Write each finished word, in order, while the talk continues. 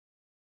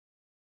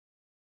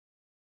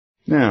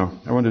Now,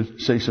 I want to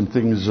say some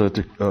things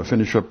to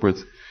finish up with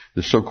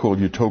the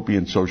so-called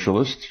utopian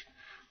socialists,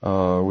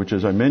 which,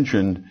 as I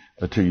mentioned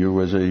to you,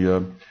 was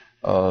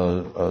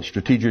a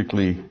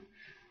strategically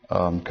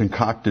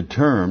concocted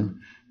term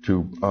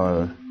to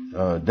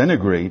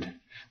denigrate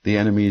the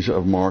enemies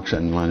of Marx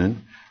and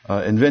Lenin,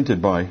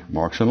 invented by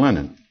Marx and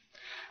Lenin.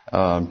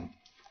 The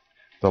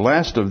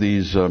last of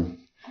these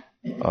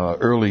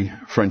early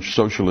French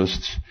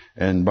socialists,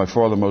 and by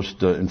far the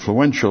most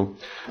influential,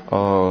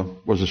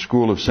 was the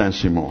school of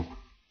Saint-Simon.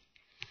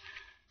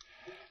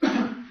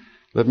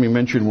 Let me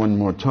mention one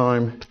more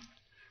time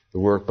the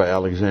work by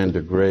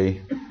Alexander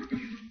Gray,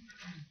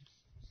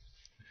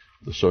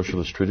 The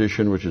Socialist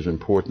Tradition, which is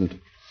important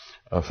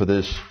for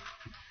this.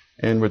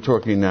 And we're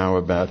talking now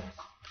about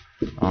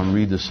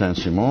Henri de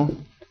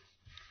Saint-Simon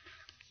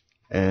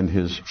and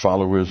his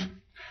followers,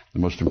 the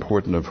most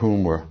important of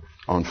whom were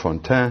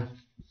Enfantin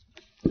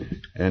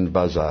and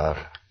Bazard.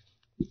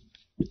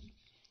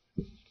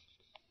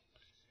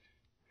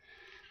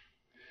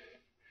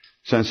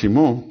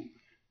 Saint-Simon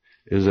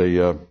is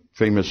a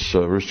famous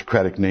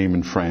aristocratic name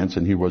in France,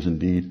 and he was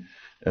indeed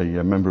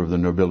a member of the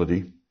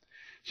nobility.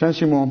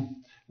 Saint-Simon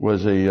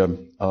was a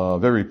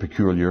very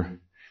peculiar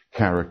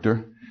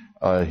character.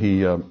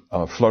 He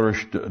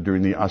flourished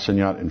during the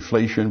assignat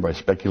inflation by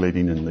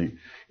speculating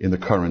in the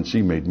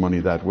currency, made money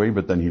that way,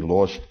 but then he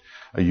lost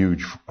a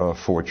huge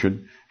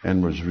fortune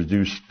and was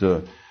reduced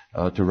to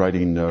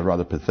writing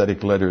rather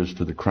pathetic letters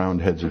to the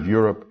crowned heads of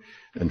Europe,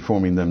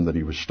 informing them that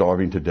he was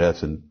starving to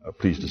death and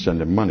pleased to send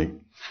them money,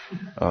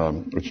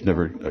 which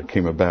never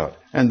came about.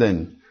 And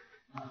then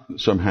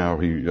somehow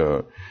he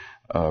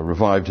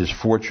revived his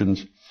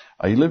fortunes.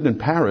 He lived in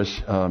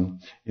Paris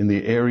in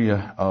the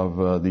area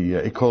of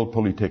the École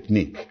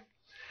Polytechnique,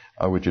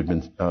 which had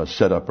been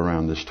set up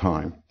around this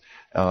time.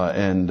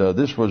 And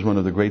this was one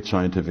of the great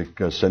scientific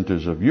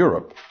centers of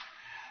Europe.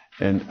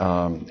 And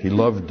he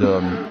loved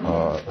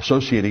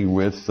associating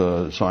with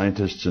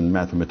scientists and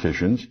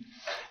mathematicians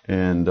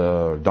and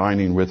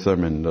dining with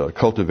them and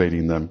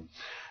cultivating them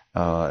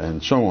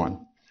and so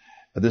on.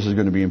 This is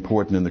going to be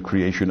important in the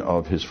creation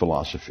of his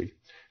philosophy.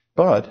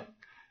 But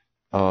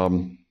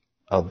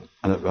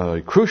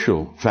a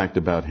crucial fact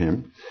about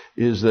him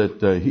is that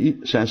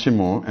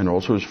Saint-Simon and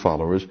also his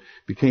followers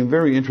became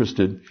very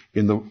interested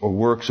in the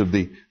works of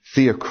the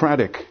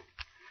theocratic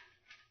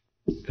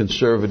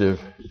conservative,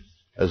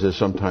 as they're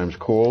sometimes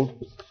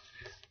called,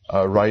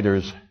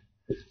 writers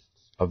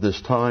of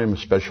this time,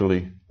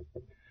 especially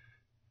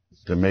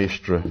de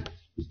Maistre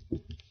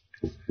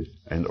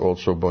and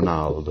also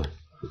Bonald.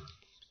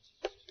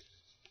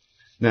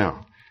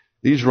 Now,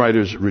 these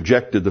writers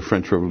rejected the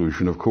French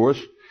Revolution, of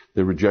course.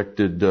 They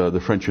rejected the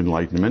French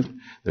Enlightenment.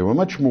 They were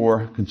much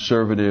more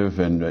conservative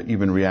and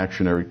even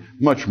reactionary,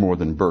 much more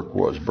than Burke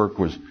was. Burke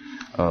was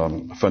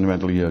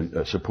fundamentally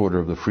a supporter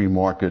of the free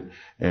market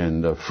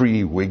and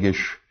free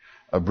Whiggish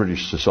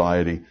British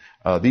society.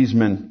 These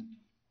men,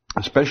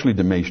 especially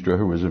de Maistre,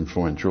 who was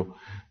influential,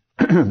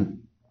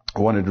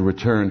 wanted to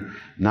return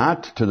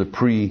not to the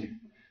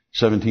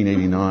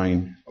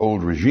pre-1789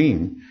 old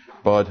regime,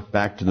 but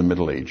back to the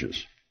Middle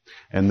Ages.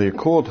 And they're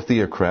called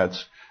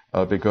theocrats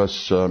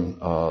because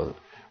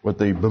what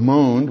they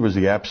bemoaned was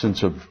the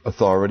absence of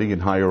authority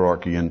and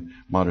hierarchy in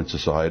modern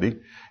society,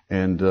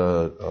 and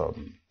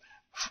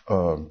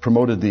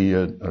promoted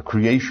the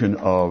creation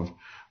of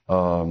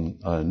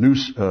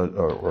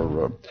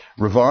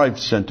revived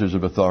centers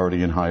of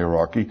authority and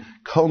hierarchy,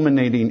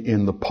 culminating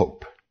in the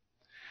Pope.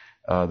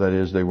 That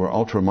is, they were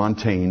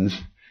ultramontanes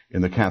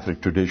in the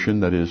Catholic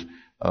tradition, that is,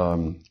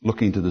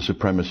 looking to the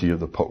supremacy of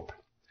the Pope.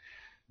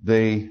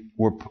 They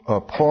were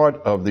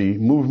part of the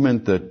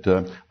movement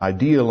that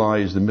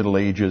idealized the Middle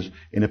Ages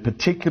in a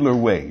particular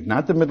way,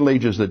 not the Middle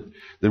Ages that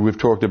we've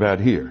talked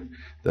about here.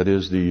 That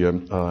is,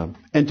 the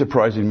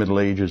enterprising Middle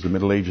Ages, the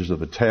Middle Ages of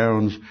the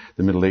towns,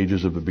 the Middle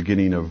Ages of the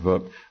beginning of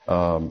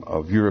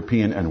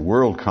European and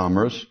world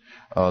commerce,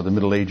 the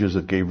Middle Ages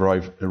that gave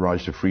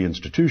rise to free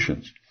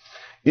institutions.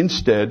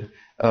 Instead,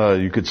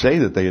 you could say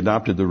that they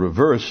adopted the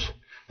reverse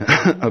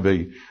of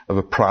a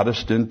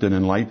Protestant and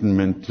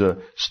Enlightenment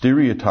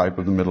stereotype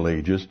of the Middle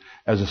Ages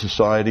as a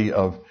society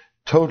of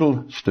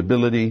total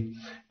stability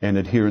and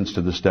adherence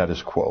to the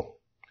status quo.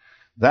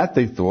 That,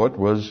 they thought,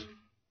 was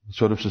the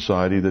sort of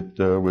society that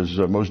was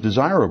most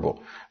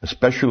desirable,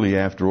 especially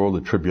after all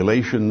the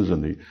tribulations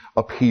and the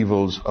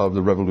upheavals of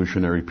the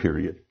revolutionary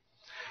period.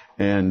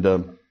 And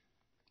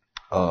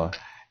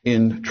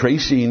in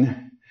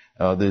tracing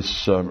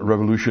this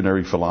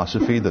revolutionary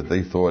philosophy that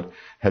they thought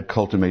had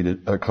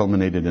culminated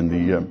in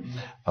the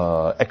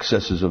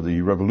excesses of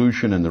the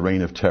revolution and the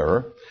reign of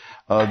terror,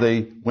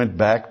 they went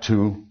back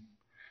to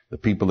the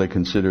people they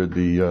considered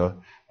the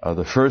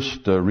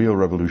first real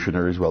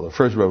revolutionaries. Well, the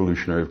first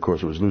revolutionary, of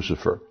course, was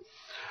Lucifer,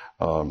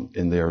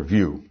 in their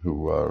view,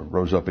 who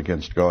rose up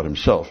against God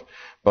himself.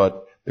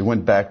 But they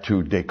went back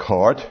to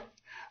Descartes,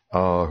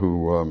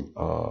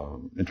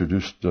 who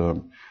introduced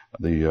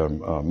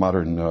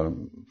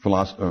modern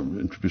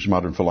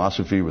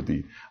philosophy with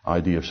the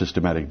idea of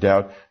systematic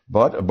doubt,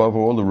 but above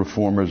all, the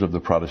reformers of the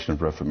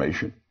Protestant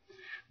Reformation.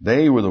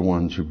 They were the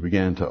ones who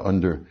began to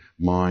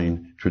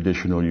undermine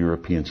traditional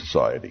European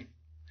society.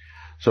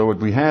 So what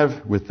we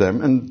have with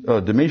them,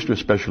 and de Maistre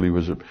especially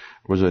was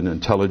an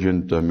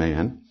intelligent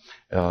man.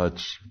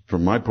 It's,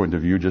 from my point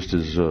of view, just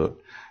his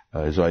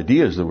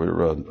ideas that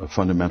were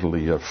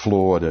fundamentally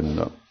flawed.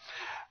 And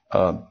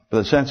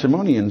the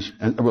Saint-Simonians,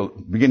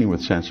 beginning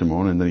with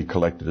Saint-Simon, and then he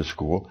collected a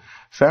school,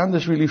 found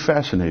this really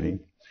fascinating.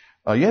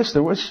 Yes,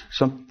 there was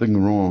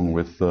something wrong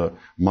with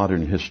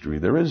modern history.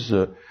 There is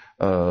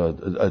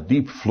a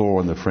deep flaw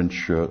in the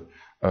French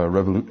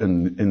Revolution,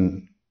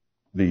 in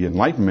the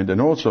Enlightenment, and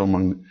also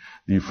among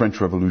the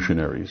French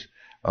revolutionaries.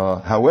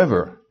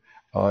 However,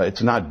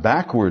 it's not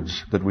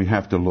backwards that we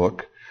have to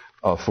look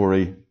for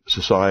a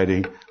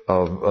society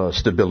of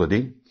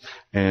stability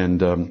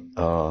and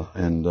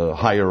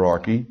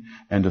hierarchy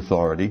and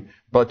authority,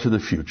 but to the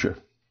future.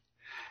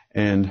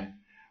 And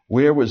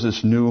where was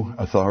this new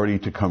authority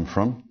to come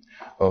from?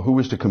 Who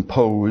was to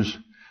compose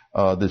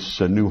this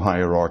new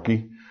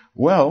hierarchy?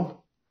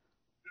 Well,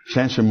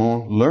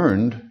 Saint-Simon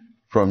learned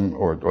from,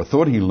 or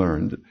thought he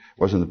learned,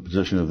 wasn't the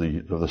position of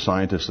the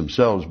scientists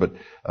themselves, but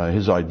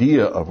his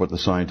idea of what the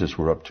scientists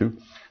were up to.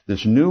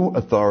 This new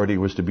authority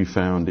was to be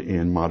found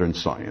in modern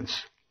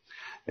science,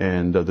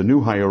 and the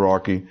new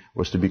hierarchy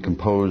was to be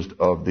composed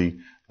of the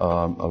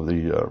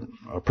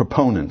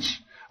proponents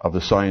of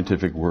the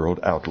scientific world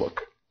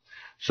outlook.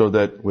 So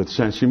that with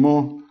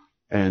Saint-Simon,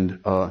 and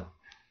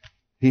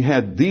he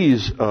had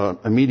these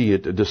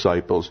immediate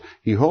disciples.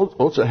 He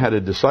also had a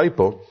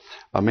disciple,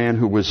 a man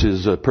who was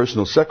his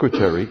personal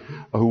secretary,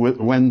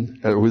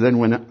 who then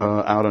went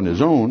out on his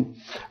own,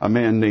 a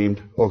man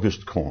named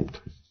Auguste Comte.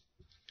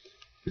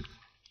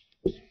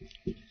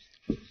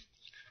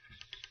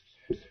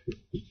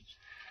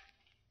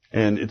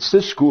 And it's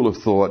this school of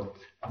thought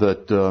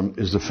that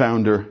is the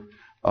founder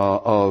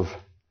of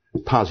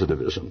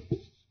positivism.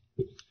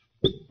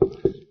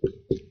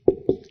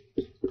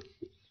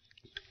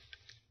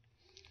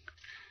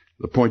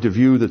 The point of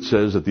view that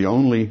says that the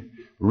only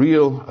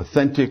real,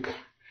 authentic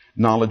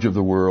knowledge of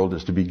the world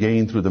is to be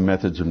gained through the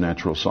methods of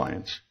natural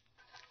science.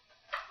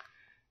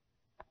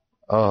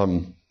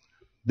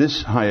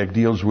 This Hayek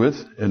deals with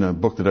in a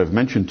book that I've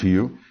mentioned to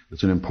you.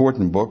 It's an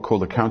important book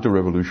called The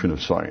Counter-Revolution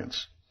of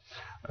Science.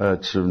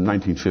 It's a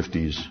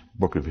 1950s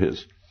book of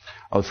his.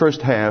 The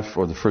first half,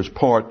 or the first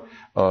part,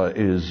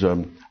 is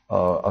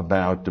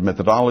about the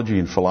methodology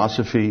and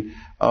philosophy,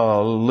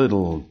 a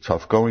little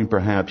tough going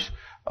perhaps.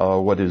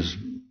 What is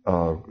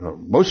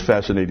most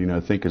fascinating, I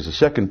think, is the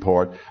second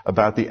part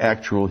about the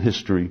actual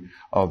history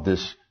of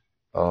this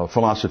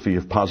philosophy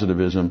of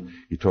positivism.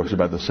 He talks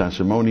about the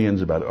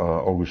Saint-Simonians, about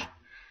Auguste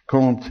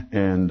Comte,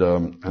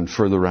 and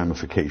further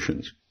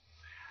ramifications.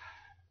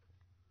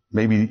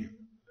 Maybe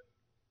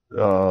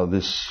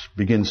this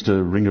begins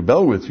to ring a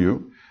bell with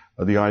you,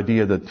 the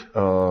idea that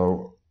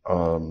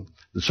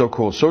the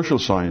so-called social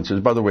sciences,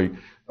 by the way,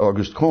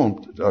 Auguste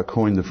Comte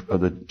coined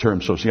the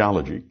term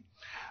sociology.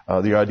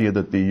 The idea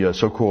that the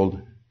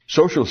so-called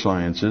social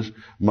sciences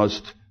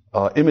must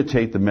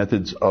imitate the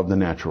methods of the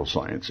natural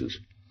sciences.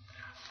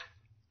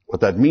 What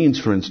that means,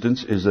 for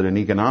instance, is that in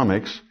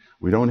economics,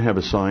 we don't have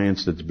a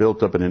science that's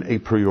built up in an a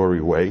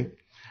priori way,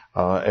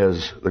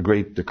 as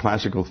the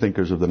classical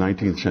thinkers of the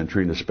 19th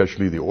century, and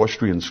especially the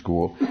Austrian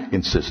school,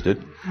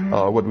 insisted.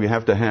 What we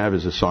have to have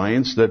is a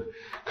science that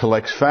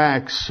collects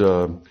facts,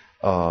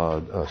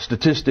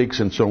 statistics,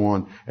 and so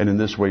on, and in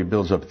this way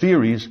builds up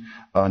theories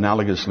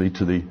analogously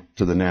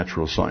to the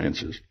natural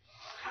sciences.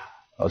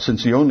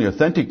 Since the only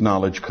authentic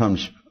knowledge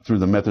comes through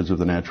the methods of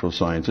the natural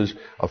sciences,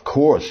 of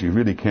course, you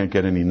really can't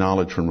get any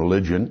knowledge from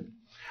religion,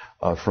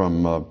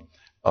 from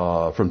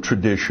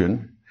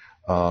tradition,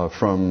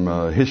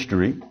 from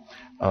history.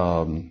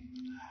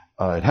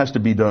 It has to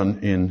be done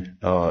in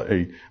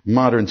a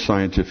modern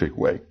scientific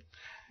way.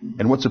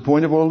 And what's the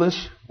point of all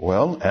this?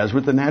 Well, as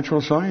with the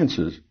natural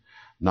sciences,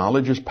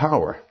 knowledge is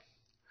power.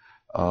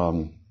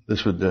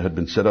 This had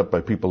been set up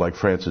by people like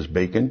Francis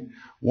Bacon.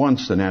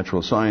 Once the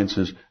natural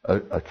sciences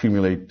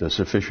accumulate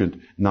sufficient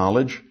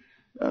knowledge,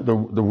 the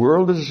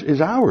world is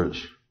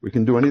ours. We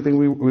can do anything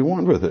we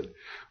want with it.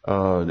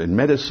 In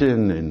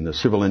medicine, in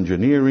civil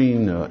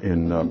engineering,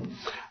 in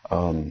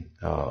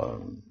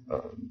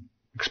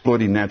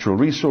exploiting natural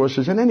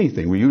resources, and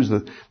anything. We use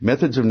the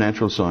methods of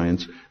natural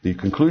science, the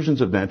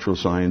conclusions of natural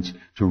science,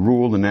 to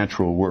rule the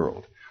natural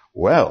world.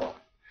 Well,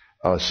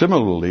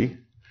 similarly,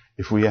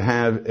 if we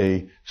have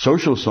a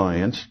social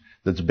science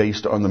that's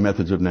based on the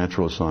methods of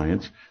natural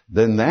science,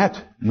 then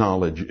that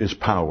knowledge is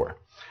power.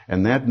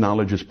 And that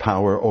knowledge is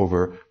power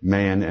over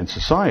man and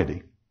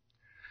society.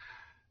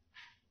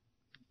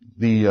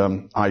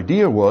 The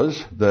idea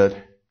was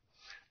that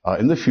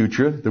in the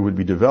future there would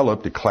be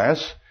developed a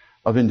class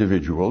of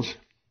individuals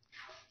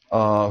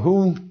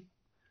who,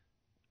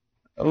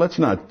 let's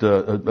not,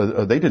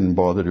 they didn't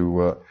bother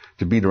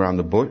to beat around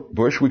the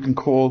bush. We can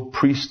call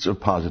priests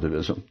of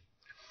positivism.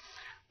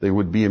 They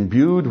would be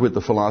imbued with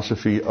the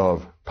philosophy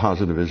of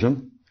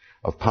positivism,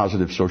 of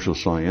positive social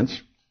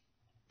science,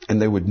 and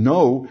they would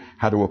know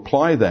how to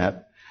apply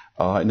that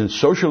in a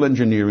social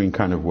engineering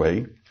kind of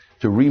way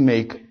to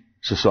remake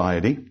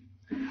society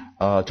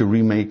to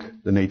remake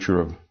the nature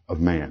of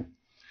man.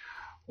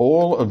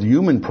 All of the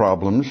human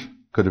problems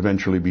could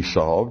eventually be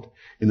solved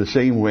in the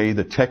same way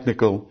that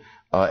technical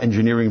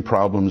engineering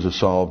problems are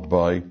solved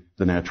by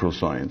the natural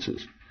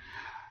sciences.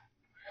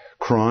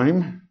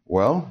 Crime,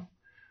 well,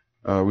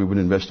 we would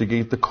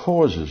investigate the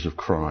causes of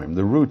crime,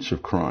 the roots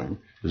of crime.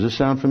 Does this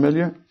sound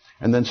familiar?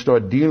 And then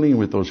start dealing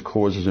with those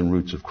causes and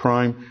roots of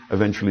crime.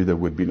 Eventually there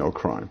would be no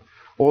crime.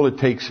 All it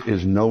takes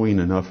is knowing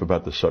enough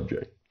about the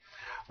subject.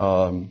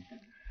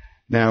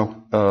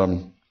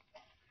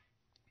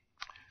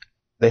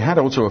 They had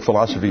also a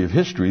philosophy of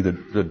history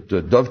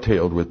that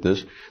dovetailed with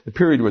this. The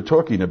period we're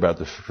talking about,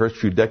 the first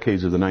few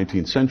decades of the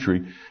 19th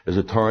century, is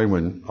a time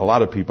when a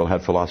lot of people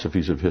had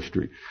philosophies of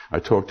history. I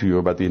talked to you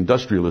about the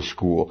industrialist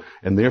school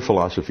and their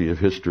philosophy of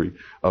history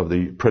of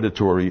the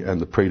predatory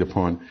and the preyed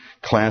upon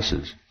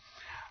classes.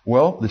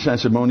 Well, the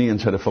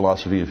Saint-Simonians had a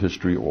philosophy of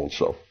history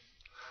also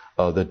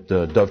that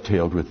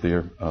dovetailed with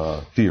their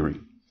theory.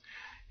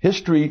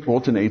 History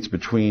alternates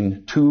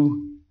between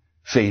two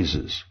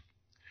phases.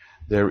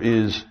 There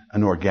is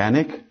an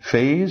organic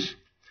phase,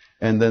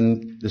 and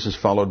then this is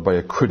followed by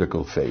a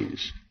critical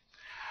phase.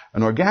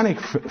 An organic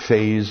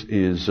phase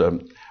is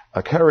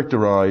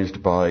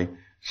characterized by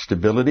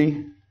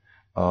stability,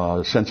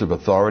 sense of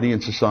authority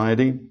in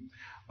society,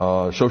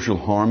 social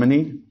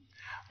harmony,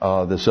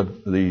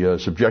 the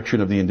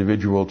subjection of the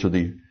individual to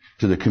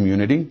the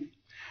community,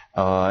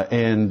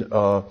 and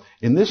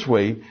in this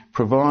way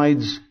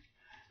provides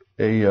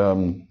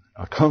a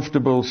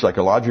comfortable,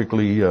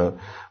 psychologically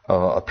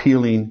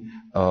appealing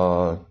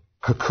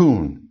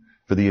cocoon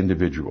for the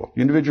individual.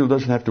 The individual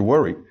doesn't have to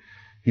worry.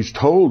 He's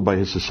told by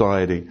his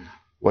society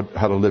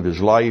how to live his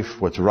life,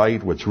 what's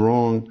right, what's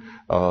wrong.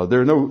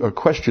 There are no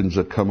questions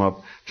that come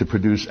up to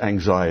produce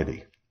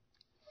anxiety.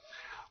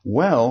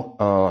 Well,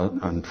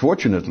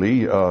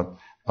 unfortunately,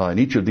 in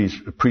each of these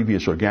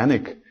previous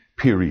organic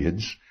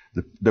periods,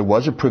 there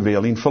was a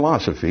prevailing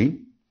philosophy.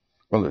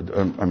 Well,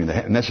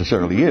 there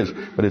necessarily is,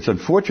 but it's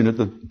unfortunate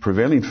that the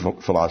prevailing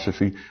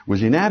philosophy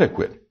was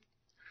inadequate.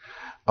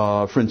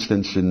 For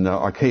instance, in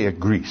archaic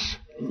Greece,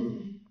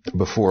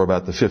 before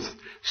about the 5th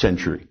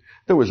century,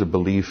 there was a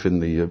belief in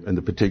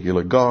the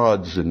particular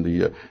gods, in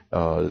the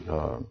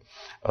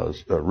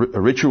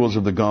rituals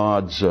of the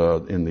gods,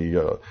 in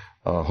the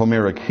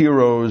Homeric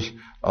heroes,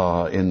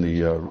 in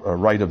the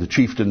right of the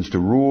chieftains to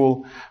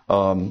rule,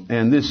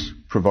 and this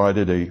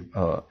provided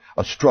a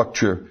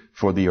structure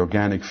for the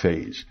organic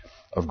phase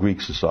of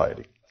Greek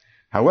society.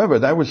 However,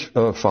 that was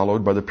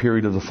followed by the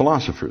period of the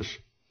philosophers,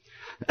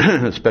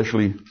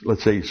 especially,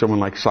 let's say, someone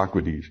like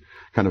Socrates,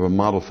 kind of a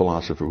model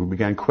philosopher who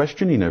began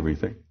questioning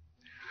everything.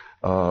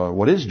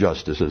 What is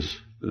justice? As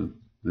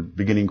the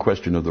beginning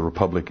question of the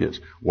Republic is.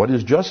 What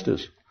is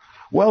justice?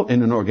 Well,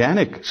 in an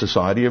organic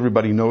society,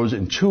 everybody knows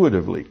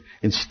intuitively,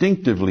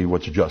 instinctively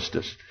what's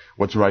justice,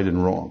 what's right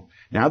and wrong.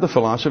 Now the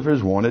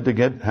philosophers wanted to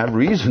have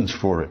reasons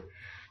for it.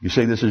 You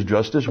say this is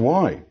justice,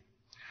 why?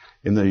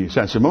 In the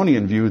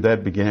Saint-Simonian view,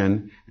 that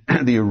began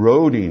the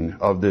eroding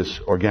of this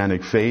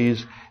organic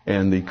phase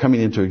and the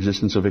coming into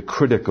existence of a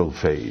critical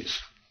phase.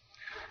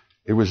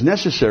 It was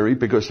necessary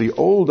because the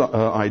old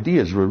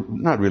ideas were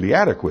not really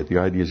adequate, the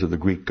ideas of the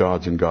Greek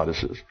gods and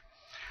goddesses.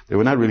 They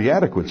were not really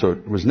adequate, so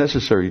it was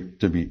necessary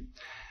that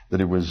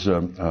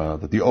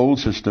the old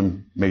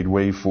system made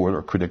way for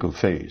a critical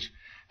phase.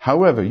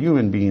 However,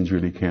 human beings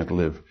really can't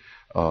live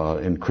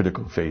in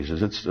critical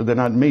phases. They're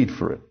not made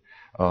for it.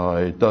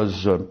 It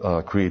does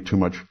create too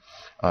much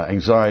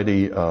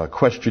anxiety,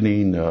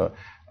 questioning,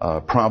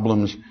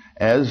 problems.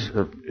 As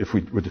if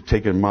we were to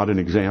take a modern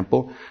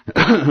example,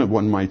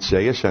 one might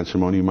say, a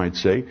Saint-Simonian might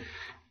say,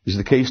 is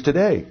the case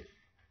today.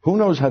 Who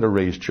knows how to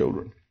raise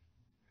children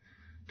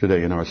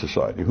today in our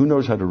society? Who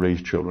knows how to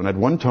raise children? At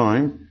one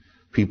time,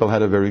 people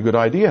had a very good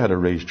idea how to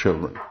raise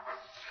children.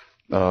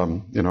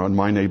 In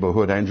my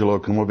neighborhood, Angelo,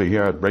 come over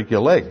here, I'd break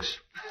your legs.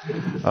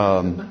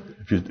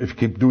 If you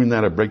keep doing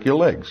that, I'd break your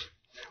legs.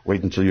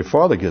 Wait until your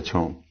father gets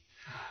home.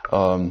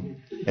 I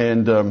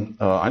don't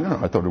know,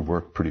 I thought it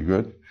worked pretty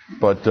good.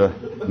 But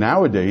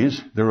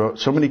nowadays, there are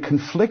so many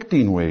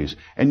conflicting ways.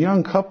 And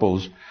young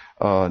couples,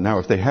 now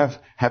if they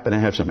happen to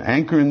have some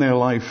anchor in their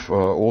life,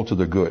 all to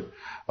the good.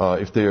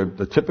 If they're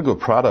the typical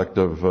product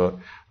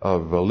of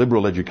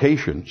liberal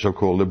education,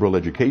 so-called liberal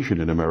education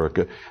in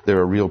America, there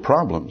are real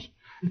problems.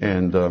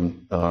 And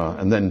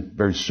then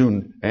very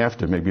soon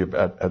after, maybe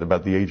at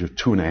about the age of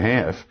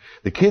 2.5,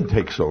 the kid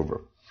takes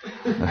over.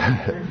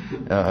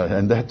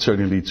 And that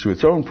certainly leads to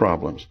its own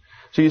problems.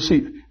 So you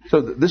see,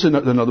 this, in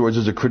other words,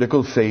 is a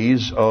critical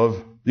phase of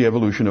the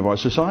evolution of our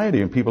society,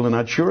 and people are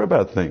not sure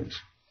about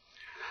things.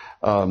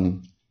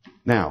 So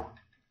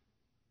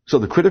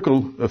the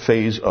critical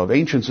phase of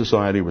ancient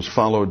society was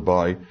followed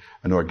by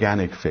an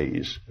organic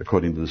phase,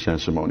 according to the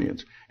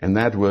Saint-Simonians, and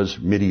that was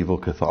medieval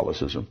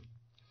Catholicism.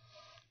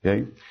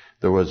 Okay?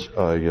 There was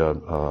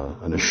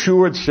an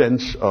assured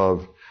sense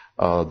of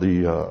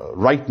the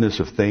rightness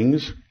of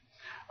things.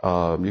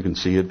 You can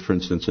see it, for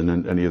instance,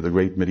 in any of the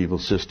great medieval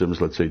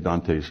systems, let's say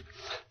Dante's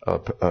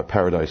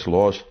Paradise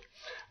Lost.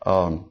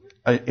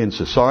 in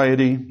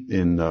society,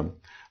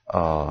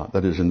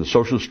 that is in the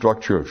social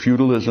structure of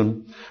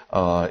feudalism,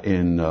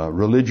 in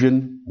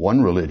religion,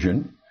 one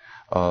religion,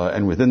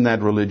 and within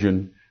that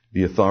religion,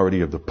 the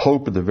authority of the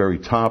Pope at the very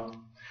top.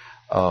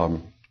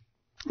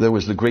 There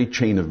was the great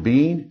chain of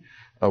being,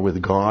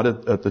 with God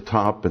at the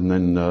top, and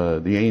then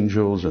the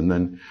angels, and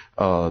then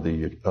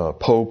the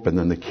Pope, and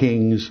then the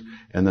kings,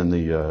 and then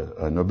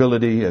the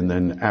nobility, and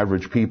then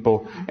average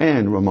people,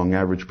 and among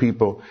average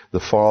people, the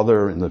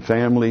father and the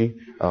family,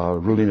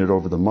 ruling it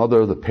over the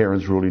mother, the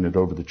parents ruling it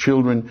over the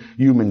children,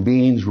 human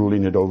beings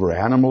ruling it over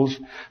animals.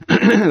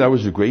 That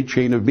was the great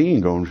chain of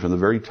being going from the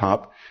very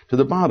top to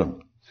the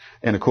bottom.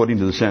 And according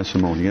to the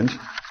Saint-Simonians,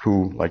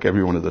 who, like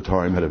everyone at the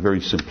time, had a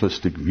very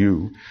simplistic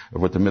view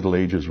of what the Middle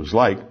Ages was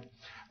like,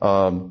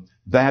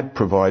 that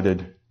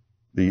provided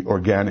the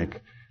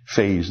organic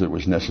phase that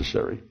was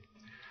necessary.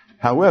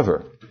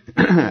 However,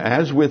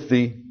 as with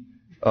the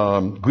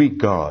Greek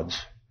gods,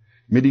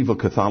 medieval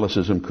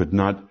Catholicism could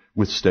not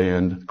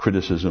withstand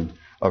criticism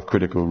of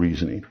critical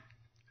reasoning.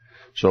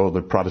 So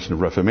the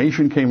Protestant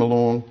Reformation came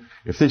along.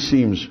 If this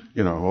seems,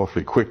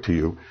 awfully quick to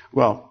you,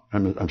 well,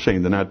 I'm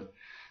saying they're not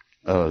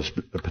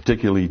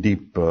particularly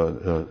deep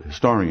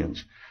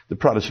historians. The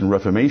Protestant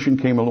Reformation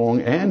came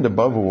along, and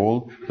above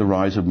all, the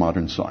rise of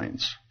modern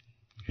science.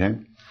 Okay?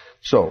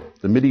 So,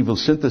 the medieval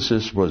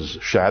synthesis was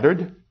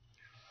shattered,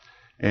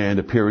 and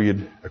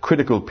a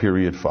critical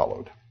period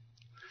followed.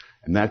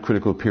 And that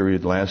critical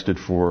period lasted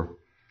for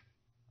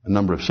a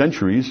number of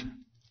centuries.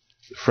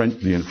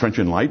 The French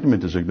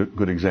Enlightenment is a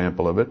good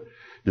example of it,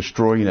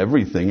 destroying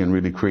everything and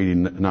really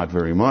creating not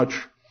very much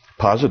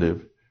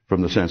positive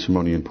from the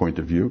Saint-Simonian point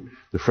of view.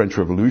 The French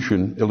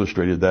Revolution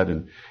illustrated that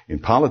in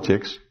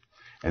politics.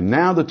 And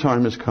now the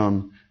time has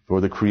come for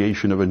the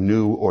creation of a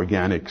new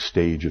organic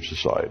stage of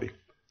society.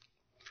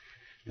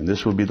 And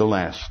this will be the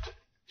last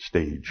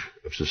stage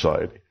of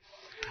society.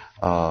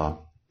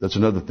 That's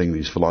another thing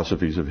these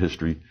philosophies of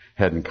history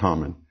had in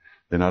common.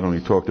 They not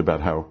only talked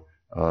about how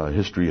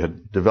history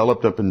had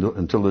developed up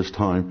until this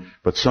time,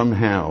 but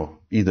somehow,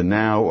 either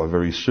now or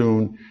very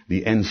soon,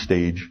 the end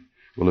stage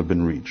will have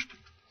been reached.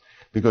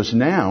 Because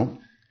now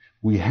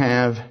we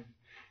have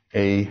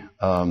an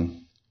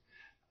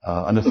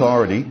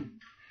authority.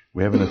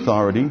 We have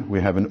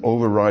an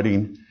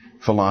overriding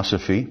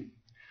philosophy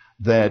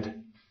that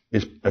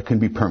can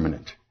be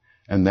permanent,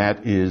 and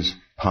that is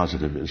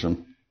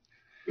positivism.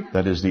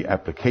 That is the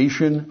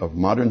application of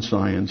modern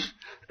science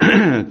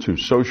to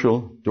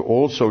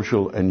all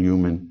social and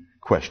human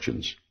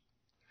questions.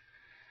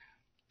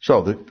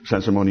 So the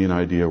Saint-Simonian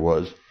idea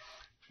was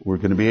we're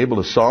going to be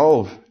able to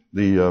solve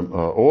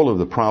all of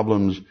the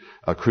problems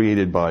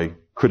created by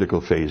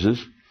critical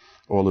phases,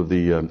 all of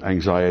the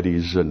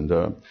anxieties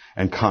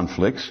and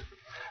conflicts,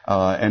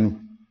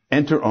 and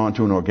enter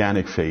onto an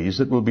organic phase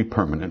that will be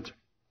permanent.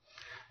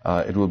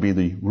 It will be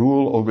the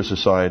rule over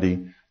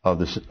society of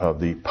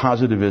the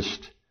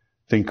positivist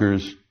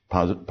thinkers,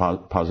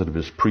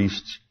 positivist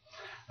priests,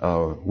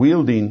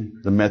 wielding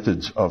the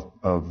methods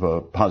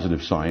of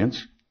positive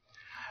science,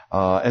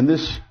 and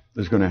this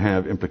is going to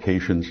have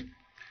implications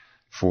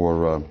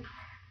for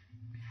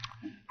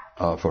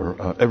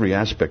every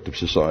aspect of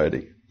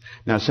society.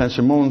 Now,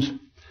 Saint-Simon's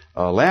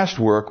last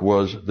work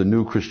was The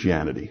New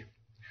Christianity,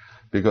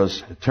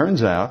 because it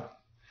turns out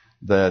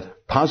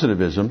that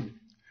positivism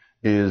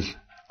is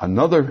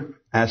another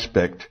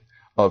aspect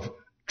of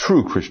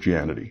true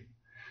Christianity.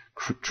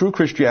 True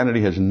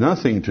Christianity has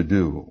nothing to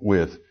do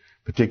with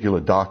particular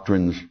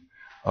doctrines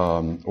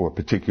or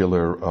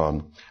particular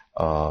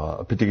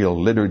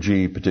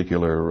liturgy,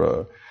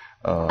 particular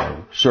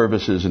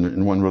services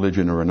in one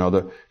religion or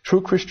another.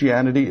 True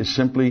Christianity is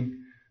simply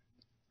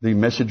the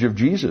message of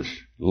Jesus.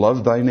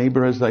 Love thy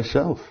neighbor as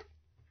thyself.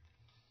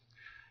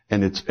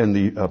 And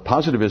the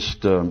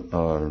positivist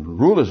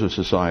rulers of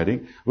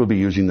society will be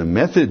using the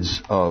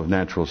methods of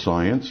natural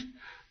science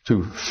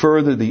to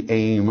further the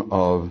aim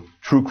of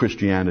true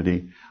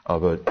Christianity,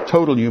 of a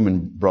total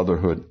human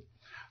brotherhood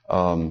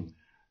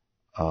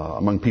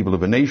among people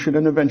of a nation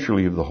and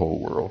eventually of the whole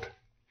world.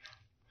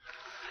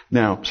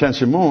 Now,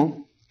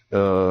 Saint-Simon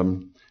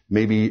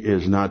maybe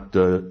is not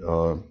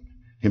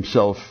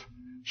himself,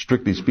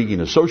 strictly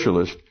speaking, a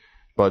socialist,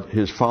 but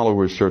his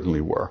followers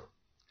certainly were.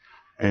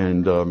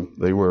 And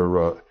they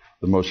were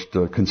the most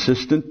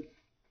consistent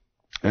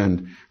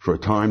and, for a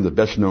time, the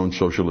best-known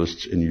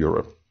socialists in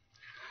Europe.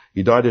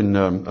 He died in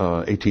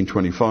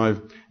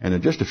 1825,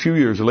 and just a few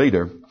years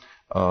later,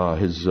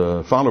 his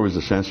followers,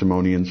 the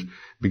Saint-Simonians,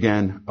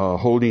 began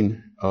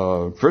holding,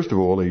 first of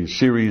all, a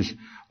series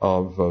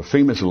of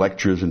famous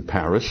lectures in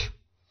Paris,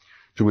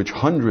 to which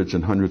hundreds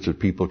and hundreds of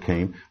people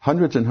came,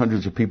 hundreds and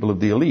hundreds of people of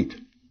the elite,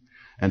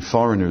 and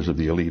foreigners of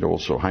the elite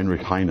also.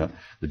 Heinrich Heine,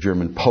 the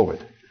German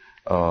poet,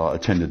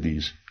 attended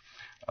these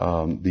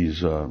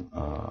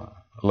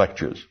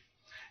lectures.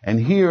 And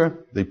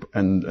here, they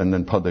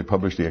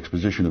published the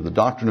Exposition of the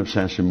Doctrine of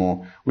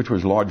Saint-Simon, which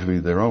was largely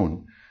their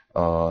own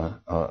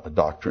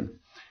doctrine.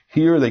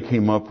 Here they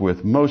came up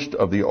with most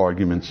of the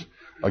arguments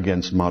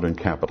against modern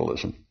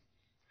capitalism.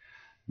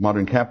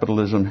 Modern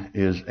capitalism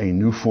is a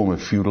new form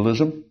of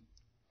feudalism.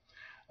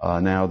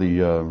 Now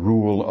the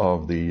rule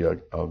of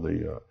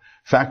the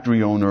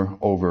factory owner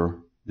over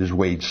his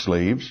wage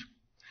slaves.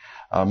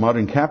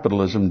 Modern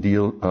capitalism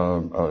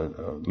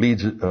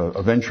leads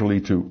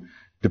eventually to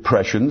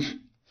depressions,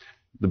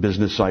 the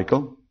business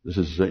cycle. This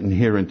is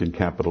inherent in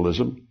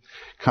capitalism.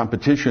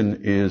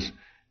 Competition is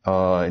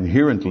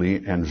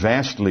inherently and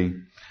vastly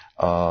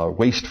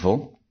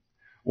wasteful.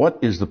 What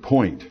is the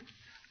point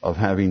of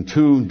having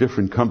two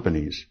different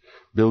companies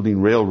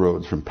building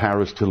railroads from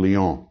Paris to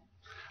Lyon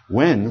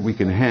when we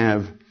can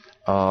have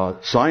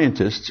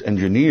scientists,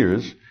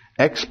 engineers,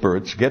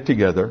 experts get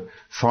together,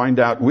 find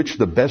out which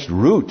the best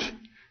route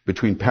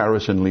between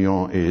Paris and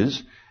Lyon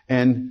is,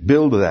 and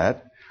build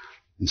that?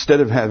 Instead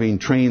of having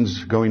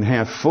trains going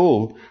half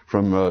full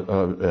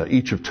from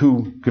each of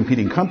two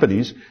competing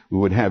companies, we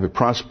would have a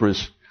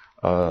prosperous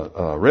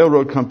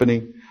railroad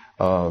company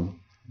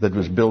that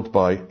was built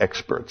by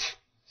experts.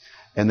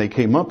 And they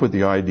came up with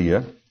the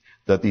idea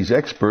that these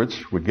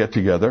experts would get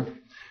together,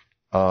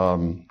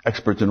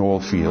 experts in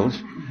all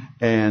fields,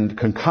 and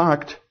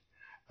concoct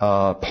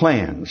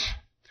plans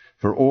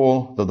for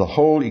the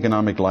whole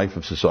economic life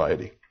of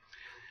society.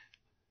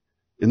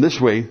 In this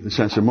way, the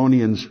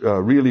Saint-Simonians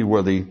really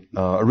were the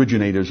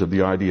originators of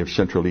the idea of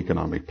central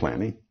economic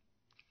planning.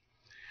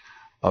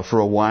 For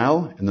a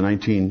while, in the late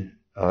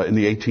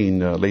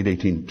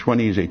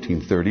 1820s,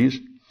 1830s,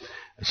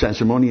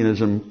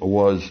 Saint-Simonianism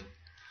was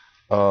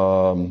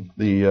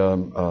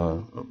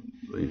the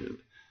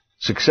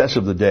success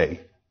of the day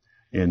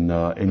in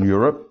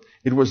Europe.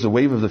 It was the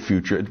wave of the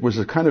future. It was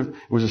a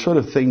sort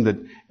of thing that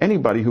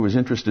anybody who was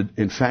interested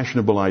in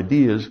fashionable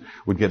ideas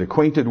would get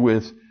acquainted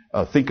with,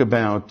 think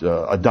about,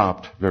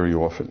 adopt very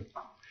often.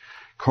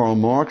 Karl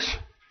Marx,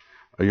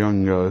 a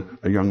young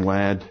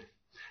lad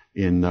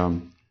in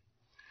the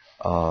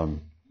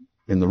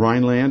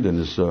Rhineland, in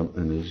his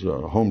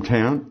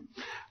hometown,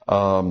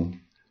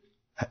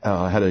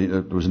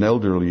 there was an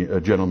elderly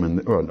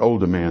gentleman, or an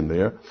older man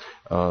there,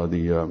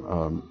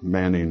 the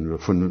man named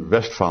von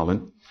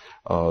Westphalen,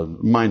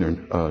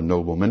 minor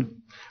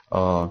nobleman.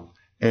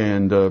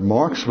 And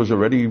Marx was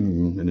already,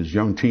 in his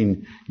young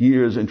teen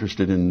years,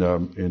 interested in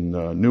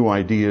new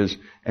ideas.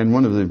 And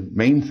one of the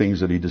main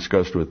things that he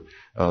discussed with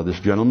this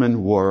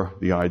gentleman were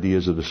the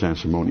ideas of the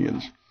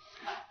Saint-Simonians.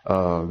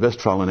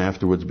 Westphalen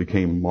afterwards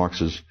became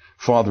Marx's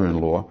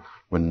father-in-law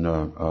when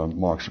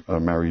Marx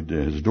married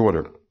his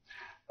daughter.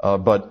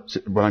 But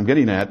what I'm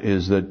getting at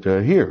is that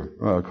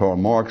Karl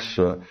Marx,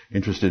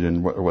 interested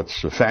in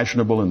what's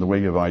fashionable in the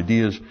way of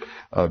ideas,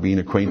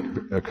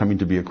 coming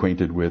to be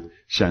acquainted with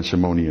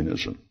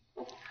Saint-Simonianism.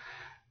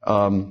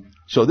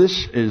 So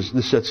this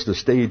sets the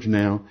stage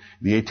now,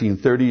 in the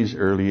 1830s,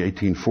 early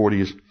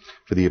 1840s,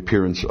 for the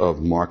appearance of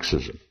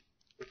Marxism.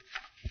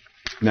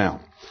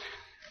 Now,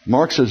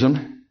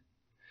 Marxism,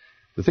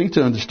 the thing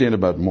to understand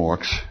about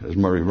Marx, as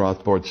Murray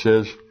Rothbard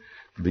says,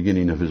 at the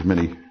beginning of his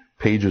many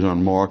pages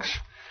on Marx,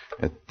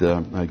 at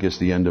I guess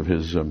the end of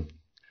his of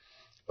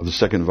the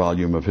second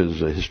volume of his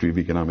History of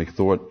Economic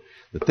Thought,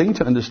 the thing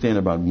to understand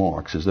about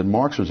Marx is that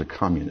Marx was a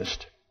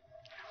communist.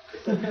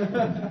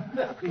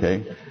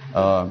 Okay,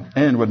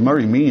 and what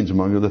Murray means,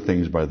 among other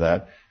things, by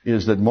that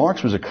is that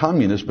Marx was a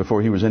communist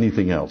before he was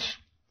anything else.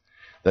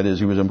 That is,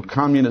 he was a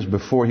communist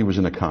before he was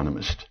an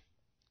economist.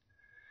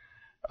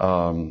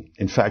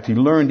 In fact, he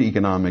learned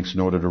economics in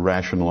order to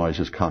rationalize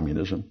his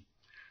communism.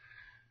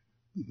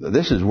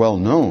 This is well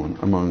known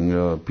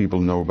among people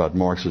who know about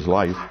Marx's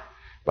life.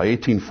 By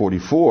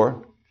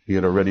 1844, he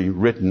had already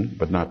written,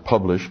 but not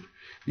published,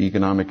 the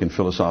economic and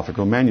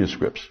philosophical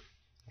manuscripts,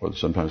 or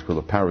sometimes called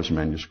the Paris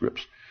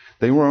manuscripts.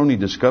 They were only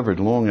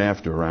discovered long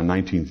after, around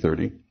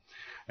 1930,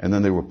 and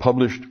then they were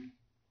published,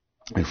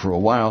 and for a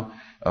while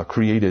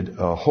created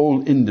a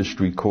whole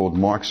industry called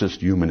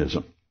Marxist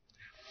humanism.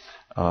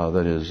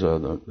 That is,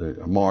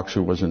 Marx,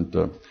 who wasn't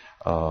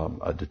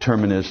a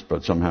determinist,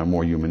 but somehow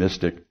more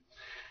humanistic.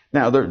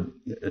 Now,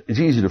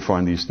 it's easy to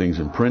find these things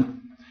in print,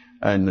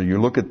 and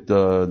you look at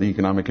the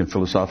economic and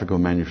philosophical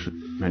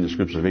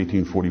manuscripts of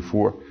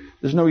 1844,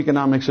 there's no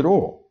economics at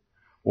all.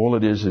 All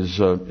it is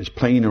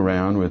playing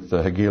around with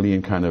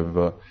Hegelian kind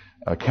of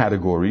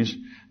categories.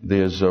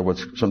 There's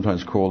what's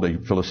sometimes called a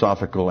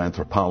philosophical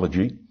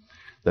anthropology,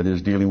 that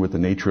is dealing with the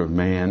nature of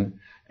man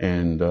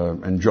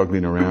and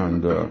juggling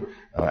around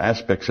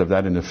aspects of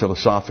that in a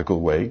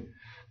philosophical way.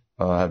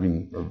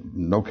 Having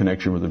no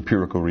connection with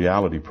empirical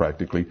reality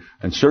practically,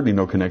 and certainly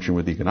no connection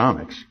with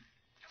economics.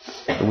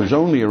 It was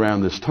only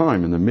around this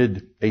time, in the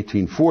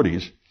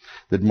mid-1840s,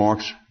 that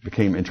Marx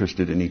became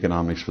interested in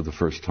economics for the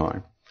first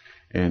time,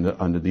 and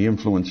under the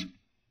influence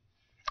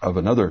of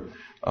another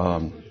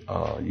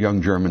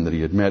young German that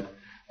he had met,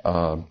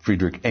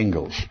 Friedrich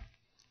Engels.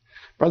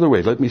 By the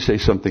way, let me say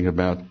something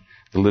about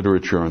the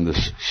literature on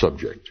this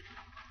subject.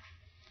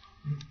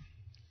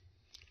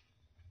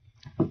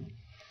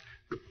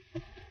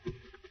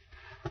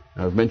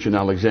 I've mentioned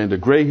Alexander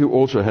Gray, who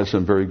also has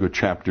some very good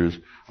chapters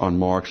on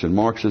Marx and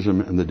Marxism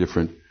and the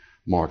different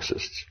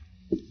Marxists.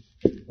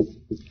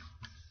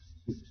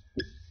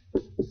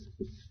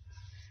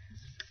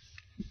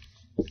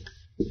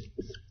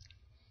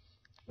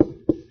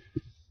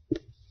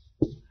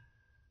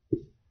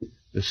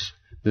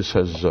 this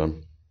has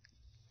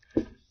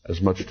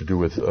as much to do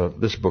with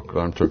this book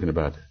I'm talking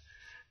about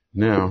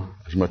now,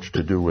 as much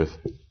to do with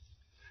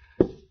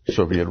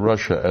Soviet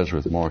Russia as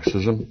with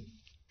Marxism.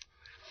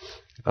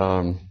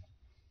 And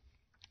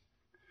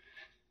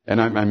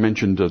I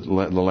mentioned the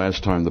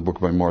last time the book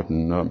by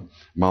Martin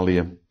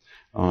Malia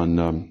on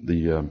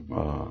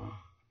the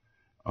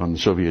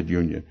Soviet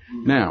Union.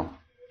 Now,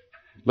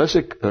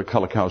 Leszek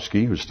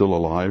Kolakowski, who's still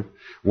alive,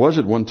 was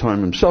at one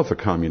time himself a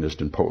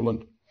communist in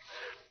Poland.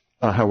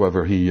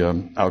 However, he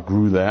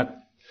outgrew that,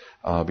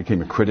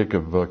 became a critic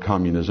of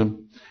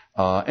communism,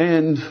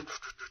 and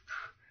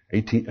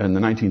in the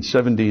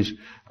 1970s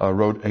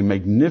wrote a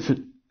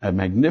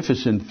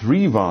magnificent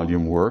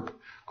 3-volume work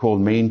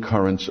called Main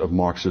Currents of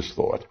Marxist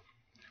Thought.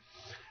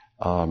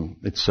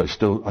 It's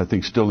still, I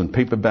think, still in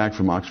paperback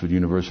from Oxford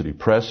University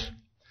Press.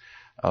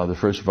 The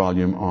first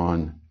volume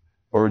on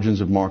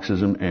origins of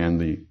Marxism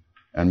and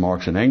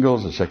Marx and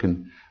Engels. The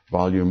second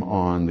volume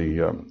on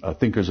the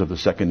thinkers of the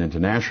Second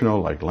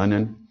International, like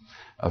Lenin,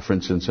 for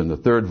instance, and the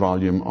third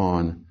volume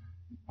on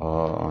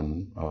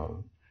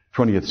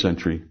 20th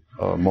century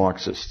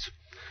Marxists.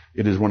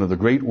 It is one of the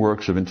great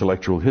works of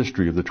intellectual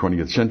history of the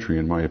 20th century,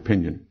 in my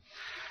opinion.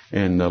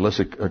 And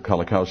Leszek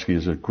Kolakowski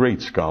is a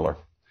great scholar,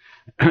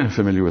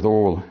 familiar with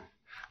all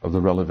of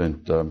the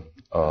relevant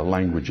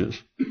languages.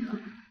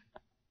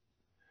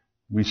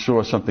 We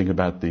saw something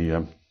about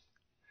the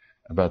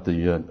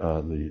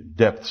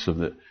depths of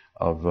the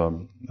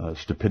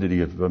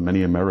stupidity of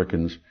many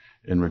Americans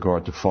in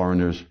regard to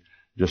foreigners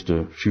just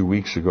a few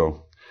weeks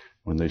ago,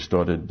 when they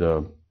started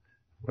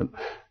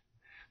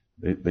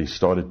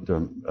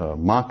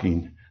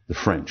mocking the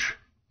French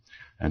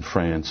and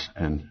France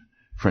and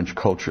French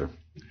culture.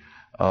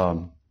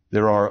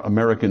 There are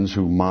Americans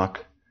who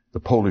mock the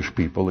Polish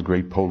people, the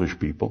great Polish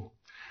people.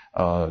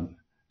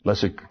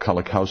 Leszek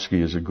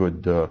Kolakowski is a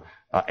good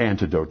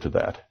antidote to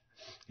that.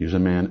 He's a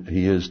man,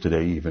 he is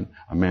today even,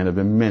 a man of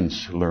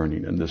immense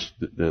learning, and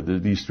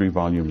these 3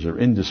 volumes are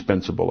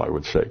indispensable, I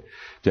would say,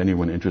 to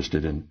anyone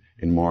interested in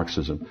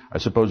Marxism. I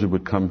suppose it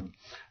would come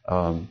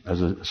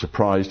as a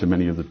surprise to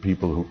many of the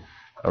people who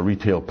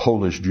retail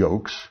Polish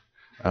jokes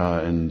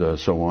and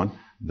so on,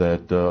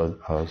 that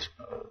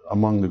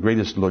among the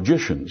greatest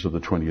logicians of the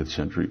 20th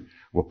century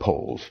were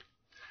Poles,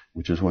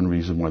 which is one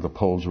reason why the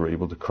Poles were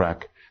able to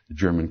crack the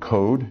German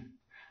code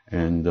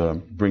and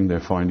bring their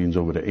findings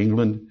over to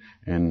England,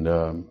 and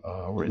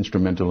were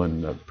instrumental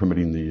in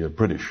permitting the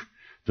British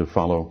to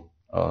follow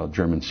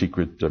German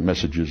secret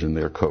messages in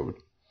their code.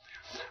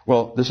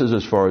 Well, this is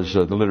as far as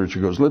the literature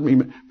goes.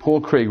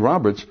 Paul Craig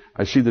Roberts,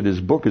 I see that his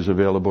book is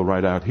available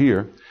right out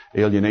here,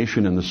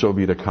 Alienation in the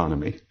Soviet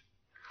Economy.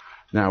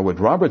 Now, what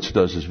Roberts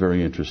does is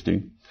very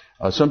interesting.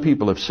 Some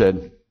people have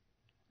said,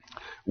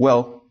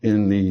 well,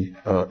 in the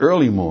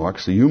early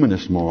Marx, the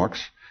humanist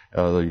Marx,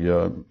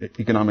 the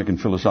economic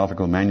and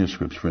philosophical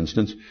manuscripts, for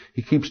instance,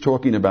 he keeps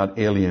talking about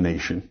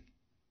alienation.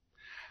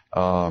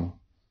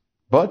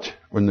 But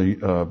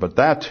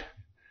that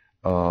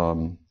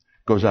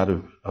goes out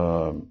of,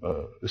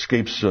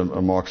 escapes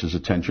Marx's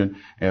attention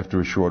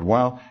after a short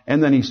while,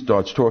 and then he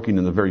starts talking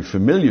in the very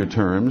familiar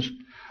terms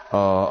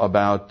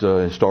about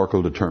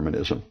historical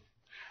determinism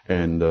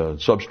and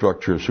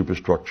substructure,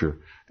 superstructure,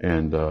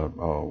 and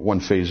one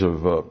phase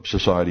of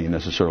society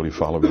necessarily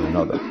following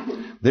another.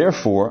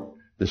 Therefore,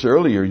 this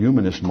earlier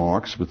humanist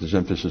Marx, with his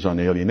emphasis on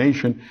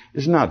alienation,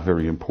 is not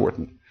very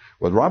important.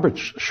 What Roberts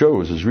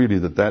shows is really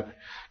that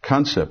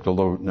concept,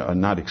 although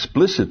not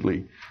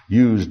explicitly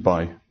used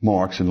by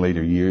Marx in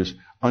later years,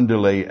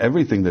 underlay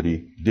everything that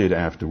he did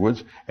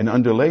afterwards, and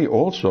underlay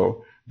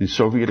also the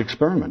Soviet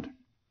experiment.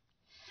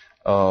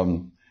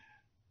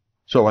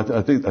 So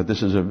I think that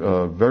this is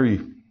a very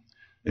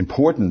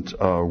important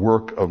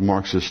work of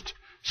Marxist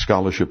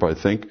scholarship, I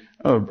think,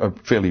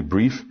 fairly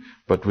brief,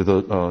 but with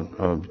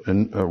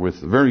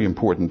very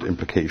important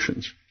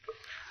implications.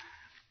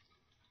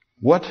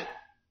 What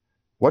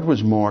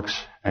was Marx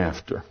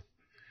after?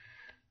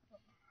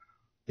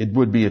 It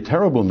would be a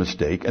terrible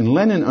mistake, and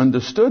Lenin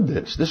understood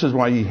this. This is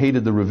why he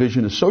hated the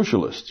revisionist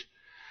socialists.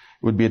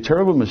 It would be a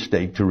terrible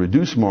mistake to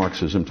reduce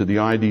Marxism to the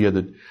idea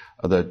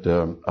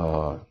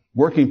that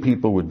working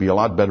people would be a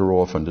lot better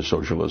off under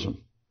socialism.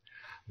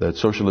 That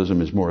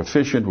socialism is more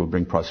efficient, will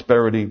bring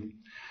prosperity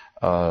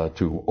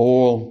to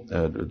all,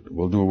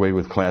 will do away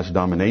with class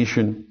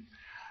domination.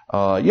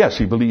 Yes,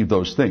 he believed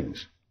those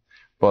things.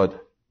 But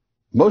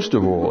most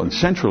of all, and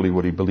centrally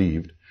what he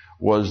believed,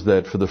 was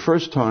that for the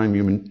first time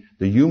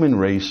the human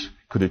race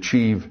could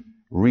achieve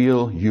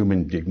real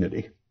human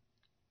dignity,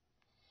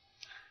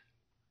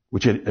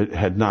 which it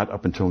had not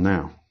up until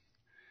now.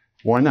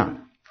 Why not?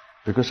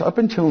 Because up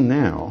until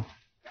now,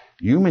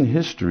 human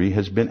history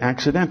has been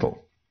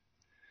accidental.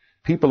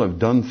 People have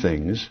done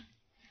things,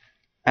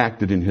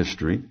 acted in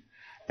history,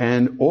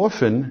 and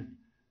often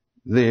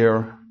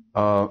their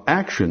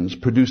actions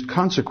produced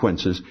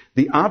consequences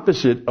the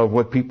opposite of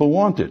what people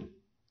wanted.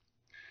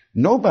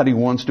 Nobody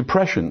wants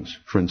depressions,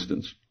 for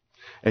instance.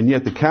 And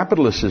yet the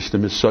capitalist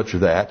system is such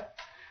that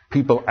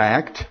people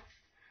act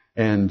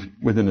and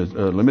within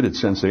a limited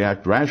sense they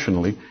act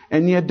rationally,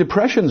 and yet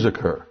depressions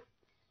occur.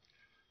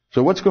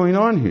 So what's going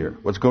on here?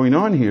 What's going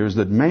on here is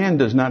that man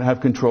does not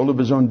have control of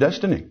his own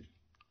destiny.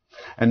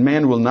 And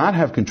man will not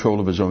have control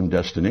of his own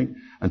destiny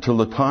until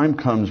the time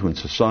comes when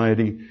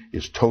society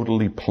is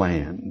totally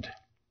planned.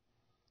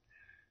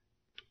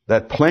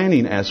 That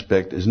planning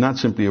aspect is not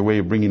simply a way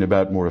of bringing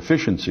about more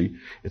efficiency.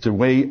 It's a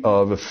way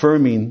of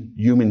affirming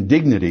human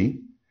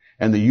dignity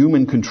and the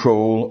human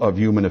control of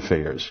human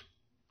affairs.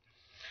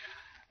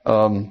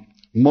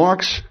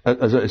 Marx,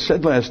 as I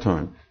said last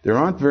time, there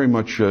isn't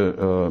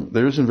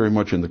very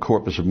much in the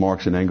corpus of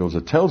Marx and Engels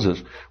that tells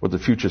us what the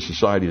future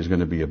society is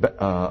going to be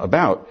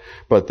about.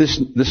 But this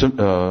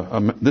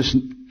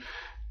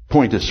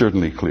point is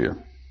certainly clear.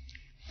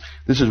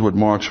 This is what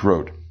Marx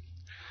wrote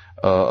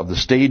of the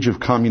stage of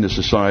communist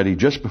society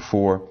just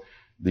before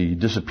the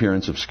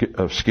disappearance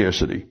of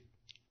scarcity.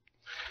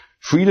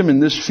 Freedom in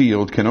this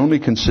field can only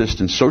consist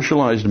in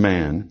socialized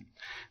man,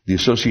 the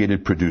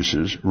associated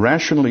producers,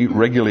 rationally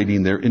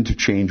regulating their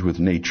interchange with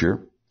nature,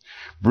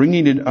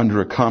 bringing it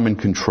under a common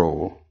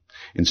control,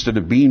 instead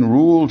of being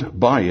ruled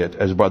by it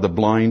as by the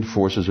blind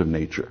forces of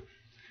nature.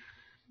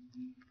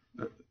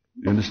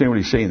 You understand what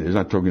he's saying there? He's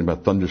not talking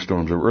about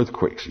thunderstorms or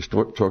earthquakes. He's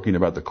talking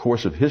about the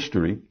course of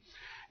history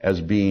as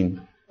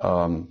being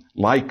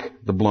like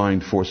the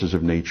blind forces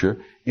of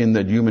nature, in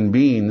that human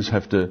beings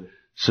have to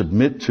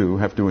submit to,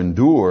 have to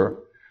endure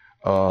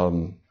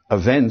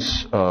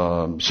events,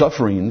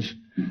 sufferings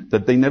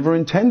that they never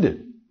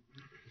intended.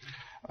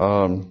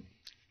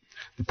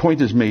 The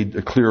point is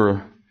made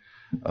clearer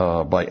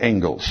by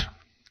Engels.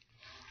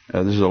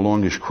 This is a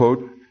longish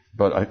quote,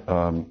 but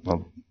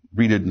I'll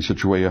read it in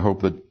such a way I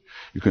hope that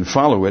you can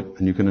follow it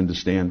and you can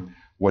understand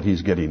what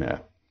he's getting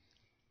at.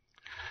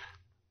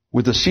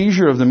 With the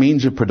seizure of the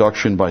means of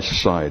production by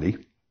society,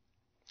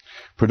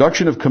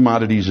 production of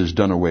commodities is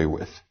done away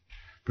with.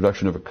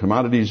 Production of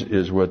commodities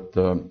is what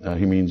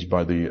he means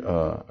by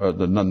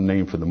the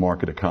name for the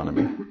market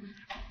economy.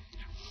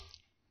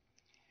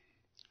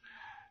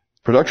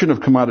 Production of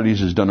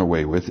commodities is done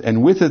away with,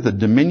 and with it the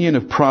dominion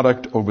of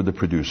product over the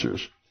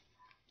producers.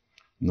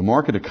 In the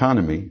market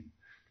economy,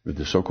 with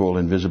the so-called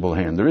invisible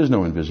hand, there is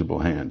no invisible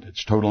hand.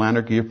 It's total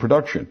anarchy of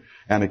production.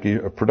 Anarchy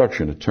of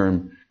production, a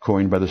term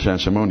coined by the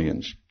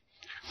Saint-Simonians.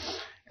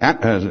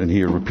 And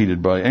here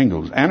repeated by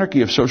Engels.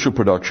 Anarchy of social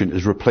production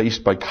is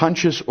replaced by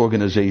conscious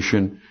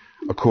organization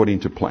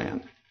according to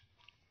plan.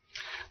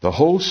 The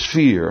whole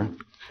sphere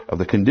of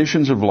the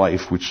conditions of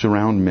life which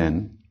surround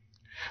men,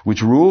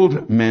 which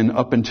ruled men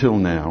up until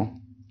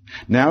now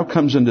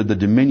comes under the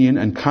dominion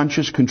and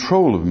conscious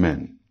control of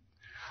men,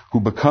 who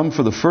become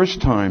for the first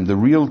time the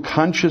real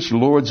conscious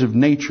lords of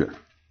nature.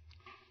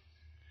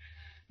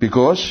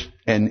 Because,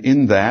 and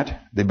in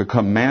that, they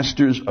become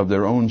masters of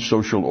their own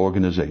social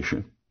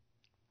organization.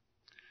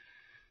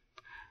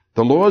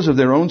 The laws of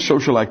their own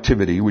social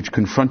activity, which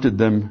confronted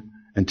them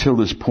until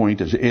this point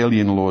as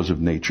alien laws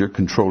of nature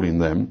controlling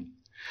them,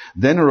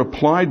 then are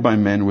applied by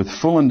men with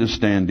full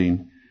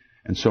understanding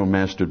and so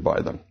mastered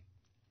by them.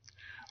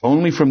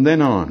 Only from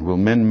then on will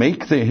men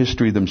make their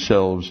history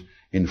themselves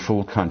in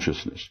full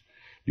consciousness.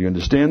 Do you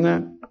understand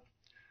that?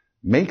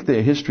 Make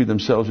their history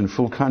themselves in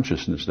full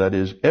consciousness. That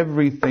is,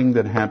 everything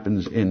that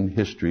happens in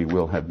history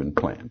will have been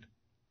planned.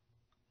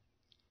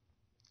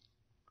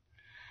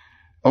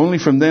 Only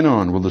from then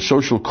on will the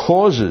social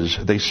causes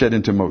they set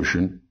into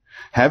motion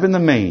have in the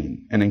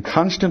main and in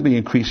constantly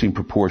increasing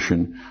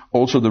proportion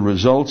also the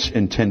results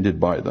intended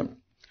by them.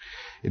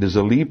 It is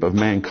a leap of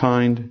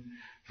mankind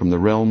from the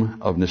realm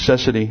of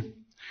necessity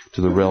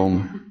to the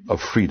realm of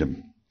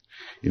freedom.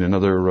 In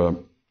another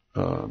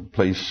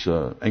place,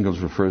 Engels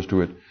refers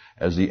to it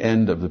as the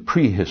end of the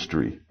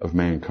prehistory of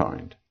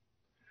mankind.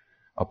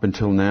 Up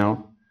until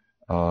now,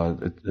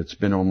 it's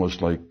been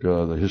almost like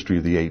the history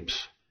of the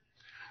apes.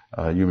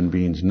 Human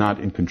beings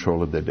not in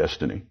control of their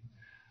destiny.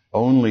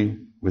 Only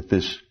with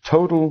this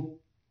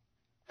total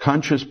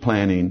conscious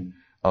planning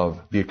of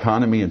the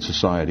economy and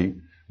society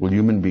will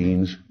human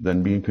beings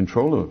then be in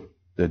control of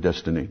their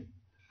destiny,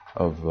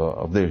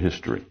 of their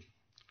history.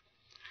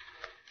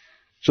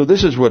 So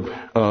this is what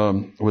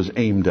was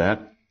aimed at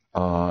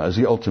as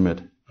the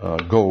ultimate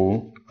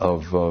goal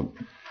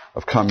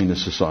of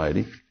communist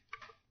society.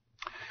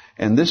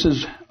 And this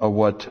is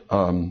what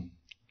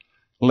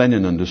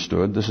Lenin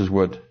understood. This is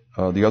what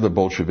the other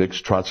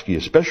Bolsheviks, Trotsky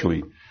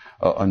especially,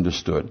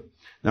 understood.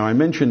 Now, I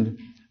mentioned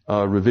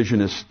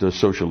revisionist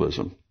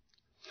socialism.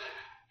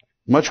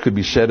 Much could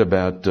be said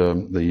about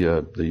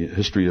the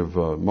history of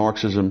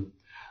Marxism,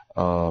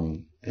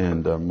 and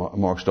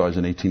Marx dies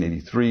in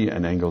 1883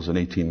 and Engels in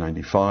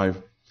 1895.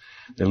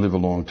 They live a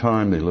long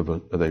time.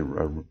 They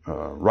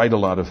write a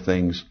lot of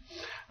things.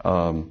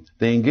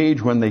 They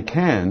engage when they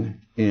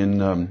can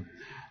in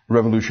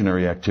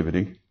revolutionary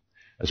activity,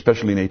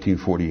 especially in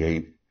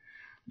 1848.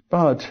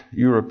 But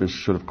Europe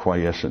is sort of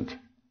quiescent.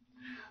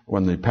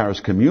 When the Paris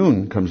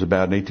Commune comes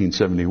about in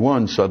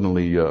 1871,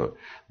 suddenly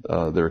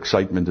their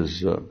excitement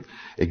is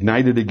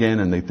ignited again,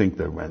 and they think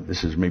that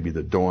this is maybe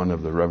the dawn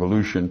of the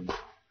revolution.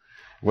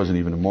 It wasn't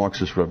even a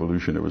Marxist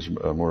revolution. It was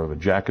more of a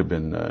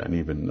Jacobin and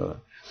even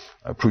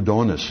a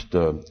Proudhonist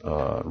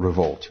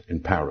revolt in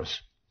Paris.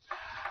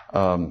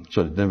 So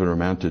it never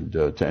amounted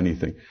to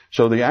anything.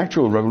 So the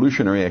actual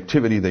revolutionary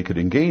activity they could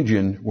engage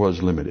in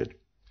was limited.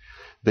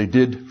 They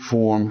did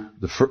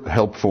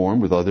help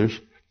form with others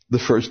the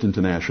First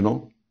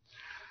International,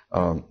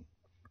 the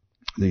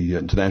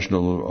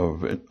International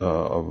of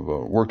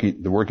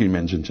the Working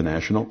Men's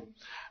International,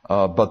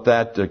 but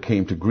that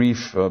came to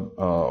grief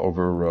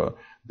over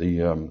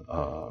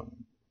the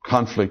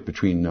conflict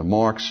between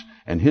Marx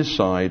and his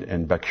side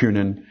and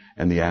Bakunin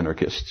and the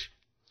anarchists.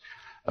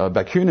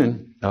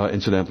 Bakunin,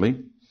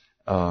 incidentally,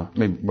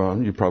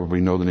 you probably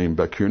know the name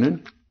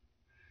Bakunin,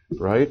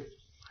 right?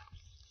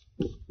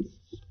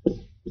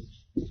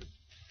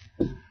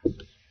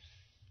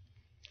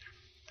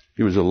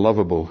 He was a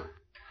lovable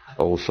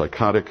old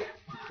psychotic.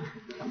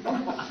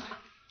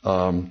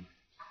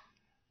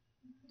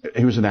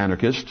 He was an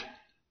anarchist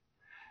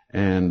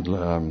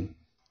and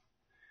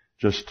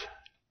just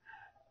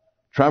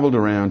traveled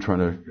around trying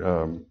to,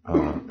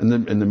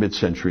 in the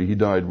mid-century, he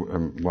died,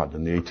 in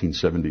the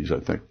 1870s, I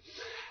think,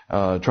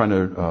 trying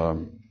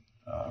to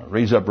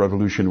raise up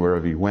revolution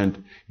wherever he went.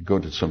 He'd go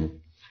to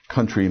some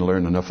country and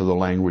learn enough of the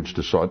language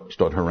to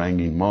start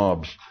haranguing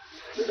mobs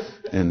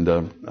and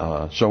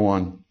so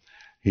on.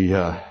 He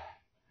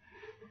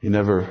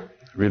never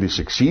really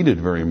succeeded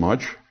very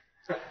much.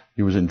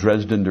 He was in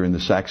Dresden during the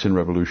Saxon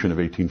Revolution of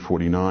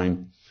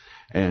 1849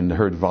 and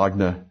heard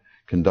Wagner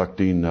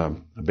conducting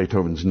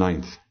Beethoven's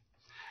Ninth.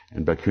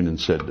 And Bakunin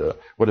said,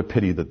 what a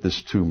pity that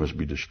this too must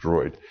be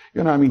destroyed.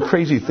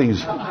 Crazy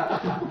things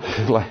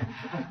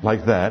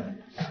like that.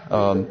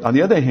 On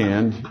the other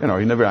hand,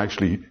 he never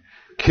actually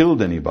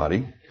killed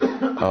anybody.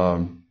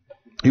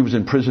 He was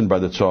imprisoned by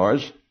the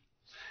Tsars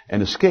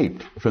and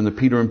escaped from the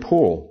Peter and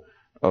Paul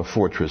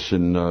fortress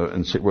in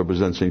what was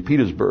then St.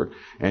 Petersburg.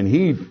 And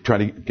he tried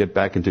to get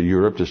back into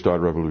Europe to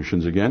start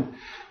revolutions again.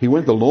 He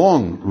went the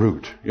long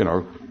route,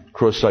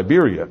 across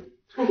Siberia.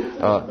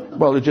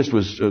 It just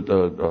was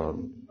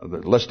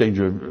less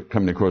danger of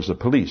coming across the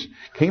police.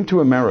 Came to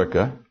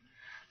America,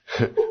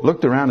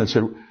 looked around and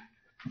said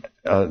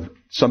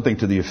something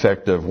to the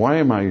effect of, why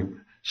am I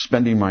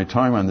spending my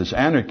time on this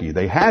anarchy?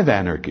 They have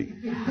anarchy.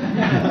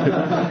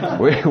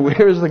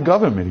 Where is the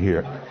government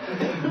here?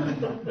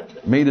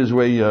 Made his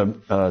way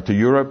to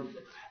Europe,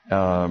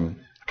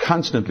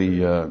 constantly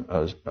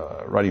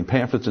writing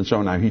pamphlets and so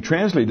on. Now, he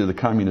translated the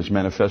Communist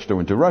Manifesto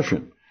into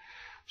Russian.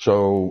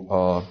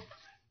 So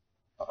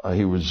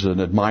he was an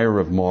admirer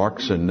of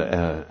Marx, and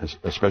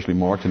especially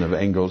Marx and of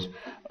Engels,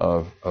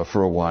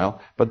 for a while,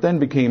 but then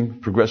became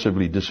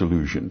progressively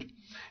disillusioned.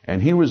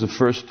 And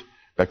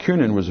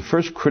Bakunin was the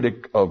first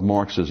critic of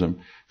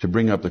Marxism to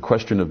bring up the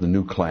question of the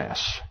new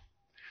class.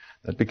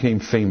 That became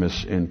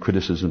famous in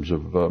criticisms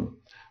of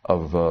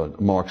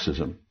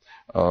Marxism.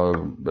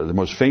 The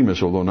most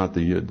famous, although not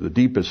the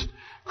deepest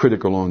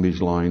critic along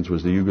these lines,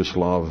 was the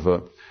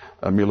Yugoslav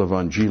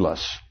Milovan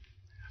Djilas,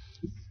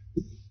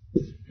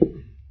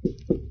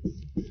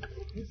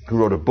 who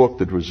wrote a book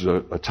that was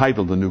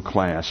titled The New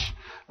Class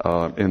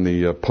in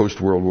the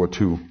post-World War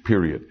II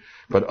period.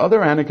 But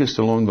other anarchists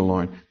along the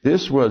line,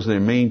 this was their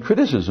main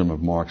criticism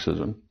of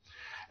Marxism,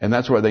 and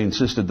that's why they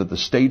insisted that the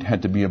state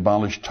had to be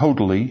abolished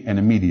totally and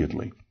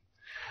immediately.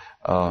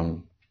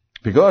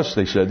 Because,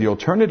 they said, the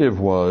alternative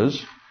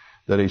was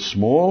that a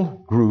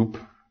small group,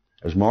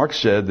 as Marx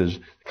said,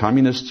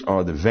 communists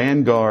are the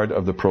vanguard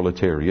of the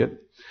proletariat,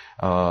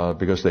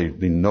 because they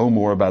know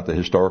more about the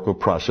historical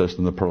process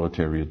than the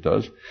proletariat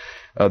does.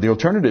 The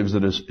alternative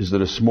is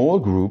that a small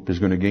group is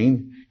going to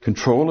gain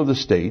control of the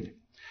state,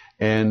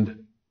 and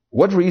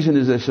what reason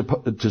is there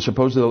to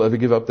suppose they'll ever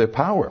give up their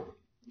power?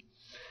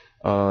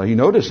 He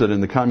noticed that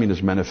in the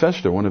Communist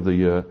Manifesto, one of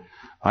the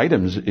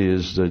items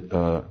is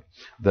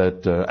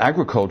that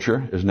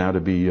agriculture is now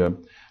to be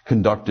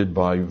conducted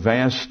by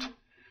vast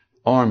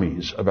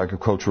armies of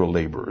agricultural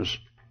laborers.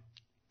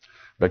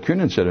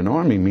 Bakunin said an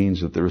army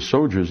means that there are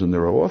soldiers and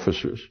there are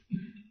officers.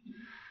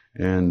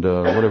 And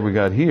what have we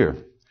got here?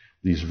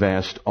 These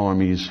vast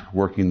armies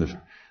working the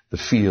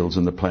fields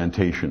and the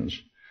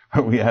plantations.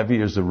 What we have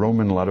here is the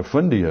Roman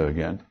latifundia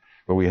again.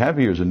 What we have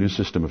here is a new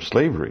system of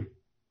slavery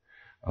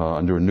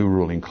under a new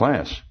ruling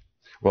class.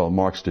 Well,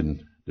 Marx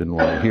didn't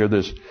want to hear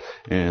this,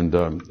 and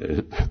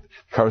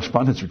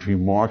correspondence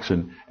between Marx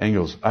and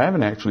Engels, I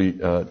haven't actually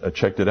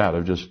checked it out.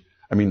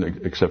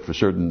 Except for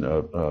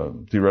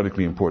certain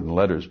theoretically important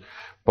letters,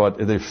 but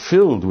they're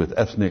filled with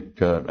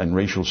ethnic and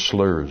racial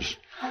slurs,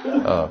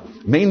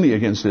 mainly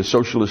against their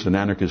socialist and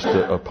anarchist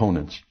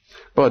opponents.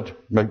 But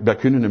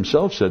Bakunin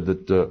himself said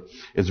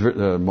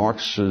that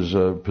Marx's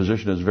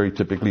position is very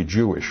typically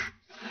Jewish,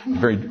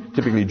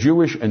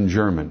 and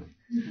German.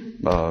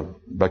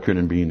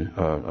 Bakunin being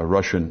a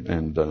Russian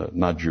and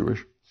not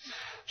Jewish.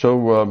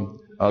 So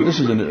this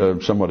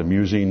is somewhat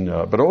amusing,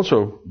 but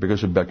also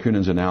because of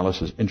Bakunin's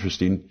analysis,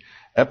 interesting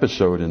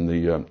episode in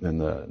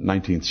the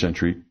 19th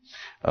century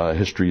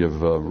history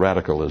of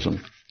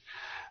radicalism.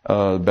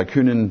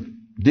 Bakunin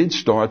did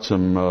start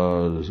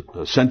some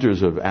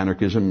centers of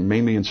anarchism,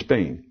 mainly in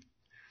Spain.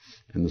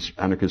 And the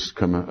anarchists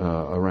come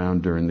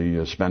around during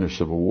the Spanish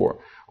Civil War,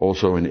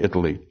 also in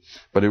Italy.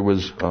 But it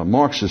was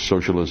Marxist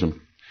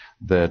socialism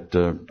that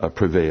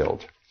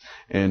prevailed.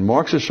 And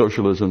Marxist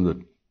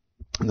socialism,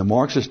 the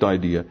Marxist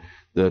idea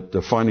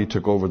that finally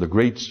took over the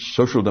great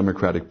Social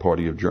Democratic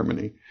Party of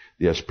Germany,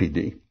 the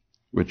SPD,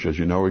 which, as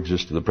you know,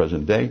 exists to the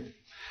present day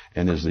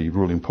and is the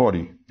ruling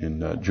party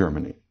in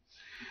Germany.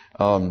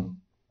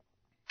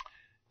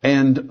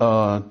 And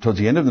towards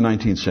the end of the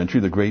 19th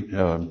century, the great,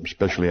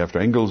 especially after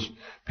Engels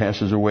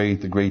passes away,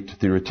 the great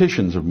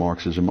theoreticians of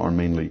Marxism are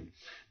mainly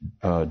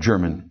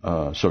German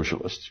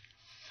socialists.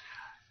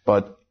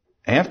 But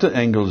after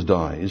Engels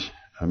dies,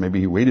 maybe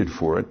he waited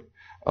for it,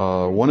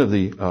 one of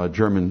the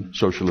German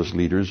socialist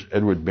leaders,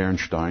 Edward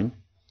Bernstein,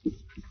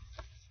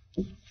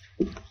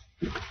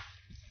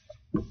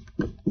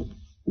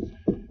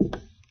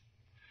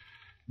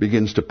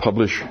 begins to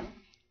publish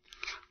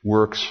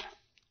works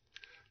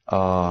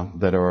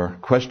that are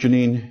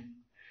questioning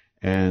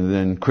and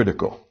then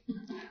critical,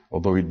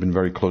 although he'd been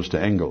very close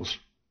to Engels.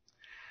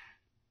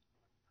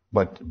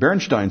 But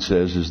Bernstein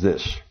says is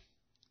this: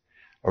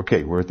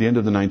 okay, we're at the end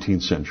of the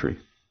 19th century.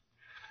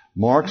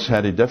 Marx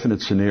had a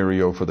definite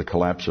scenario for the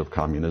collapse of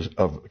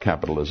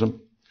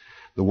capitalism.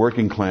 The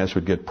working class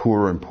would get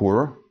poorer and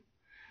poorer.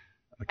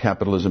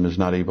 Capitalism is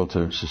not able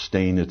to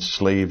sustain its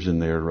slaves in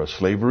their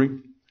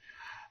slavery.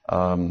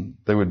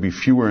 There would be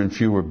fewer and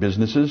fewer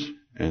businesses,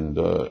 and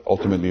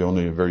ultimately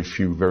only a very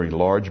few very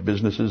large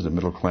businesses. The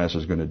middle class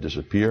is going to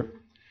disappear.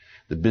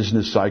 The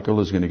business cycle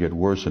is going to get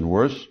worse and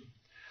worse.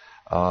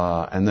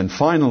 And then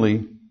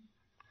finally,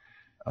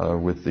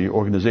 with the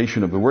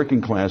organization of the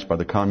working class by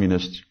the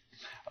communists,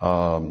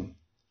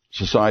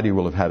 society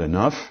will have had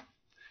enough,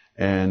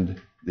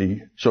 and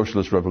the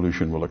socialist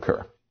revolution will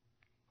occur.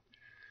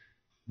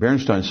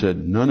 Bernstein said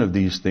none of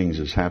these things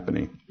is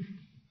happening.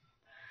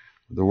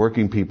 The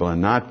working people are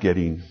not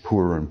getting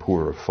poorer and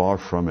poorer, far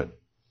from it.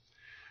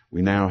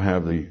 We now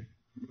have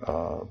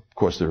of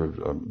course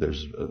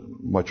there's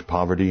much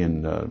poverty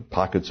and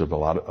pockets of a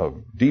lot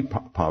of deep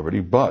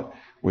poverty, but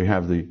we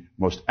have the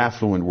most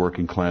affluent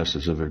working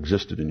classes that have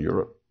existed in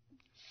Europe.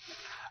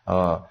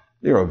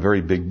 There are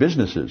very big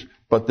businesses,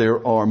 but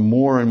there are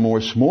more and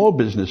more small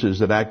businesses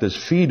that act as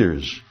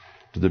feeders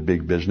to the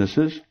big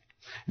businesses.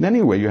 And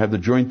anyway, you have the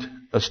joint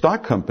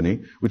stock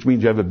company, which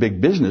means you have a big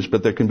business,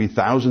 but there can be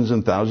thousands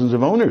and thousands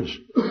of owners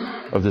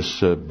of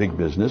this big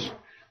business.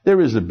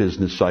 There is a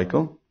business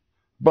cycle,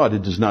 but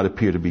it does not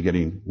appear to be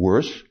getting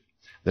worse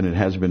than it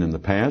has been in the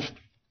past.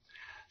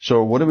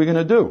 So what are we going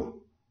to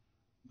do?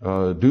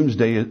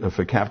 Doomsday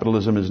for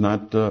capitalism does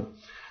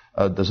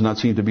not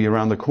seem to be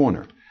around the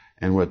corner.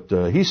 And what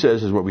he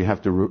says is what we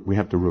have to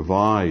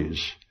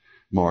revise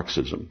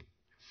Marxism.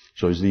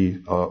 So is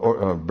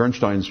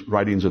Bernstein's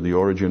writings are the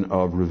origin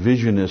of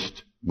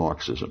revisionist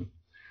Marxism.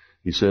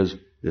 He says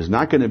there's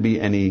not going to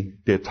be any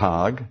der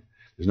Tag,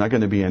 there's not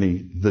going to be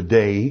any the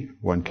day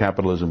when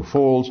capitalism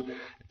falls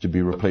to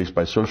be replaced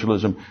by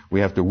socialism.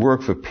 We have to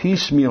work for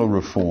piecemeal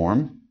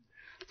reform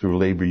through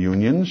labor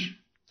unions,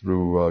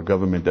 through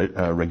government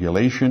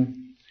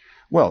regulation.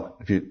 Well,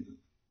 if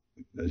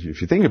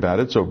you think about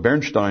it, so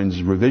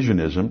Bernstein's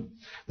revisionism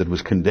that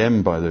was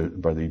condemned by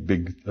the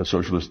big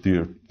socialist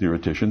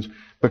theoreticians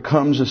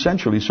becomes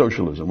essentially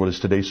socialism, what is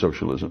today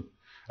socialism,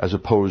 as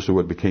opposed to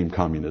what became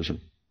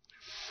communism.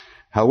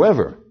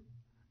 However,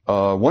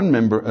 one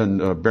member,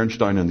 and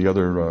Bernstein and the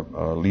other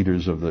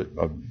leaders of the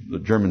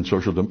German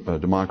social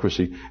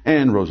democracy,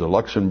 and Rosa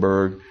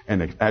Luxemburg,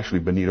 and actually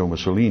Benito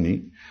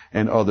Mussolini,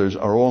 and others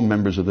are all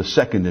members of the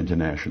Second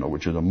International,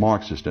 which is a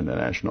Marxist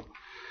international.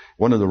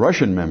 One of the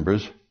Russian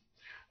members,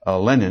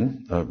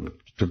 Lenin,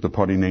 took the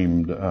party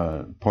name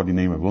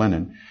of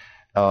Lenin,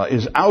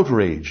 is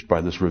outraged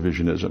by this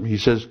revisionism. He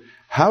says,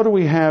 how do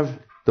we have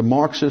the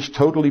Marxist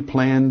totally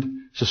planned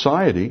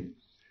society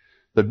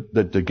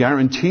that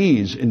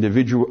guarantees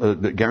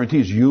that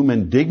guarantees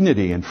human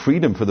dignity and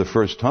freedom for the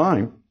first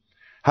time?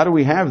 How do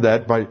we have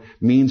that by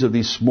means of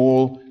these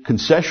small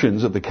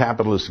concessions that the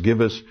capitalists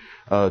give us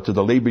to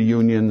the labor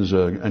unions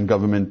and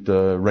government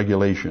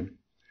regulation?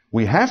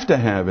 We have to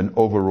have an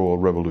overall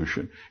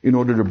revolution in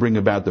order to bring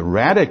about the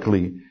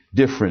radically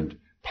different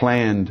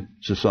planned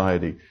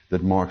society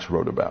that Marx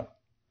wrote about.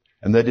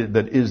 And that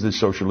is the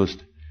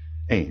socialist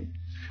aim.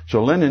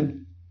 So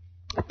Lenin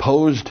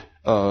opposed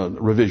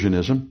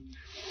revisionism,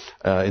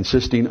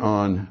 insisting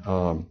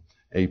on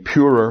a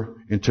purer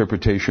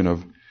interpretation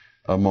of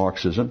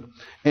Marxism.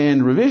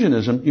 And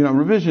revisionism,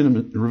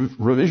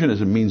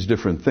 revisionism means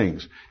different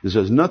things. This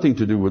has nothing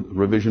to do with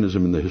revisionism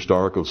in the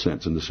historical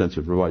sense, in the sense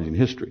of revising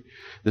history.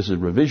 This is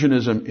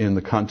revisionism in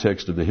the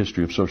context of the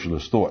history of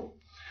socialist thought.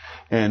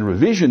 And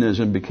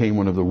revisionism became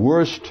one of the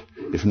worst,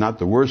 if not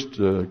the worst,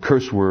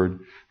 curse word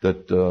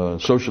that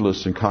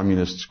socialists and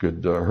communists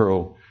could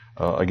hurl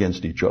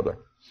against each other.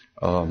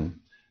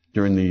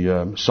 During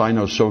the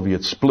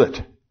Sino-Soviet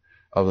split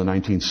of the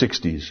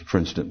 1960s, for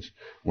instance,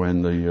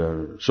 when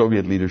the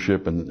Soviet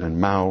leadership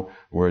and Mao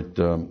were at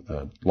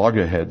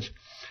loggerheads,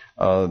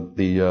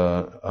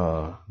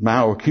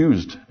 Mao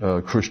accused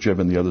Khrushchev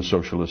and the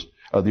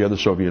other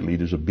Soviet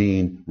leaders of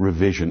being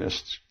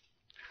revisionists.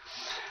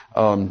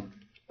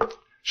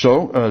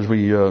 So, as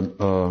we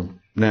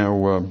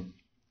now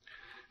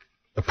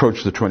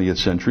approach the 20th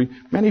century,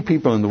 many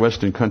people in the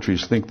Western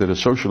countries think that a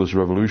socialist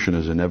revolution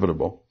is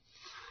inevitable.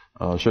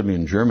 Certainly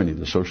in Germany,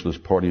 the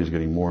Socialist Party is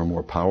getting more and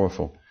more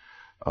powerful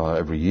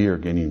every year,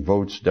 gaining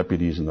votes,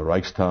 deputies in the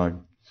Reichstag,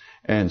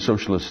 and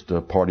socialist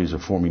parties are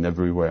forming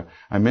everywhere.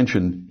 I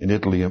mentioned in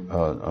Italy,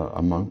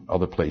 among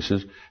other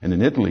places, and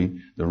in Italy,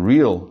 the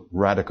real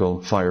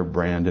radical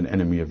firebrand and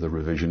enemy of the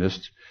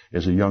revisionists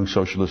is a young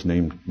socialist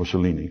named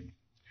Mussolini.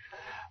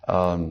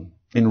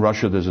 In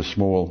Russia, there's a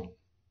small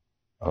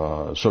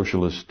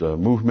socialist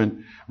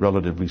movement,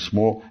 relatively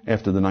small.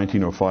 After the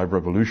 1905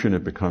 revolution,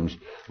 it becomes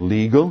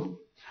legal,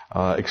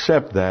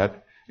 except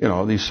that,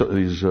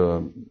 these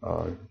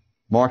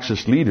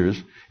Marxist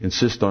leaders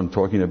insist on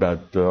talking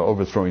about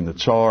overthrowing the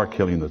Tsar,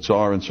 killing the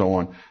Tsar, and so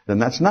on. Then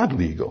that's not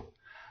legal.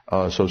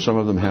 So some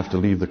of them have to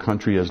leave the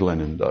country, as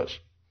Lenin does.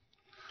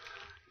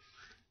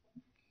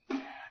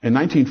 In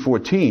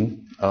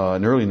 1914,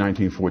 in early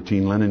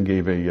 1914, Lenin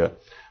gave a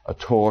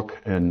talk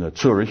in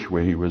Zurich,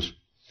 where he was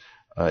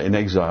in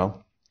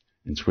exile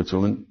in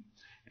Switzerland,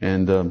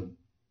 and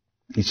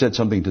he said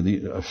something to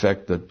the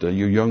effect that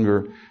you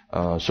younger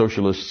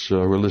socialists who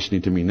are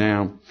listening to me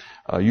now,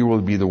 you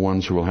will be the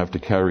ones who will have to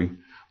carry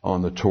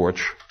on the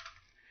torch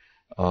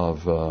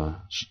of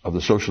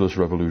the socialist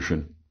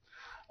revolution.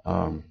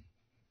 I'm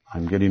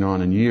getting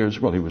on in years.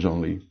 Well, he was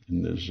only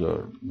in his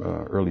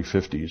early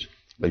 50s,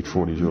 late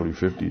 40s, early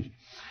 50s.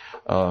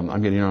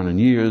 I'm getting on in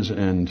years,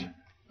 and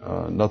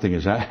nothing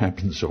has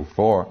happened so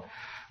far.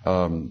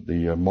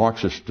 The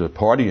Marxist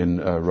party in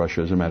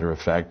Russia, as a matter of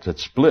fact, had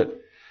split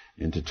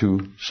into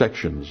two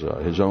sections,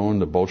 his own,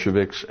 the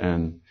Bolsheviks,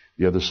 and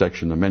the other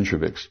section, the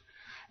Mensheviks.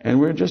 And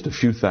we're just a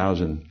few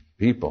thousand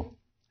people.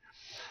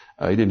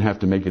 He didn't have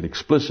to make it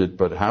explicit,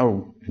 but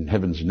how in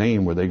heaven's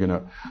name were they going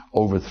to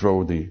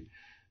overthrow the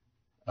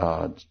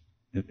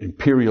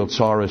imperial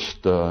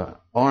Tsarist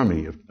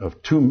army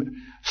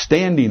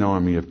standing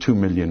army of 2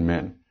 million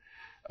men,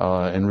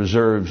 and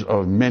reserves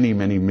of many,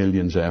 many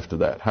millions after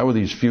that? How are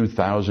these few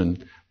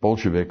thousand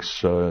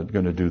Bolsheviks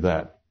going to do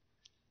that?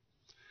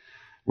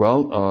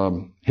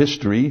 Well,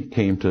 history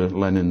came to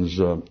Lenin's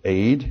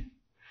aid.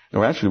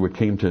 No, actually what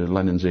came to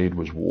Lenin's aid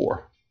was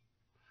war.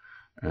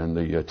 And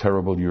the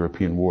terrible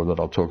European war that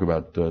I'll talk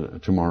about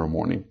tomorrow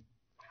morning.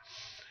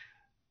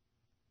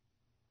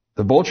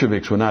 The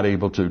Bolsheviks were not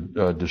able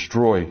to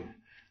destroy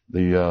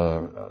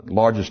the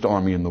largest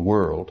army in the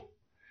world,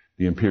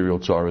 the imperial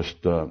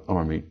Tsarist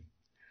army.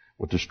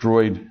 What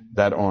destroyed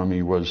that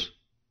army was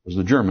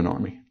the German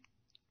army,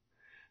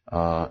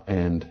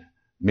 and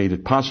made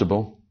it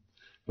possible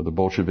for the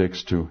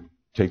Bolsheviks to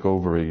take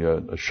over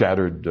a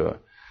shattered,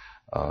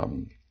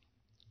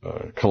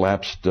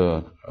 collapsed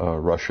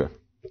Russia,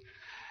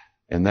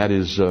 and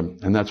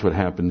that's what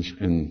happens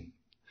in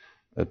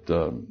that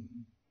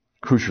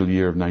crucial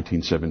year of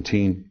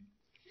 1917.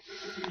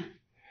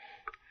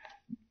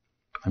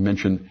 I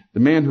mentioned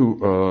the man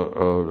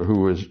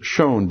who was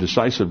shown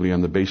decisively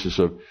on the basis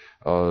of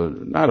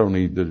not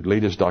only the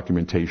latest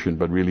documentation,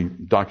 but really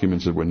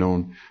documents that were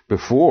known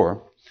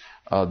before,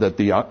 that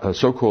the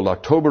so-called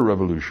October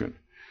Revolution,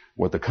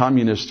 what the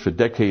communists for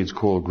decades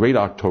called Great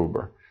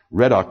October,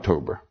 Red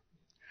October,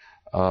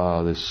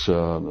 this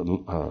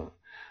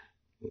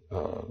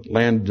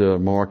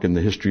landmark in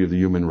the history of the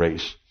human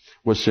race,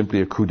 was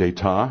simply a coup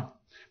d'etat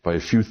by a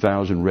few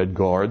thousand Red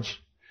Guards,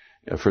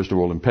 first of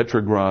all in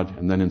Petrograd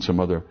and then in some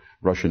other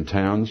Russian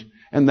towns,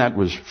 and that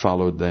was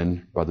followed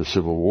then by the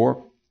Civil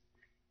War.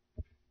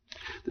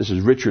 This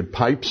is Richard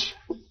Pipes,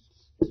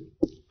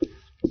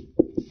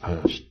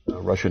 a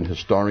Russian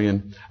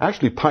historian.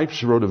 Actually,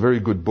 Pipes wrote a very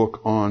good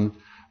book on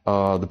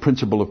the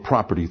principle of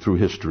property through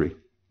history.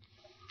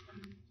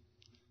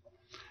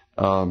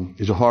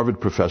 He's a Harvard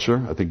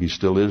professor. I think he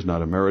still is,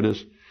 not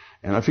emeritus.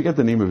 And I forget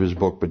the name of his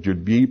book, but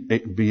you'd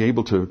be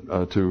able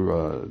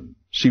to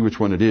see which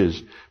one it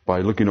is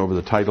by looking over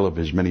the title of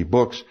his many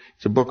books.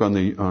 It's a book on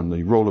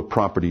the role of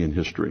property in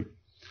history.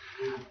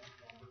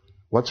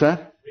 What's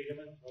that?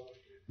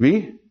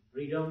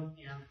 Freedom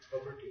and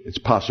property. It's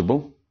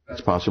possible.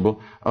 It's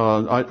possible.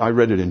 I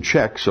read it in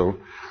Czech, so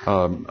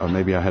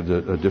maybe I had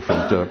a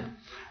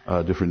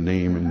different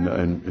name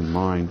in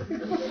mind.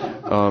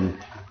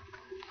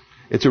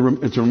 It's a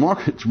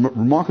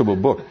remarkable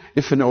book.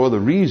 If for no other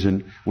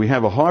reason, we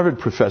have a Harvard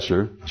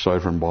professor,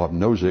 aside from Bob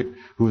Nozick,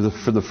 who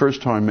for the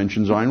first time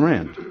mentions Ayn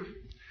Rand.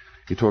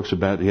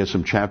 He has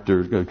some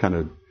chapter, kind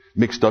of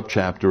mixed up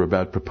chapter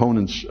about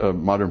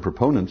modern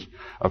proponents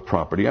of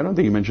property. I don't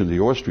think he mentions the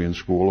Austrian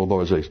school,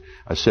 although as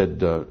I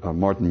said,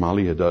 Martin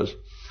Malia does,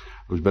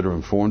 who's better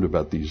informed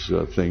about these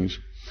things.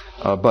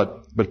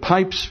 But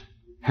Pipes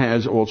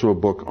has also a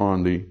book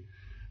on the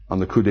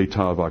coup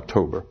d'etat of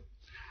October.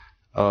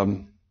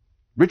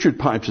 Richard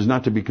Pipes is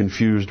not to be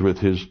confused with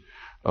his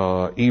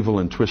evil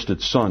and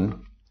twisted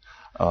son,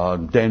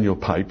 Daniel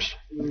Pipes,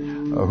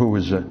 who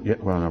was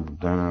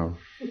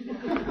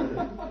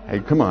Hey,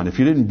 come on! If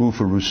you didn't boo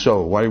for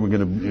Rousseau, why are we going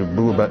to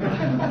boo about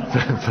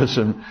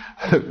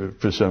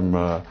for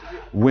some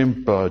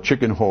wimp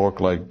chicken hawk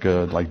like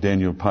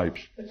Daniel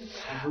Pipes?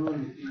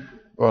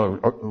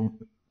 Well,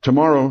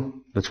 tomorrow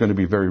that's going to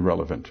be very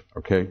relevant,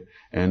 okay?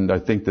 And I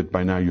think that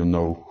by now you'll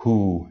know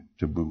who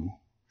to boo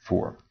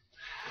for.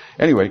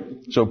 Anyway,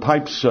 so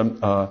Pipes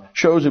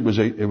shows it was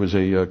a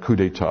coup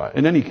d'état.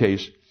 In any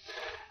case,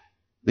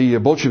 the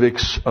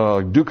Bolsheviks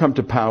do come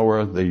to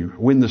power. They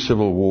win the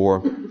Civil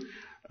War.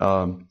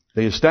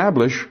 They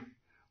establish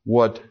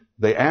what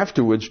they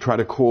afterwards try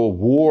to call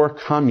war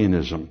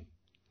communism.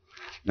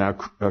 Now,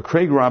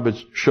 Craig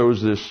Roberts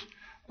shows this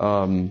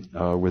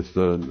with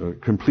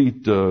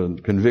complete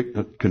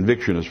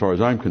conviction as far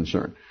as I'm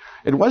concerned.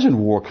 It wasn't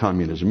war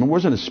communism. It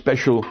wasn't a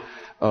special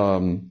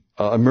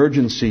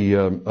emergency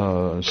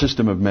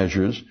system of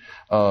measures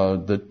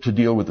to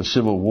deal with the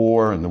Civil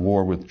War and the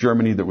war with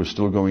Germany that was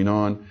still going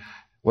on.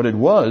 What it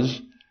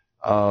was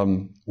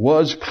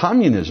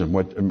communism,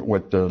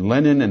 what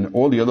Lenin and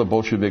all the other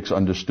Bolsheviks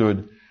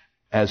understood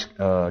as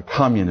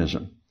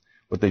communism.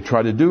 What they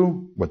tried to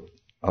do,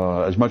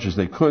 as much as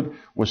they could,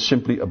 was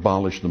simply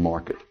abolish the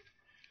market.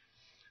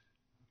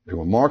 They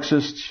were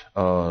Marxists,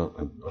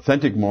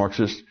 authentic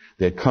Marxists.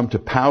 They had come to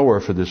power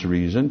for this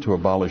reason, to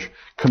abolish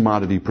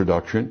commodity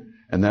production,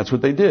 and that's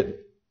what they did.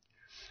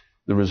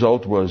 The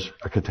result was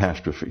a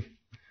catastrophe.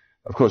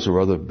 Of course, there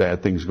were other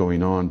bad things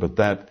going on, but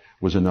that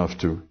was enough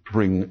to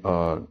bring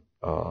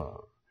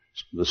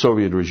the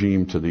Soviet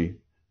regime to the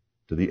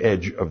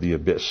edge of the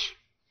abyss.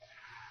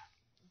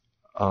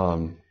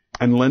 And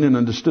Lenin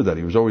understood that.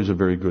 He was always a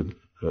very good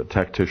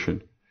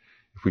tactician.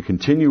 If we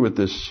continue with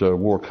this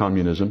war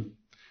communism,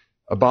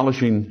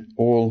 abolishing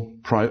all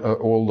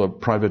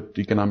private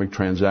economic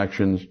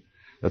transactions,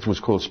 that's what's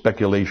called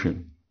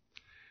speculation.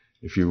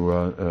 If you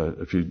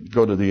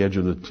go to the edge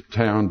of the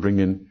town, bring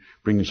in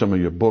some of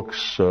your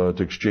books to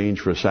exchange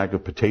for a sack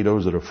of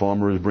potatoes that a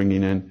farmer is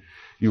bringing in,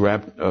 you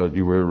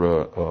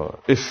were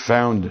if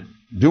found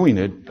doing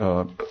it,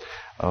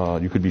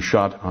 you could be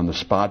shot on the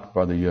spot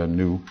by the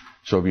new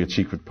Soviet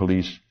secret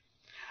police.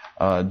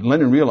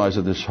 Lenin realized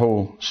that this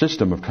whole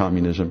system of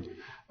communism,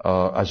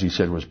 as he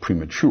said, was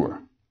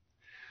premature.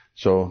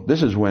 So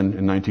this is when,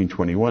 in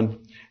 1921,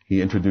 he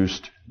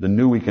introduced the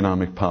new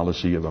economic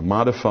policy of a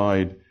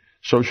modified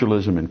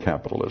socialism and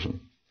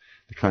capitalism,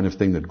 the kind of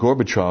thing that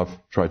Gorbachev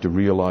tried to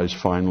realize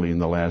finally in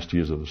the last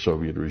years of the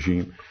Soviet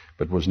regime,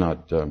 but was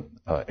not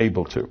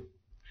able to.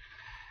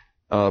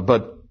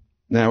 But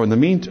now, in the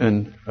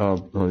meantime,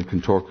 I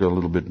can talk a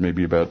little bit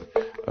maybe about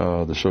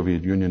the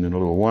Soviet Union in a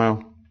little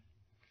while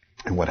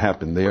and what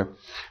happened there.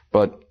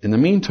 But in the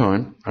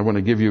meantime, I want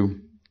to give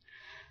you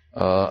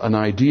an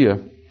idea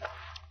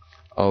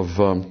of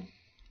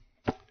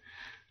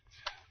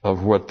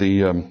what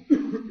the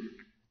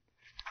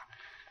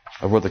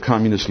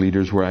communist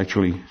leaders were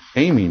actually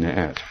aiming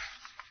at.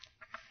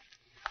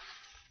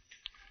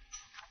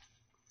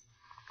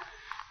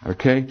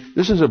 Okay,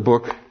 this is a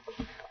book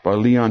by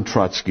Leon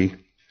Trotsky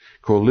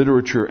called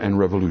Literature and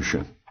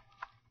Revolution.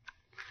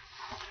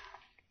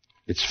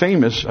 It's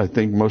famous, I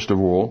think, most of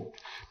all,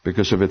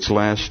 because of its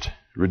last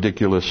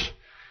ridiculous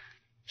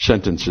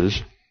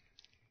sentences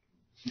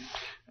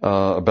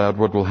about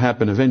what will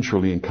happen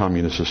eventually in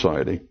communist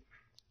society.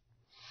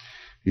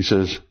 He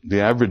says,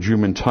 the average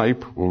human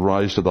type will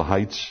rise to the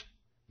heights,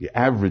 the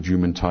average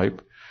human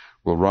type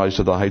will rise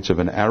to the heights of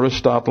an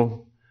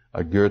Aristotle,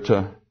 a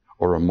Goethe,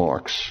 or a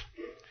Marx.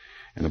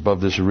 And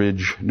above this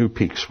ridge, new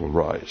peaks will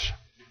rise.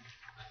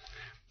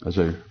 As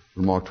I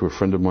remarked to a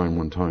friend of mine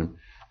one time,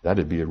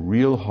 that'd be a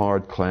real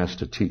hard class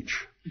to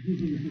teach.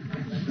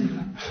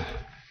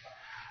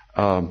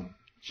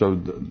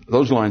 So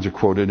those lines are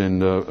quoted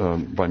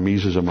by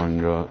Mises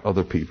among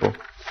other people.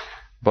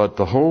 But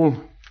the whole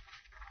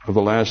of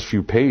the last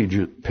few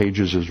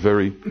pages is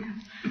very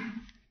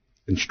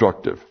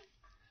instructive.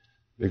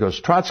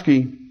 Because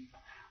Trotsky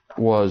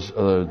was,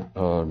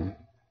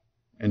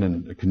 in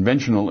a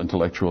conventional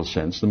intellectual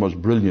sense, the most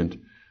brilliant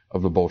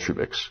of the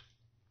Bolsheviks.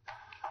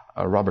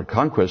 Robert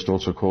Conquest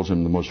also calls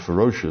him the most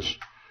ferocious,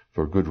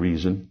 for good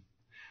reason.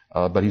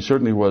 But he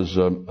certainly was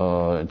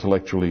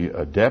intellectually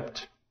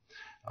adept.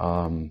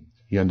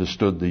 He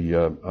understood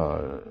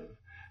the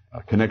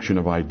connection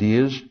of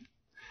ideas.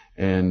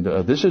 And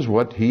this is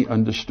what he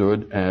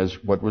understood as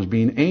what was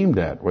being aimed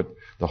at, what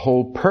the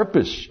whole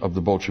purpose of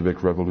the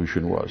Bolshevik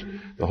Revolution was.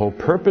 The whole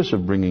purpose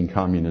of bringing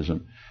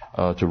communism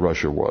to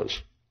Russia was.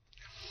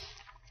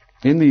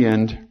 In the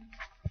end,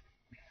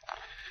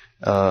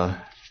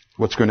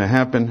 what's going to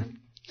happen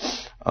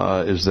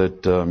is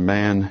that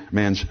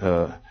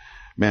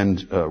man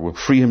will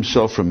free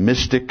himself from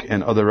mystic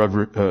and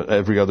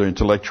every other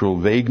intellectual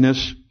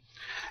vagueness,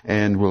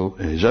 and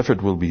his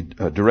effort will be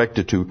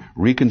directed to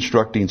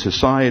reconstructing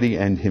society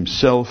and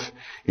himself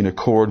in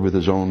accord with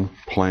his own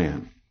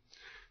plan.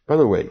 By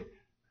the way,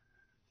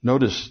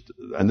 notice,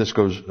 and this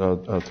goes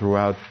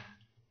throughout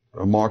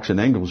Marx and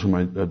Engels, whom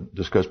I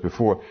discussed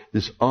before,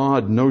 this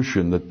odd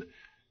notion that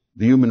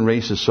the human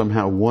race is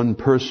somehow one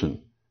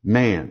person,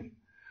 man,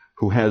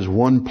 who has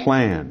one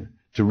plan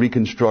to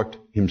reconstruct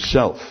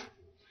himself.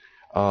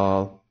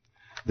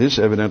 This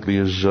evidently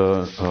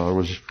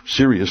was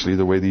seriously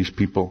the way these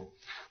people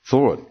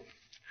thought.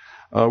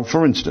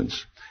 For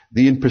instance,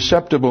 the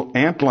imperceptible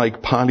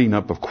ant-like piling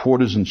up of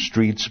quarters and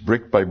streets,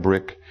 brick by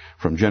brick,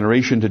 from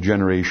generation to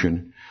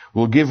generation,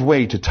 will give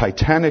way to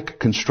titanic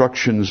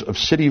constructions of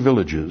city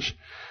villages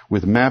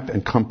with map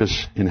and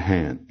compass in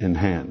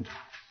hand.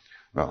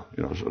 Well,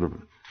 sort of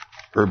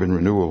urban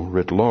renewal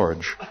writ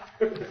large.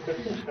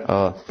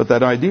 But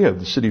that idea of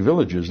the city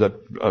villages,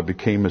 that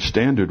became a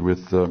standard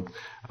with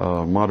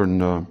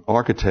modern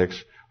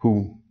architects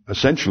who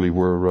essentially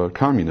were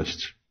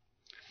communists.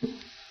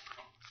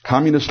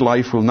 Communist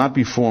life will not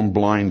be formed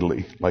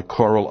blindly like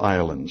coral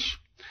islands,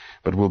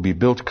 but will be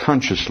built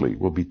consciously,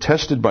 will be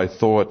tested by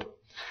thought,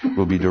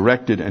 will be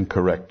directed and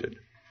corrected.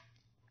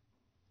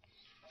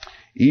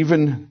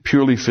 Even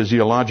purely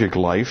physiologic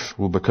life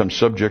will become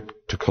subject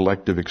to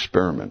collective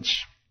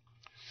experiments.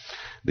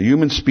 The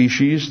human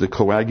species, the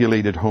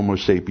coagulated Homo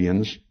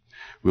sapiens,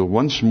 will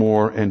once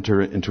more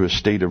enter into a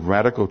state of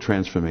radical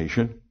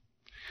transformation,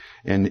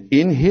 and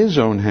in his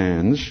own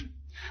hands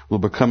will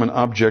become an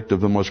object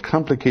of the most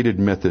complicated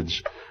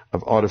methods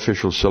of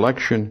artificial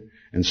selection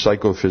and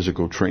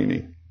psychophysical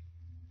training.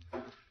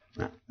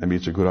 Maybe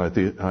it's a good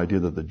idea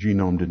that the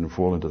genome didn't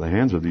fall into the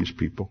hands of these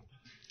people.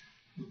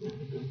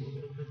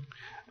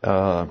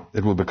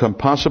 It will become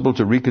possible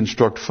to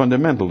reconstruct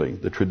fundamentally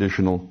the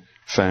traditional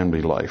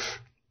family life.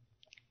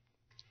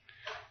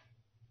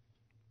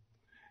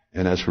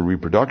 And as for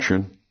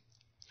reproduction,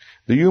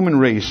 the human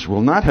race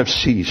will not have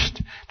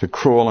ceased to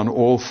crawl on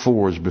all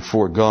fours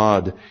before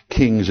God,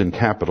 kings, and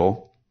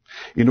capital,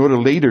 in order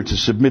later to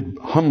submit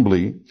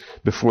humbly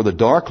before the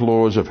dark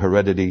laws of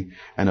heredity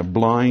and a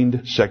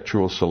blind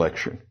sexual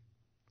selection.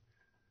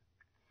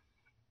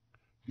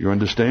 You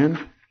understand?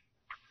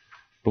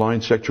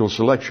 Blind sexual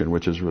selection,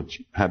 which is what's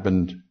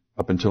happened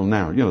up until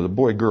now. The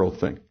boy-girl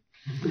thing.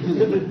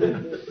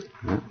 Yeah,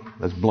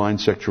 that's blind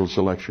sexual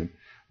selection.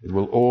 It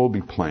will all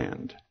be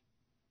planned.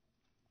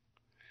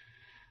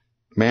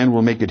 Man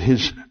will make it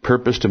his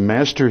purpose to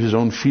master his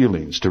own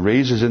feelings, to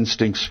raise his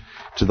instincts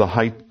to the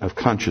height of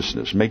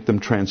consciousness, make them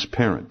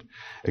transparent,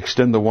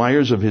 extend the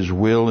wires of his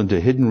will into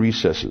hidden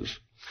recesses,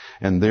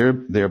 and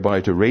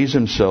thereby to raise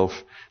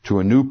himself to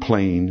a new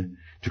plane,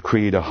 to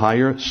create a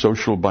higher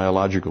social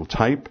biological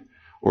type,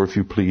 or if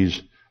you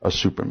please, a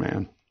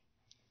Superman.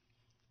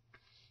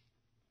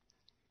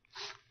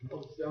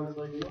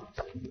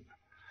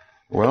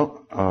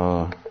 Well,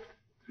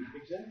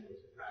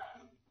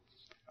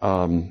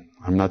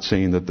 I'm not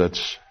saying that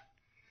that's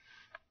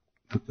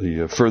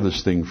the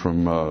furthest thing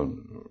from a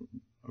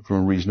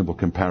reasonable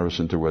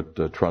comparison to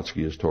what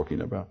Trotsky is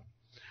talking about.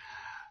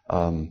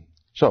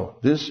 So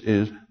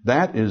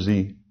that is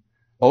the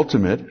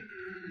ultimate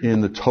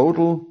in the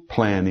total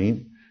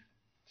planning,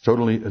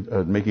 totally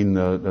making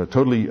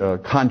totally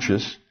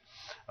conscious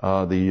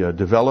the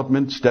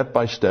development step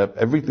by step,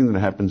 everything that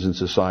happens in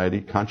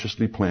society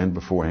consciously planned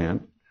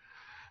beforehand,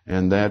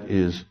 and that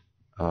is.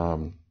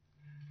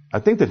 I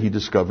think that he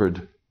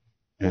discovered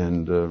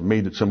and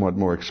made it somewhat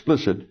more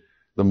explicit,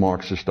 the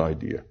Marxist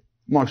idea.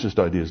 Marxist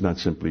idea is not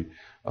simply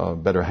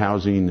better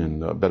housing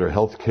and better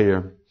health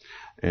care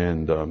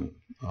and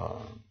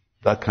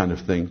that kind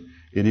of thing.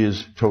 It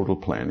is total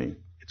planning.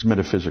 It's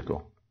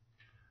metaphysical.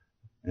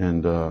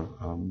 And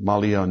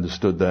Malia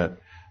understood that.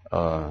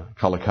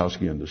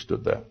 Kolakowski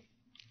understood that.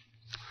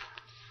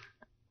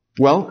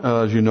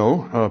 Well, as you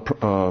know,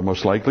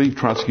 most likely,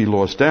 Trotsky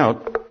lost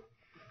out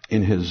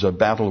in his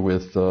battle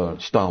with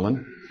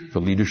Stalin for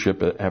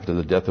leadership after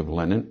the death of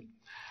Lenin.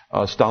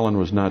 Stalin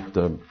was not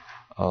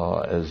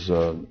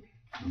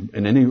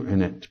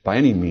by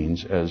any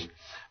means as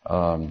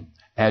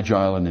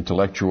agile and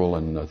intellectual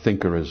and a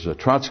thinker as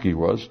Trotsky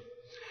was.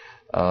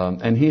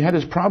 And he had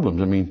his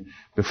problems. I mean,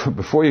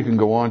 before you can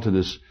go on to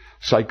this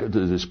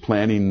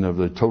planning of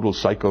the total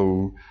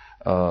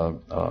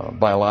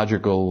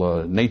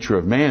biological nature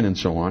of man and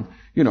so on,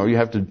 you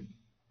have to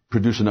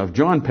produce enough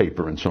John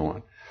paper and so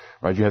on.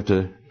 Right, you have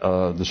to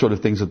the sort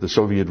of things that the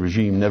Soviet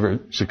regime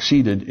never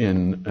succeeded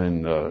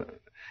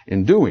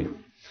in doing.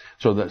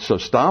 So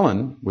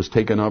Stalin was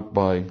taken up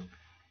by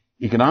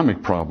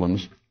economic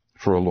problems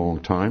for a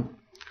long time.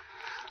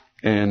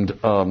 And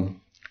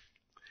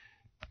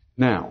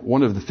now,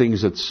 one of the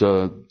things that's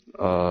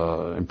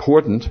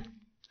important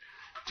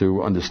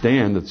to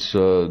understand that's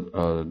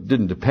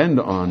didn't depend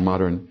on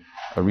modern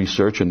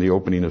research and the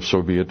opening of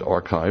Soviet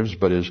archives,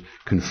 but is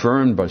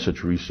confirmed by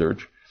such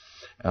research.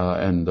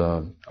 And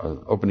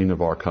opening of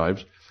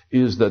archives,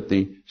 is that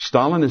the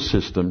Stalinist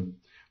system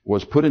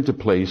was put into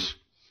place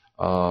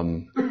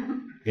in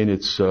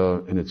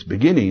its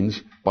beginnings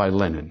by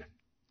Lenin.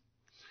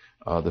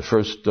 The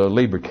first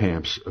labor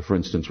camps, for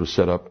instance, were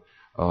set up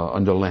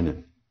under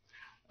Lenin,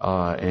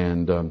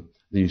 and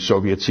the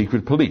Soviet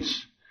secret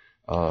police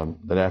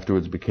that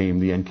afterwards became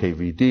the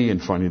NKVD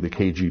and finally the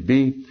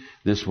KGB.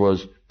 This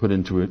was put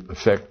into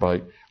effect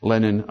by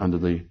Lenin under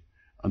the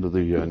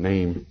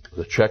name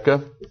the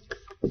Cheka.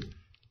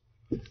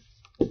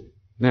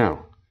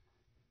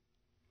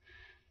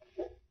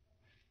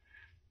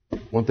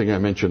 one thing I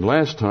mentioned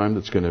last time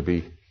that's going to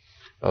be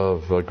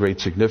of great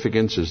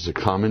significance is the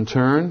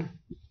Comintern,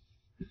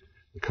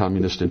 the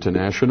Communist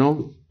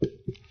International,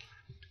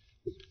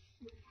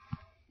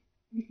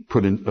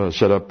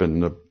 set up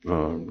and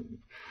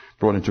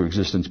brought into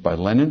existence by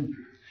Lenin,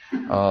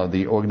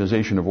 the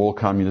organization of all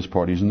communist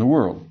parties in the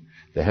world.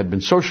 There had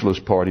been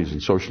socialist parties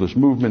and socialist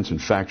movements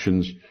and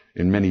factions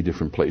in many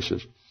different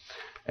places.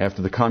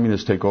 After the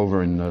communists take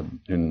over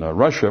in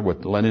Russia,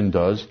 what Lenin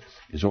does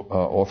is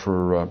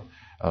offer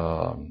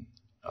an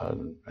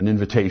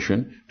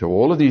invitation to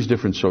all of these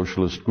different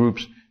socialist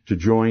groups to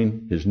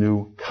join his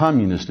new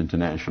Communist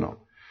International.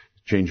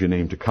 Change your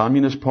name to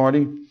Communist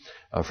Party.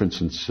 For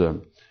instance,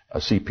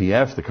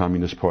 CPF, the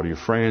Communist Party of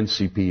France,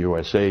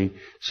 CPUSA,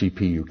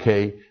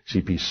 CPUK,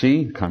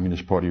 CPC,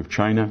 Communist Party of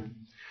China,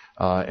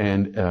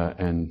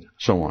 and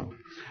so on.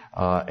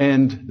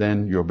 And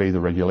then you obey the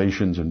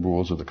regulations and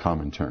rules of the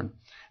Comintern.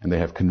 And they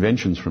have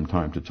conventions from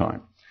time to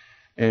time.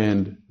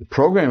 And the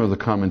program of the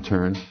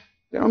Comintern,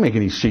 they don't make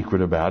any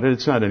secret about it.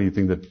 It's not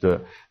anything that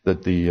the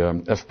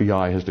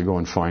FBI has to go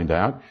and find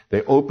out.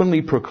 They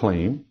openly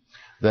proclaim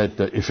that,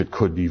 if it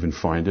could even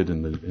find it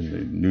in the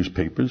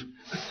newspapers,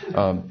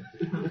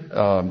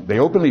 they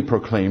openly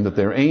proclaim that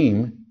their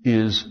aim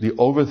is the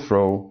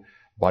overthrow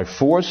by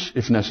force,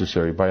 if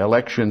necessary, by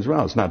elections.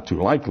 Well, it's not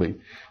too likely.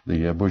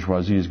 The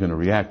bourgeoisie is going to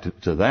react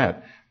to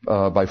that.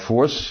 By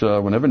force,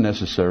 whenever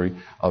necessary,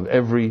 of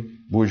every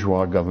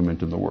bourgeois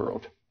government in the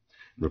world.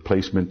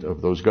 Replacement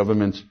of those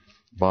governments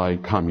by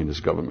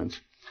communist governments.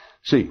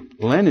 See,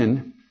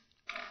 Lenin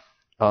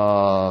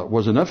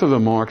was enough of a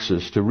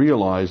Marxist to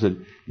realize that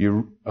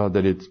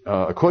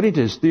according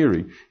to his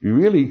theory, you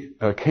really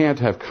can't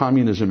have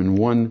communism in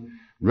one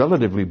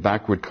relatively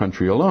backward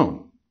country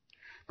alone.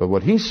 But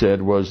what he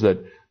said was that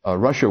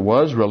Russia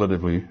was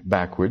relatively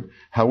backward.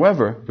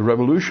 However, the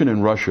revolution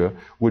in Russia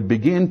would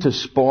begin to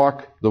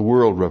spark the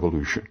world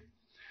revolution.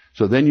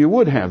 So then you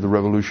would have the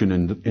revolution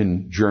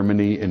in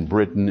Germany, in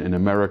Britain, in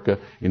America,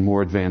 in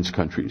more advanced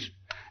countries.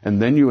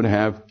 And then you would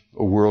have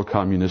a world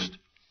communist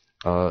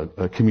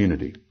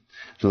community.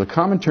 So the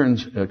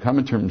Comintern's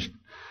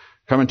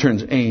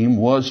aim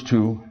was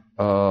to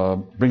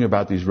bring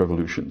about these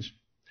revolutions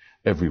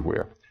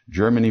everywhere.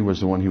 Germany was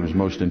the one he was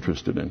most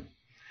interested in.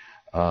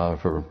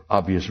 For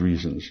obvious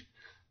reasons.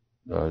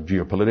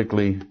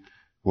 Geopolitically,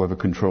 whoever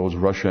controls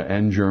Russia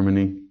and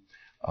Germany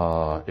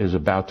is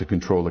about to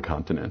control the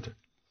continent.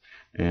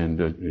 And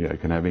you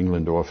can have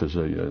England off as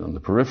on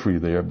the periphery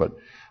there, but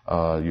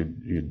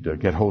you'd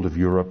get hold of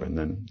Europe and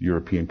then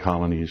European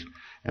colonies,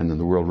 and then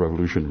the world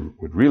revolution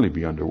would really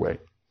be underway.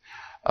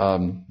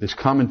 This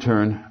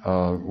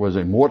Comintern was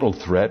a mortal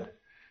threat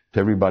to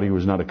everybody who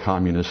was not a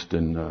communist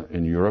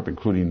in Europe,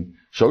 including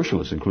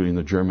socialists, including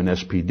the German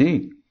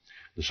SPD.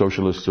 The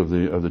socialists of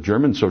the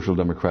German Social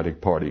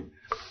Democratic Party,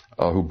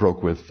 who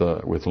broke with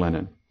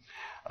Lenin,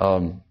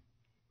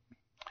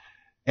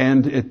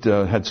 and it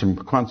had some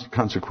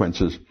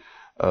consequences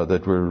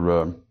that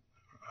were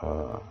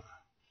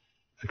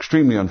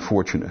extremely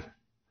unfortunate.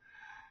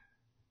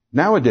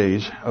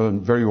 Nowadays,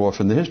 very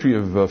often, the history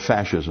of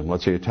fascism,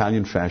 let's say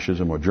Italian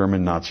fascism or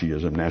German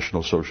Nazism,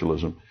 National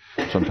Socialism,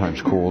 sometimes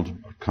called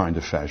a kind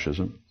of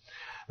fascism.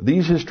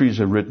 These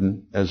histories are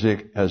written as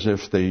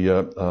if they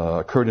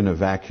occurred in a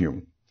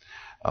vacuum.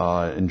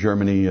 In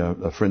Germany,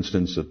 for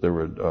instance, that there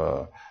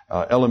were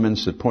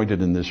elements that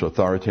pointed in this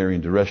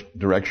authoritarian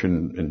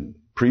direction in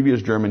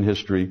previous German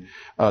history.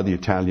 The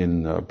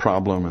Italian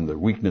problem and the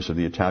weakness of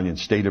the Italian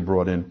state are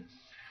brought in.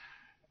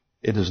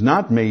 It is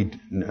not made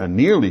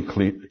nearly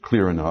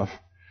clear enough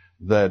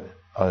that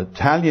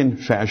Italian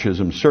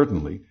fascism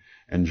certainly,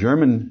 and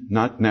German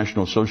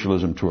National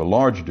Socialism to a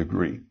large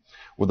degree,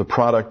 were the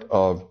product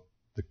of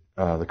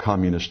the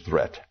communist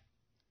threat.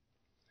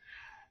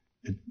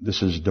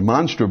 This is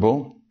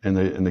demonstrable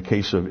in the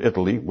case of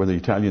Italy, where the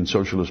Italian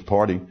Socialist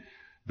Party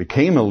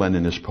became a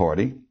Leninist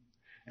party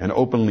and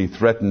openly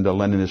threatened a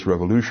Leninist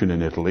revolution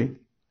in Italy.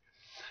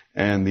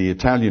 And the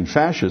Italian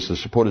fascists, the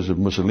supporters of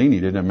Mussolini,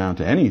 didn't amount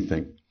to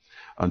anything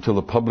until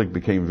the public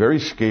became very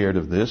scared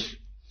of this,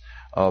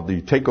 of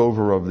the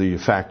takeover of the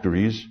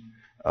factories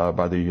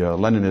by the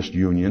Leninist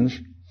unions,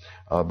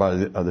 by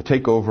the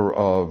takeover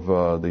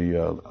of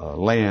the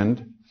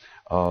land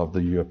of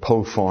the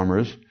Po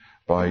farmers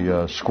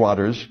by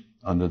squatters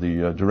under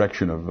the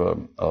direction of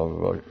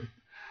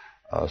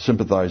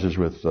sympathizers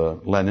with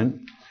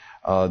Lenin.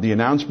 The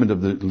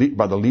announcement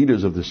by the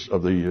leaders of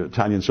the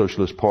Italian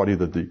Socialist Party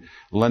that the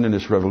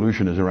Leninist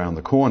revolution is around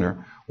the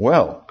corner.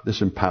 Well,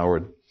 this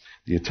empowered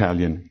the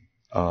Italian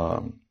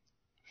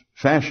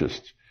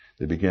fascists.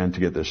 They began to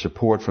get their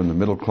support from the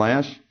middle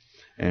class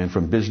and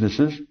from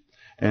businesses,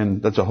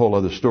 and that's a whole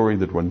other story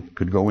that one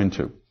could go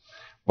into.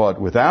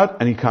 But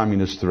without any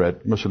communist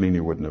threat,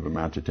 Mussolini wouldn't have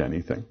amounted to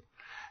anything.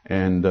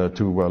 And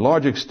to a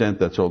large extent,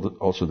 that's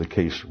also the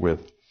case with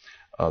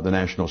the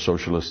National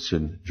Socialists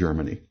in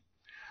Germany.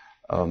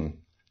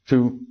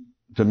 To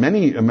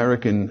many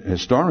American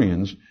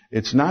historians,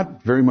 it's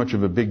not very much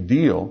of a big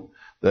deal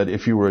that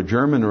if you were a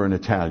German or an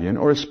Italian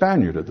or a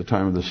Spaniard at the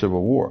time of the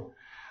Civil War,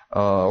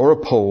 or a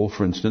Pole,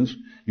 for instance,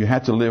 you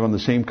had to live on the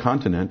same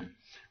continent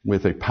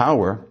with a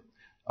power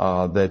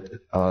that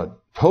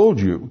told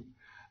you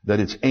that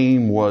its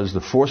aim was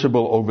the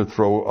forcible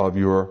overthrow of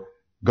your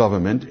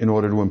government in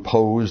order to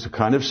impose the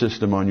kind of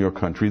system on your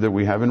country that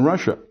we have in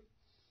Russia.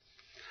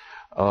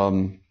 As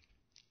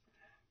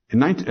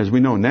we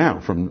know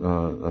now,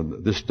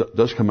 this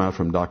does come out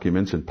from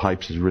documents, and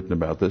Pipes has written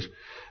about this.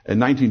 In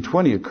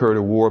 1920 occurred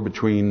a war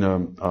between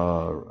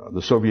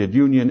the Soviet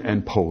Union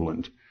and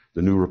Poland,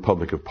 the new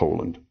Republic of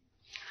Poland.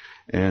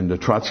 And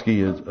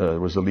Trotsky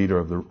was the leader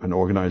of an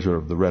organizer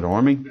of the Red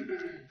Army,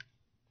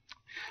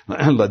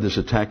 led this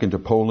attack into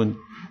Poland.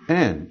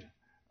 And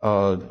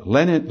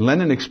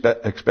Lenin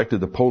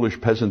expected the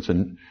Polish peasants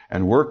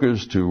and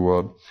workers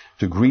to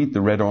greet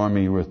the Red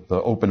Army with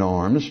open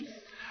arms.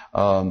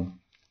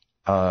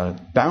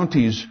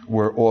 Bounties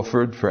were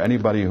offered for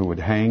anybody who would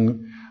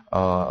hang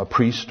a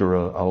priest or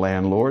a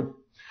landlord.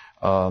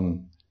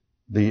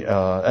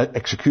 The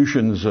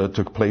executions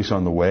took place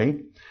on the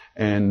way,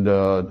 and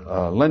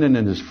Lenin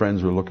and his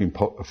friends were looking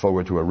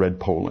forward to a Red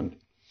Poland.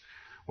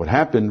 What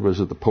happened was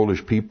that the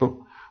Polish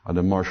people,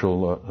 under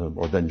Marshal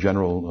or then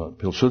General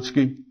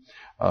Pilsudski,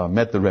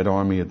 met the Red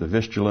Army at the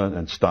Vistula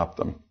and stopped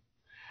them.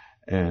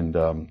 And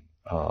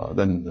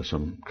then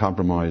some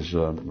compromise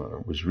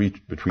was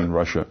reached between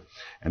Russia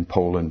and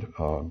Poland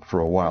for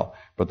a while.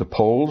 But the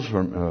Poles,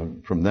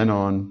 from then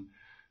on,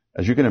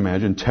 as you can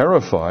imagine,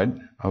 terrified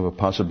of a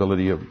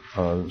possibility of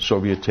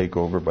Soviet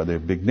takeover by their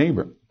big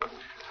neighbor.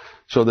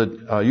 So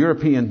that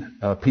European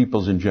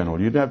peoples in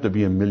general, you'd have to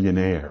be a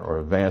millionaire or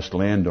a vast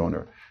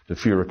landowner to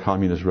fear a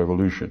communist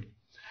revolution.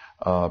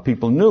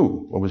 People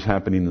knew what was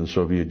happening in the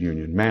Soviet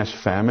Union. Mass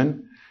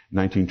famine,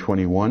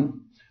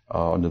 1921,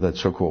 under that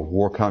so-called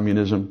war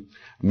communism.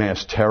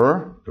 Mass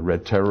terror, the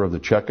Red Terror of the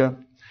Cheka.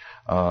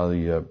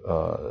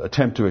 The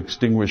attempt to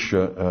extinguish,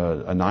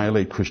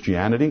 annihilate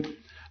Christianity.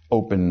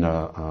 Open,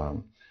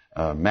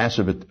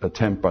 massive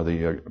attempt by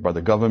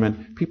the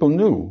government. People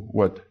knew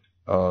what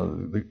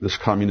this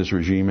communist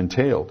regime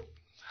entailed.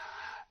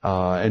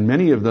 And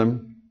many of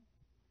them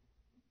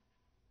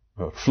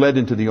fled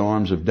into the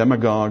arms of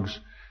demagogues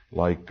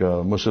like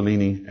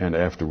Mussolini and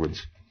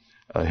afterwards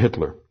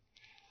Hitler.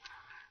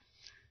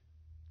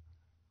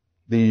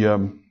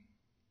 The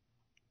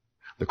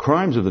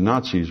crimes of the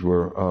Nazis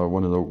were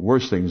one of the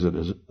worst things that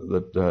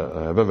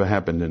have ever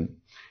happened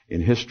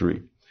in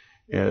history.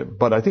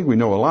 But I think we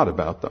know a lot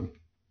about them.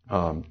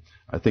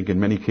 I think in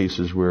many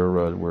cases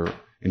we're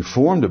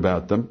informed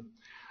about them.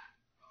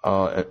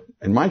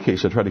 In my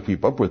case, I try to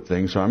keep up with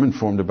things, so I'm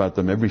informed about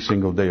them every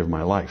single day of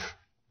my life.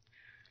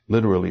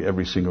 Literally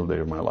every single day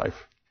of my life.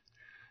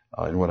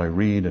 In what I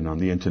read and on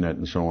the internet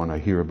and so on, I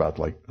hear about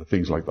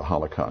things like the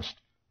Holocaust.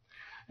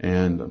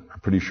 And I'm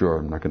pretty sure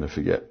I'm not going to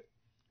forget.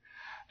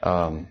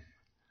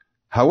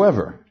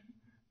 However,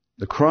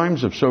 the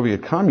crimes of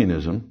Soviet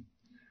communism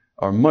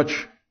are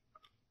much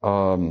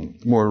more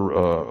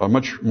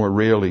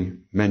rarely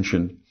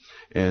mentioned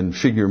and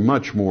figure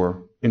much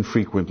more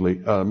infrequently,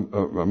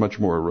 much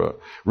more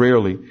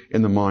rarely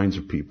in the minds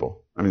of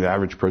people. I mean, the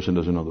average person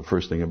doesn't know the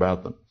first thing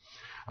about them.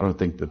 I don't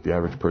think that the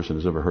average person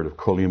has ever heard of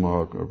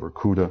Kolyma or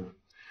Vorkuta,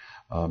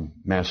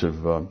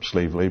 massive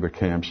slave labor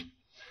camps.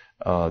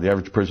 The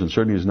average person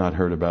certainly has not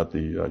heard about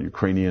the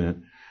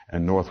Ukrainian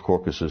and North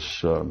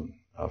Caucasus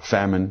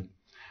famine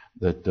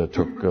that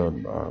took,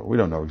 we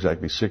don't know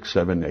exactly, 6,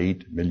 7,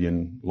 8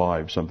 million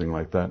lives, something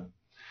like that.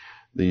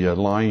 The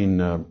lying,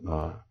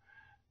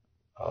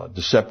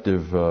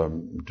 deceptive,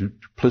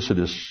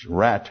 duplicitous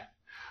rat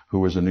who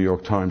was a New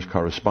York Times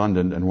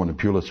correspondent and won a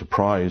Pulitzer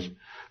Prize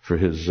for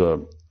his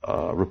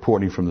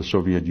reporting from the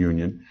Soviet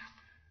Union,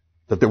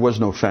 that there was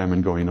no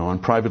famine going on,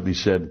 privately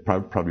said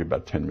probably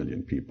about 10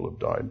 million people have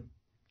died.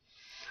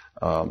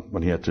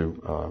 When he had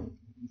to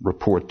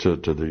report to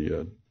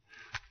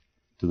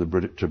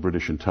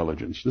British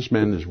intelligence. This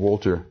man is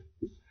Walter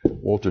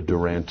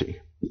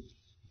Duranty.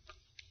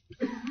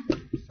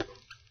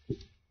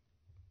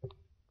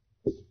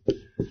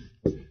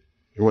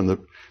 He won the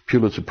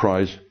Pulitzer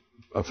Prize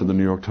for the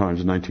New York Times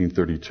in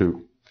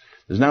 1932.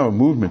 There's now a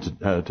movement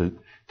to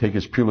take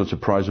his Pulitzer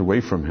Prize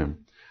away from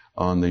him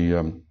on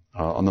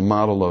the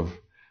model of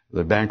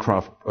the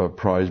Bancroft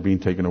Prize being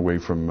taken away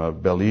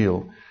from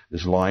Belle-Isle,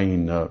 this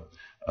lying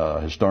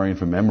historian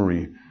from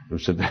Emory who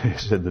said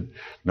that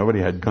nobody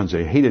had guns.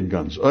 They hated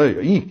guns.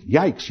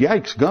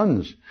 Yikes,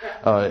 guns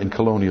in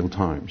colonial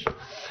times.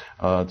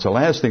 It's the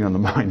last thing on the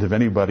mind of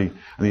anybody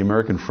on the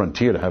American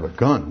frontier to have a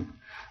gun.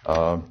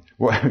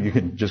 Well, you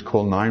can just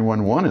call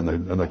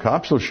 911 and the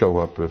cops will show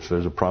up if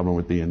there's a problem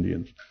with the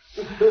Indians.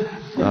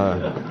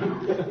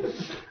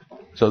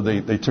 So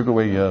they took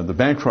away the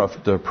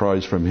Bancroft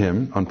Prize from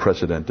him,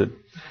 unprecedented,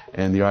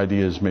 and the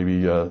idea is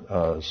maybe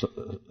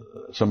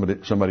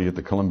somebody at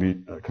the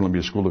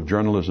Columbia School of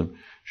Journalism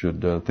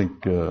should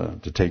think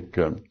to take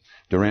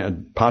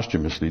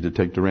posthumously to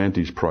take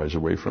Duranty's prize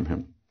away from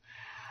him.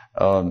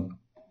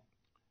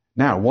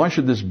 Now, why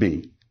should this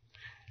be?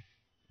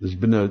 There's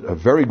been a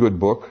very good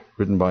book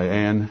written by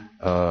Anne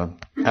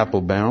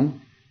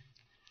Applebaum.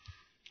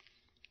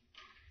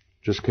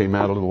 just came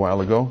out a little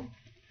while ago.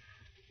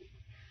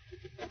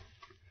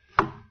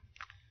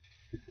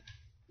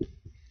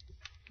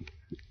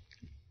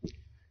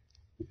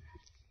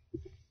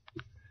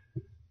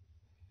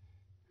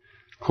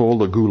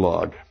 Called the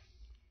Gulag.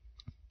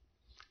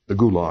 The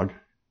Gulag.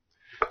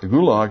 The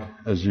Gulag,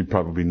 as you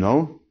probably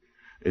know,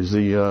 is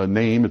the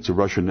name. It's a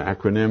Russian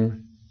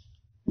acronym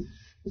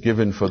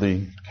given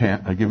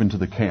to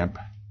the camp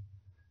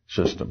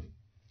system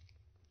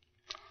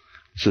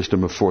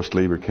of forced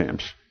labor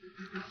camps.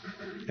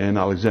 And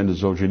Alexander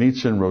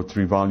Solzhenitsyn wrote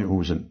 3 volumes, who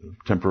was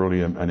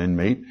temporarily an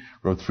inmate,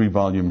 wrote 3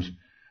 volumes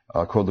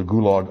called the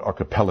Gulag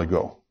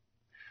Archipelago.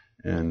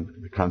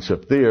 And the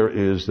concept there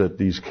is that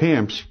these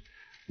camps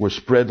were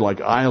spread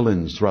like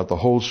islands throughout the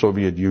whole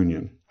Soviet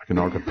Union, like an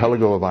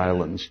archipelago of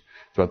islands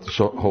throughout the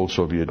whole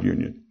Soviet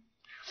Union.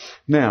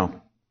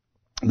 Now,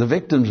 the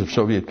victims of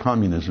Soviet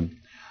communism,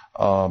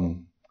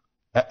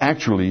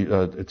 actually,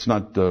 it's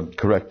not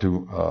correct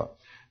to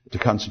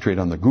concentrate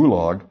on the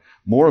Gulag.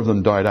 More of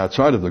them died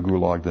outside of the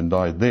Gulag than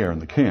died there in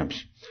the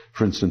camps.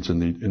 For instance,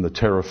 in the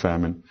terror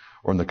famine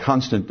or in the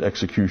constant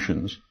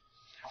executions.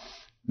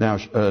 Now,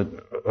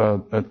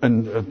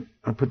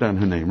 I put down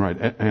her name, right,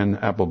 Anne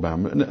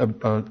Applebaum,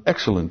 an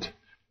excellent,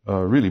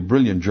 really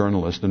brilliant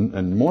journalist,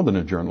 and more than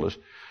a journalist,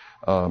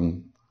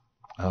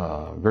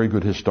 very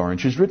good historian.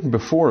 She's written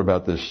before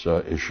about this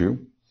issue.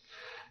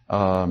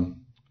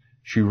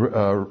 She, in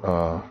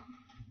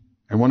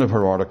one of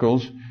her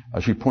articles,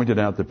 she pointed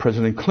out that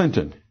President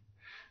Clinton,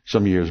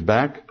 some years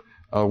back,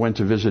 went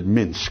to visit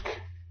Minsk,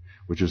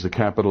 which is the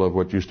capital of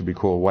what used to be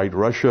called White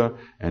Russia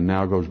and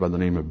now goes by the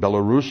name of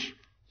Belarus.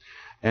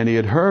 And he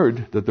had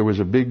heard that there was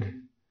a big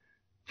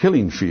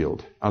killing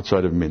field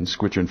outside of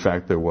Minsk, which in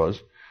fact there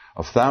was,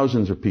 of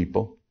thousands of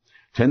people,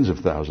 tens of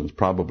thousands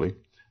probably,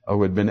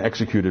 who had been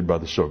executed by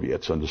the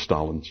Soviets under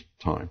Stalin's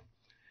time.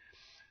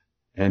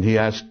 And he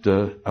asked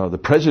the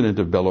president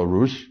of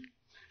Belarus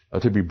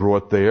to be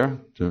brought there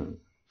to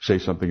say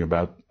something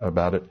about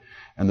it.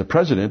 And the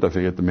president, I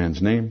forget the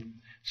man's name,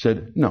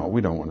 said, "No, we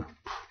don't want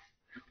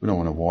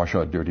to wash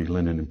our dirty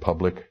linen in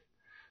public.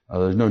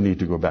 There's no need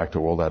to go back to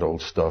all that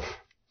old stuff.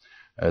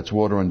 It's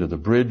water under the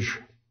bridge.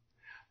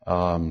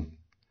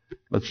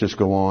 Let's just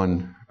go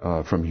on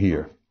from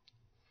here."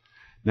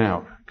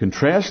 Now,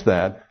 contrast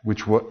that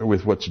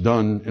with what's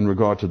done in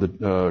regard to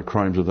the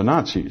crimes of the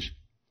Nazis,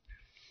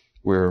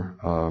 where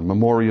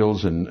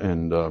memorials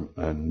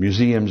and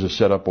museums are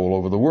set up all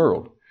over the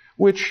world,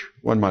 which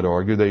one might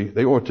argue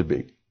they ought to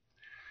be.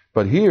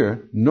 But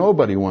here,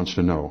 nobody wants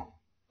to know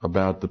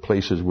about the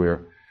places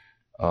where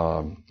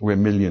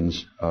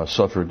millions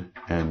suffered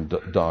and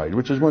died,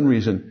 which is one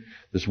reason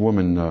this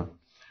woman,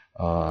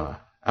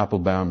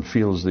 Applebaum,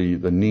 feels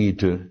the need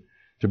to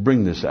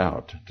bring this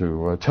out,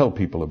 to tell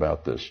people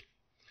about this.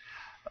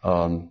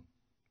 And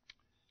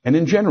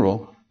in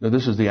general,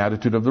 this is the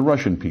attitude of the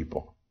Russian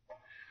people.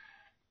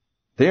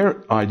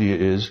 Their idea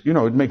is,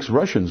 it makes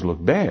Russians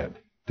look bad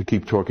to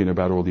keep talking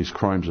about all these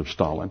crimes of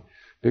Stalin,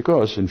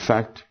 because, in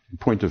fact, in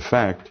point of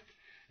fact,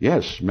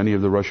 yes, many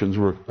of the Russians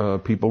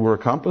people were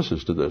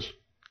accomplices to this,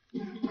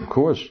 of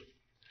course,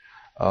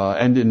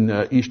 and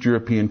in East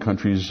European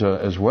countries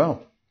as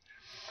well.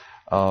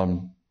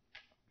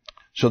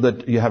 So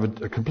that you have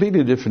a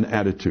completely different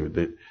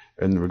attitude.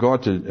 In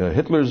regard to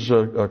Hitler's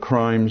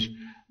crimes,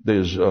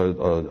 there's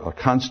a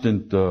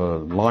constant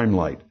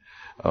limelight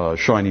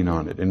shining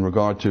on it. In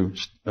regard to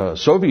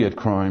Soviet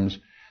crimes,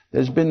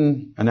 there's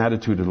been an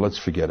attitude of let's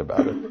forget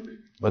about it.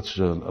 Let's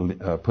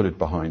put it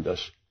behind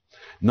us.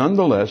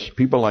 Nonetheless,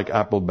 people like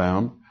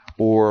Applebaum,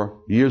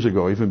 or years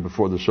ago, even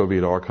before the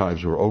Soviet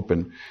archives were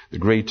open, the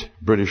great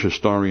British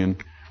historian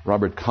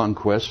Robert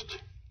Conquest,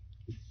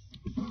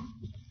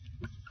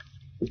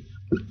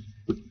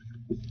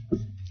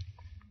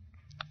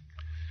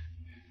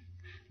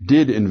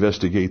 did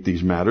investigate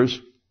these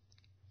matters,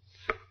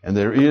 and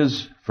there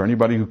is, for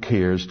anybody who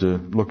cares to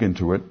look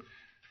into it,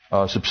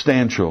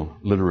 substantial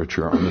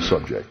literature on the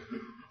subject.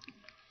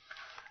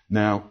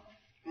 Now,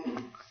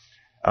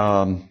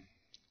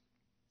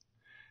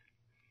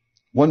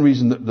 one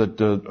reason that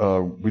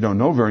we don't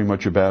know very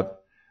much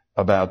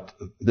about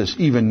this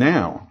even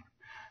now,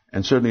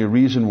 and certainly a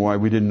reason why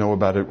we didn't know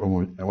about it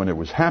when it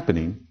was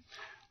happening,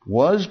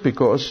 was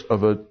because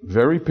of a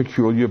very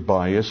peculiar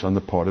bias on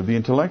the part of the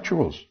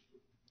intellectuals.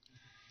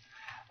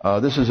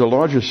 This is a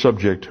larger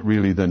subject,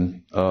 really,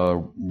 than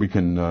we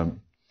can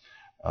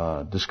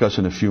discuss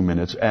in a few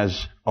minutes,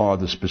 as are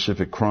the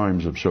specific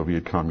crimes of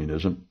Soviet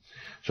communism.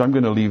 So I'm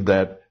going to leave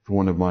that for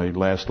one of my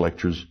last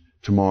lectures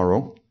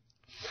tomorrow.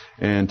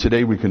 And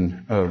today we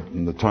can,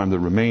 in the time that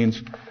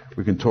remains,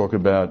 we can talk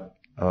about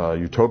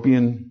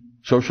utopian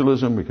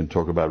socialism. We can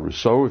talk about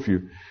Rousseau, if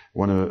you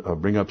want to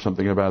bring up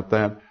something about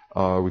that.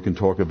 We can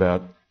talk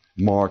about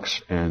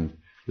Marx and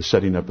the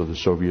setting up of the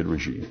Soviet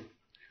regime.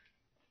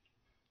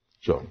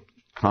 So,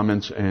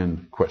 comments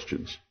and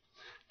questions.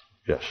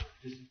 Yes?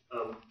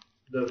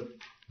 The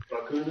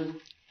Bakunin,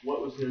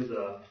 what was his,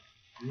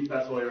 did he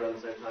pass away around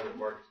the same time that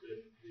Marx did?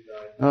 He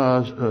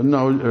died?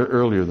 No,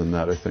 earlier than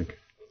that, I think.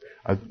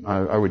 Okay.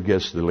 I would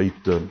guess the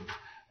late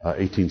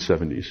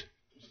 1870s.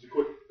 Just a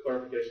quick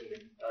clarification.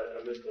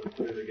 I missed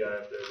the guy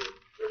up there that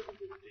starts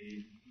with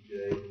D.J.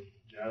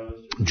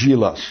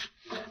 Gilas.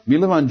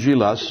 Milovan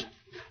Gilas.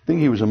 I think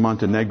he was a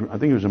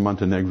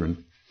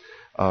Montenegrin.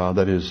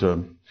 That is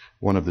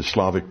one of the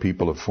Slavic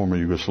people of former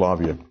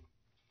Yugoslavia.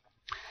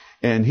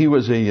 And he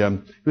was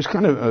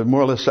kind of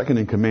more or less second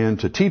in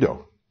command to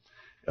Tito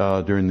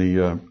during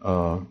the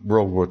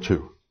World War II.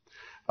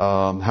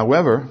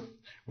 However,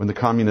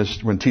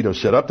 when Tito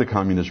set up the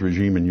communist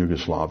regime in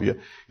Yugoslavia,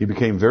 he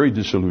became very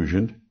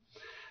disillusioned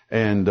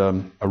and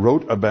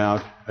wrote a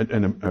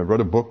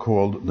book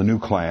called The New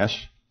Class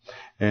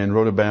and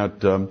wrote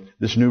about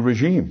this new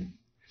regime.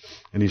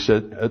 And he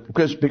said,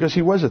 because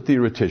he was a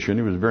theoretician,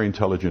 he was a very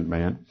intelligent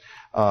man,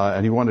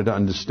 and he wanted to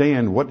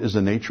understand what is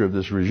the nature of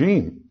this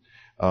regime.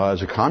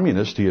 As a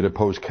communist, he had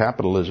opposed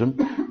capitalism,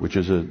 which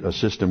is a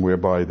system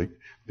whereby the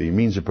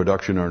means of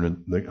production are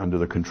under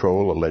the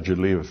control,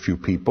 allegedly, of a few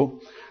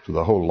people. So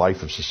the whole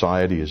life of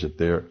society is at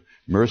their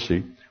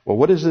mercy. Well,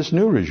 what is this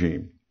new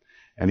regime?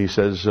 And he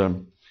says,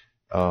 and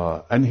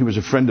he was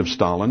a friend of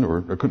Stalin, or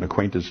an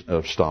acquaintance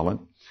of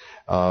Stalin.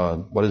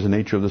 What is the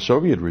nature of the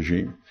Soviet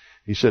regime?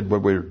 He said,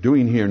 what we're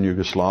doing here in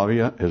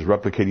Yugoslavia is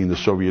replicating the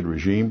Soviet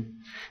regime.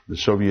 The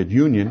Soviet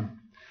Union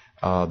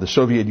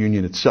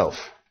itself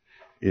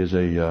is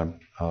a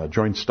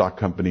joint stock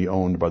company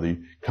owned by the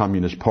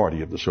Communist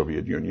Party of the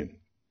Soviet Union.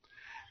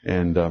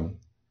 And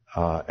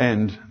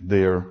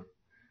their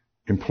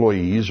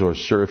employees, or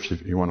serfs,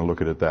 if you want to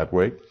look at it that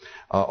way,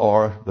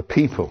 are the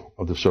people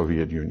of the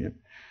Soviet Union.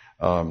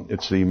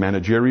 It's the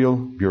managerial,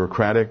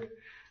 bureaucratic,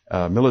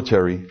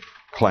 military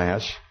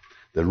class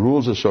that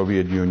rules the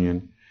Soviet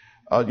Union.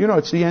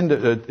 It's the end.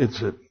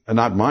 It's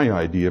not my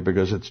idea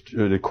because it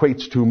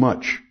equates too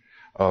much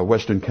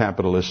Western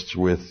capitalists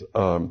with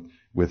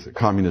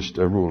communist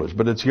rulers.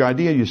 But it's the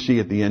idea you see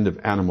at the end of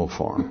Animal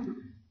Farm.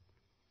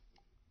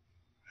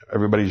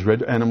 Everybody's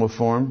read Animal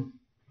Farm?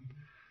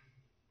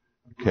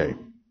 Okay.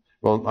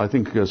 Well, I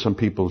think some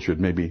people should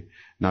maybe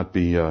not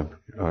be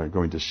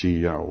going to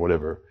see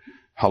whatever,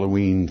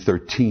 Halloween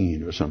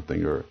 13 or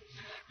something, or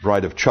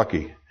Bride of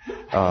Chucky.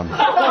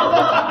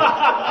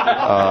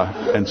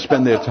 And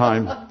spend their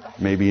time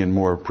maybe in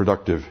more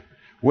productive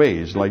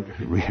ways, like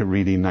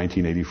reading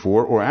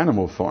 1984 or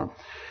Animal Farm.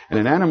 And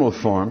in Animal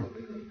Farm,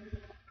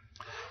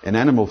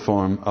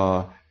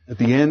 at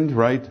the end,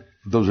 right,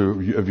 those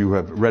of you who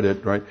have read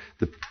it, right,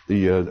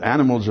 the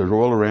animals are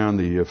all around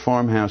the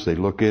farmhouse. They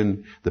look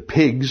in. The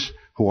pigs,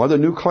 who are the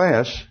new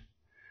class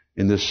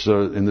in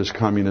this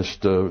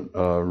communist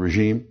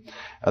regime,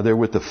 they're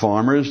with the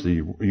farmers,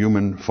 the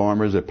human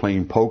farmers. They're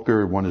playing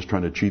poker. One is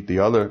trying to cheat the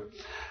other.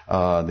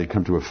 They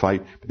come to a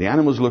fight. But the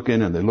animals look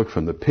in, and they look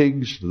from the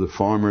pigs to the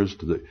farmers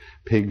to the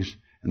pigs,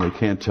 and they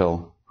can't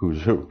tell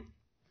who's who.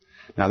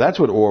 Now, that's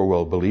what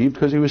Orwell believed,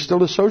 because he was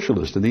still a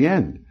socialist in the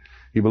end.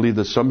 He believed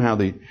that somehow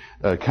the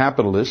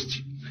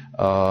capitalists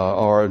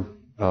are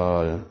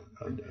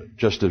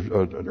just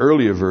an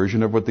earlier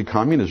version of what the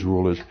communist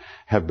rulers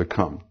have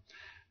become.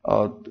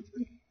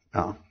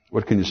 Now,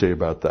 what can you say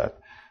about that?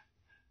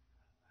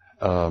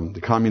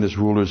 The communist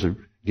rulers have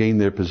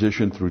gained their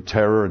position through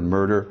terror and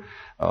murder,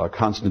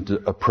 constant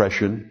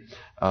oppression,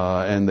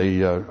 and they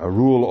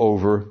rule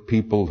over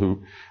people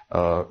who,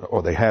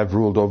 or they have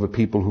ruled over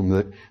people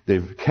whom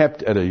they've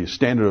kept at a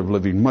standard of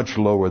living much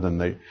lower than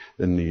the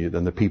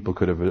people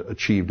could have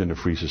achieved in a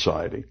free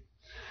society.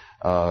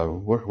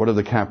 What have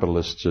the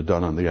capitalists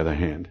done on the other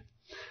hand?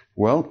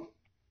 Well,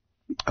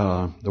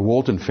 the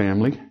Walton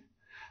family,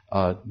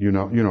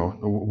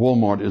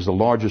 Walmart is the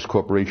largest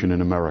corporation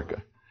in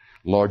America,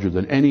 larger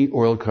than any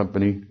oil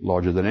company,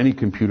 larger than any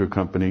computer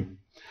company.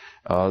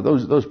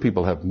 Those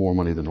people have more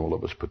money than all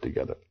of us put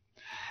together.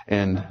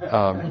 And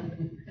how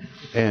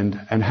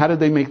did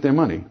they make their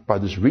money? By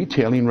this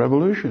retailing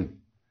revolution,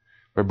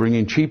 by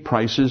bringing cheap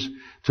prices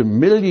to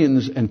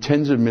millions and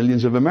tens of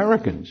millions of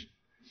Americans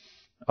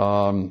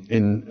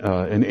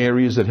in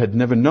areas that had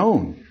never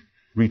known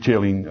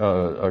retailing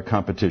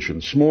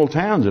competition. Small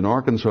towns in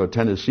Arkansas,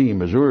 Tennessee,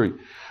 Missouri,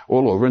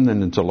 all over, and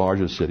then into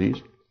larger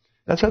cities.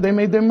 That's how they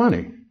made their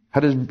money.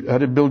 How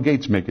did Bill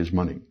Gates make his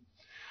money?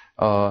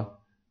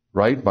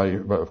 Right?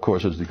 Of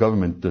course, as the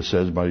government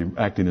says, by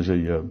acting as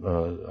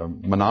a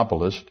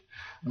monopolist,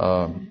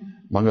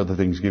 among other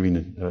things, giving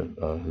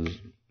his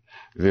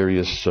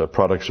various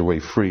products away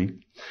free.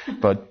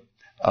 But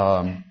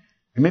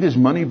he made his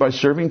money by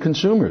serving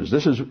consumers.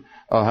 This is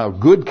how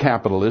good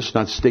capitalists,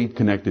 not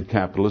state-connected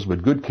capitalists,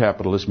 but good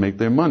capitalists make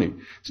their money.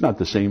 It's not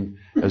the same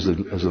as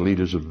the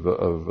leaders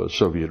of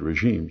Soviet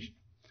regimes.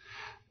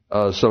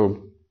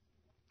 So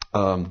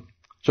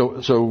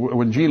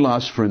when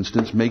Gilas, for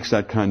instance, makes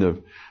that kind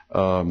of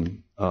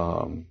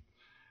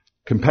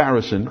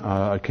comparison,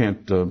 I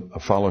can't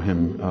follow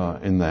him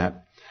in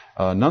that.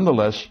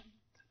 Nonetheless,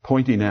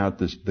 pointing out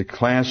the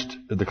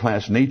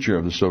class nature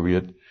of the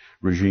Soviet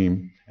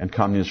regime and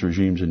communist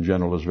regimes in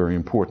general is very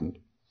important.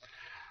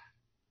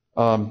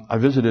 I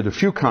visited a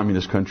few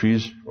communist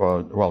countries,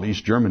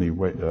 East Germany,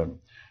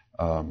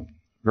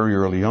 very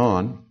early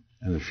on,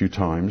 and a few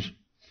times.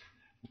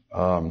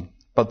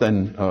 But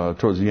then,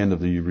 towards the end of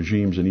the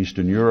regimes in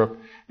Eastern Europe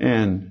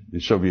and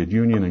the Soviet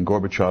Union in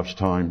Gorbachev's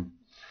time,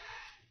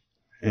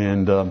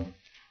 and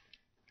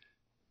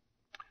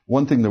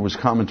one thing that was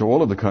common to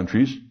all of the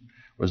countries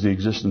was the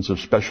existence of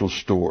special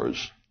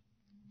stores,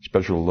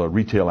 special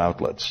retail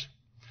outlets.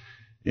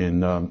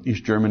 In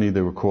East Germany,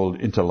 they were called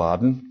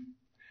Interladen,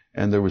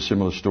 and there were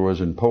similar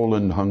stores in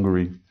Poland,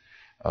 Hungary,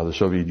 the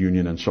Soviet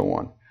Union, and so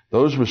on.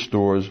 Those were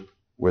stores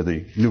where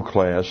the new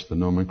class, the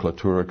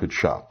nomenclatura, could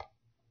shop.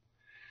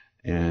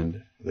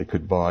 And they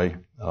could buy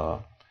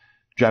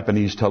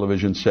Japanese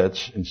television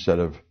sets instead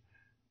of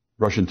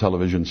Russian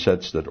television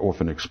sets that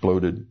often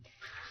exploded.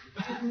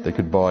 They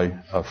could buy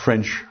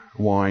French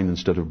wine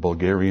instead of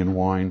Bulgarian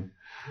wine.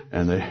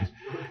 And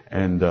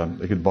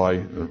they could buy,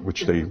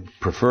 which they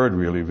preferred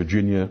really,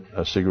 Virginia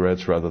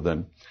cigarettes rather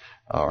than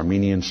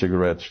Armenian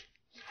cigarettes.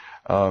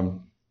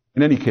 In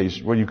any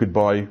case, well, you could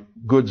buy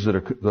goods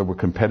that were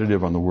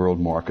competitive on the world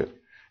market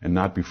and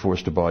not be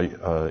forced to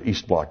buy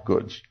East Bloc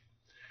goods.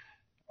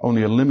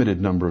 Only a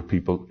limited number of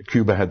people,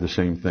 Cuba had the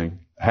same thing,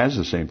 has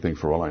the same thing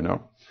for all I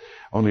know.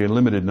 Only a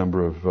limited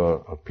number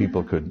of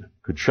people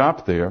could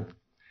shop there.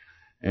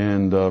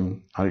 And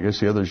I guess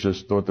the others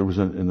just thought there was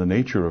in the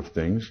nature of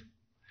things.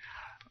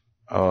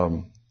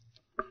 But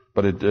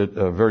it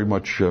very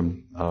much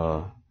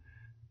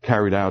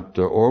carried out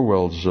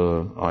Orwell's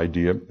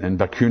idea and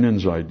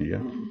Bakunin's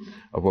idea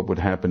of what would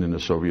happen in a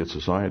Soviet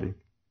society.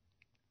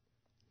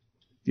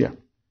 Yeah.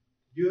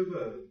 Do you have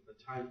a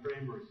time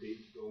frame or a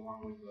date to go along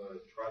with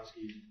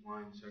Trotsky's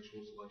blind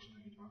sexual selection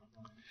that you talked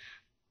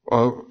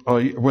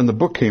about? When the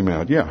book came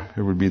out, yeah,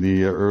 it would be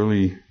the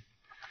early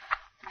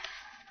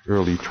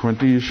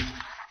 20s.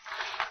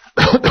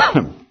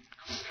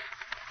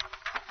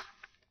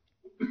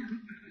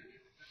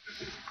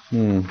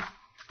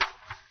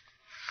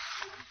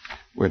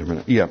 Wait a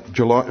minute. Yeah,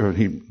 July.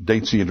 He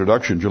dates the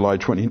introduction July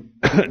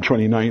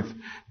 29th.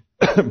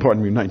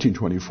 Pardon me,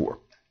 1924.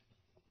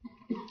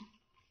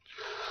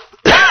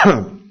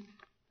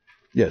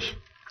 Yes.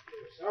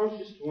 I was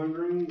just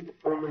wondering,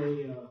 from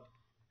a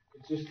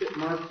existent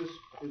Marxist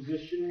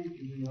position,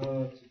 even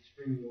though it's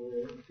extremely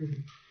rare,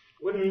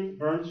 wouldn't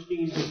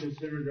Bernstein be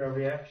considered a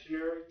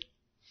reactionary?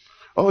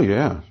 Oh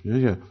yeah.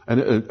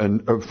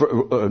 And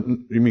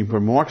you mean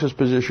from Marx's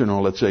position,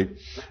 or let's say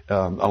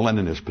a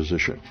Leninist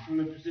position? From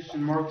the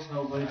position Marx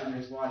held late in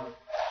his life.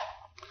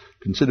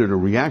 Considered a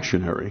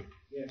reactionary?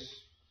 Yes.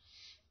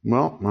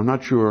 Well, I'm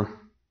not sure.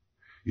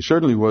 He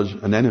certainly was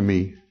an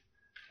enemy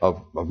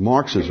of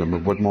Marxism,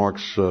 of what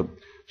Marx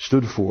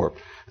stood for.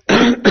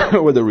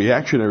 Whether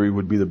reactionary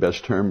would be the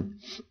best term,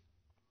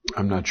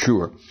 I'm not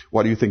sure.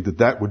 Why do you think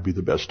that would be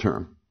the best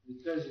term?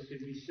 Because it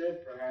could be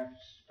said, perhaps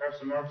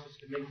a Marxist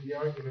could make the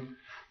argument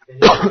that he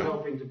was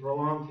helping to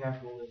prolong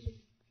capitalism.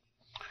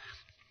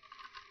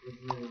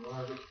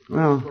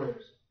 Well,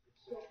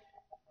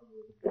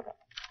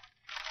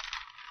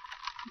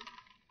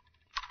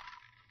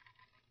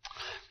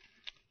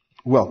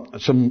 Well,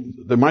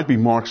 there might be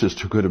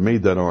Marxists who could have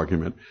made that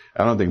argument.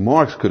 I don't think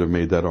Marx could have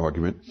made that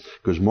argument,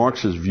 because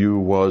Marx's view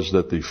was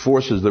that the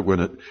forces that were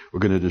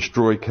going to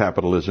destroy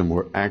capitalism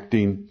were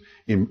acting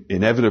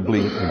inevitably,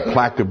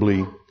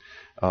 implacably.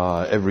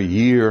 Every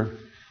year,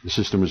 the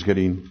system was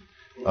getting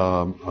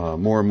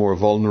more and more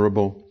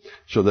vulnerable,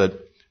 so that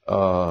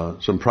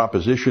some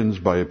propositions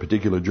by a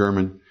particular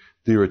German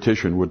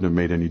theoretician wouldn't have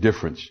made any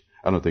difference.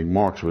 I don't think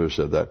Marx would have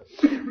said that.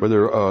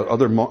 Whether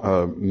other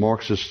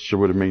Marxists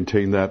would have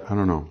maintained that, I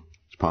don't know.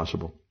 It's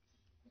possible.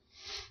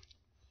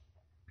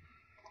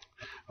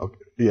 Okay.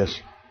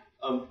 Yes?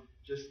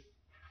 Just,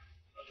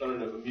 I thought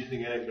an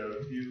amusing anecdote. I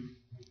guess it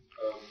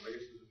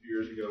was a few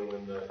years ago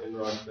when the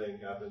Enron thing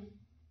happened,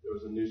 there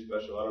was a news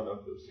special. I don't know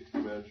if it was 60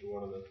 Minutes or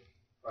one of the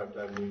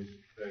primetime news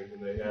things,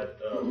 and they had,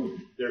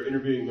 they're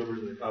interviewing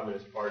members of the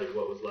Communist Party,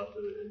 what was left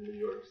of it in New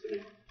York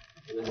City.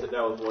 And they sit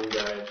down with one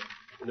guy,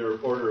 and the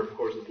reporter, of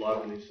course, is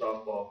lobbing these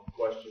softball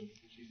questions.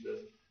 And she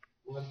says,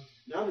 well,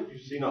 now that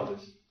you've seen all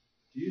this,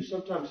 do you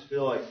sometimes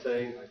feel like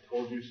saying, I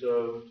told you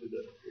so to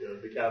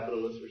the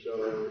capitalists or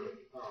so?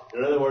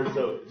 In other words,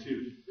 so she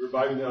was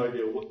reviving the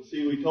idea,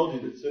 see, we told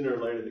you that sooner or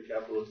later the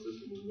capitalist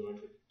system was going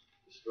to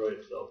destroy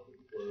itself.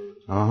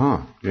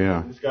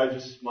 Yeah. This guy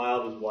just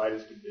smiled as wide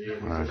as could be.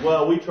 And he said,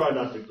 well, we try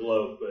not to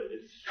gloat, but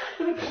it's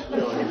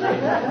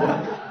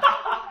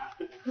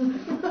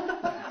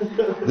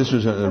This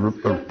was a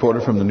reporter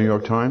from the New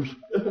York Times?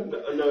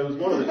 No, it was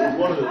one of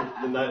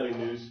the nightly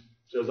news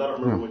shows. I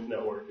don't remember which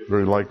network.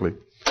 Very likely.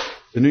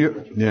 The New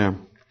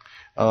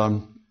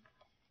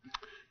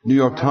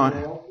York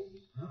Times.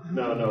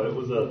 No, it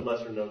was a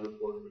lesser known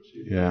reporter, but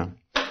she. Yeah.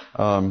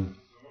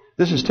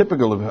 This is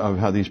typical of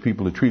how these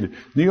people are treated.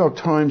 The New York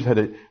Times had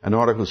an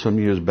article some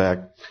years back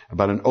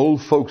about an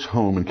old folks'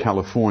 home in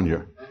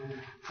California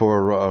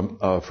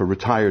for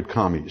retired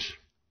commies.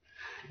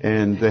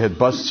 And they had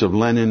busts of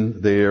Lenin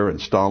there and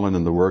Stalin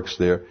and the works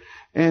there.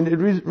 And it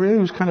really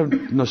was kind of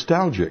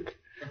nostalgic,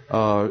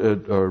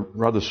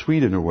 rather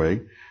sweet in a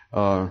way.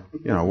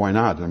 Why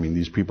not? I mean,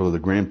 these people are the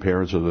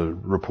grandparents of the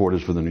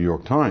reporters for the New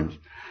York Times.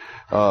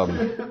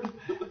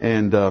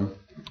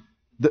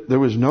 there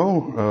was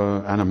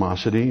no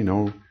animosity,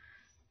 no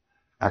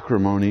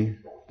acrimony,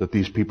 that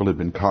these people had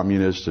been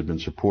communists, had been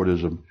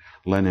supporters of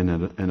Lenin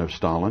and of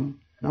Stalin.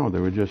 No, they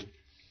were just...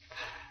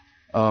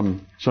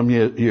 some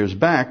years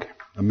back,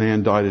 a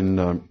man died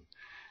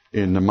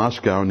in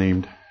Moscow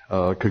named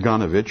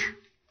Kaganovich.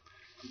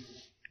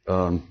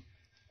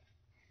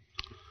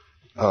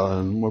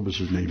 What was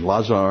his name?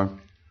 Lazar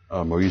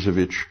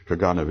Moisevich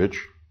Kaganovich,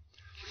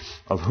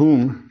 of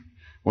whom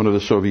one of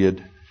the Soviet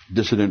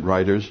dissident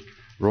writers,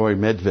 Roy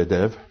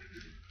Medvedev,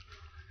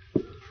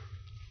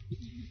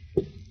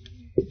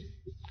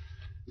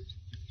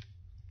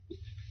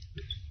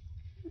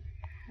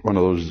 one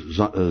of those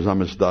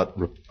Samizdat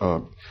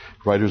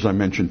writers I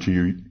mentioned to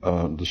you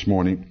this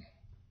morning,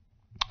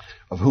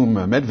 of whom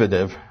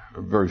Medvedev,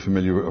 very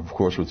familiar, of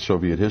course, with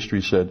Soviet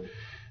history, said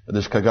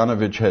this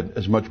Kaganovich had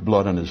as much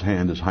blood on his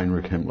hand as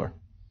Heinrich Himmler.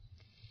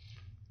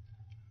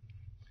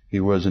 He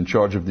was in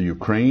charge of the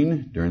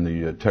Ukraine during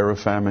the terror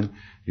famine.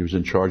 He was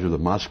in charge of the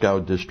Moscow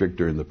district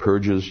during the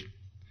purges.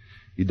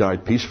 He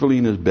died peacefully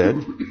in his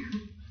bed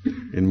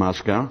in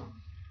Moscow,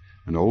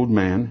 an old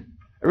man.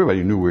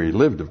 Everybody knew where he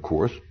lived, of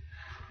course.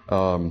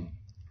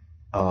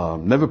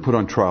 Never put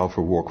on trial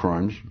for war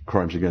crimes,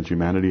 crimes against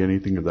humanity,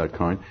 anything of that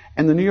kind.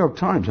 And the New York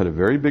Times had a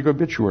very big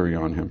obituary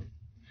on him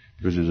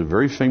because he was a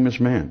very famous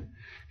man.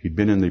 He'd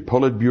been in the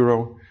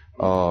Politburo,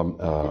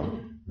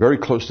 very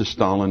close to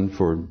Stalin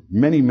for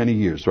many, many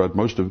years, throughout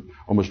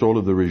almost all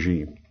of the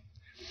regime.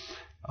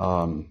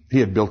 He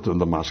had built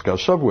the Moscow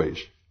subways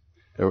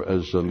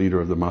as a leader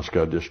of the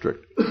Moscow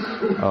district.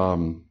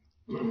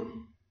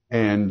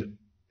 And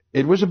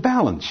it was a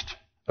balanced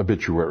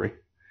obituary.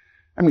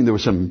 I mean, there were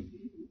some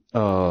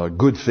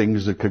good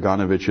things that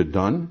Kaganovich had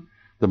done,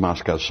 the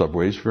Moscow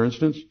subways, for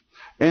instance,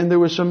 and there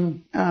were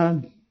some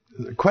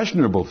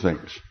questionable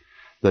things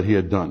that he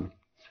had done.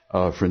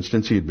 For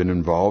instance, he had been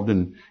involved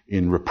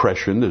in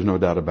repression. There's no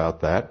doubt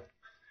about that.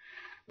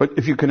 But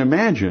if you can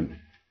imagine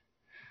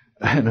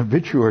an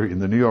obituary in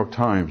the New York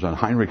Times on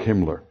Heinrich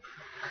Himmler,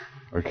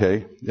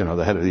 okay,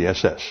 the head of the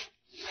SS,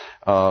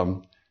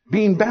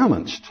 being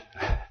balanced.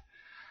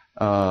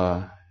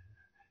 Himmler,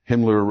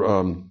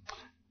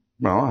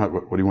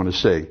 what do you want to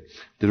say?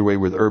 Did away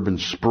with urban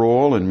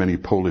sprawl in many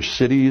Polish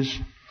cities.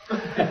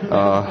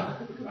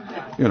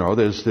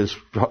 There's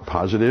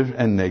positive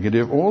and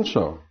negative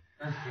also.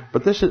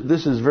 But this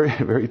is very,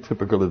 very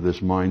typical of this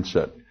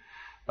mindset.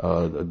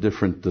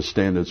 Different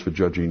standards for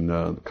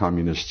judging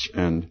communists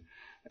and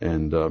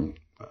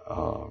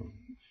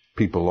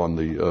people on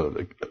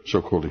the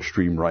so-called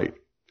extreme right.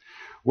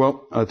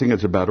 Well, I think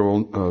that's about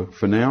all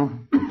for now.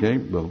 Okay,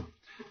 well,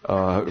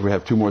 we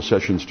have 2 more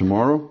sessions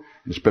tomorrow,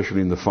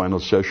 especially in the final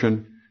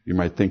session. You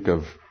might think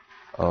of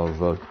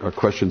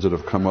questions that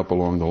have come up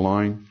along the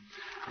line,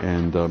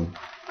 and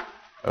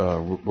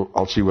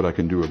I'll see what I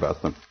can do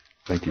about them.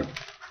 Thank you.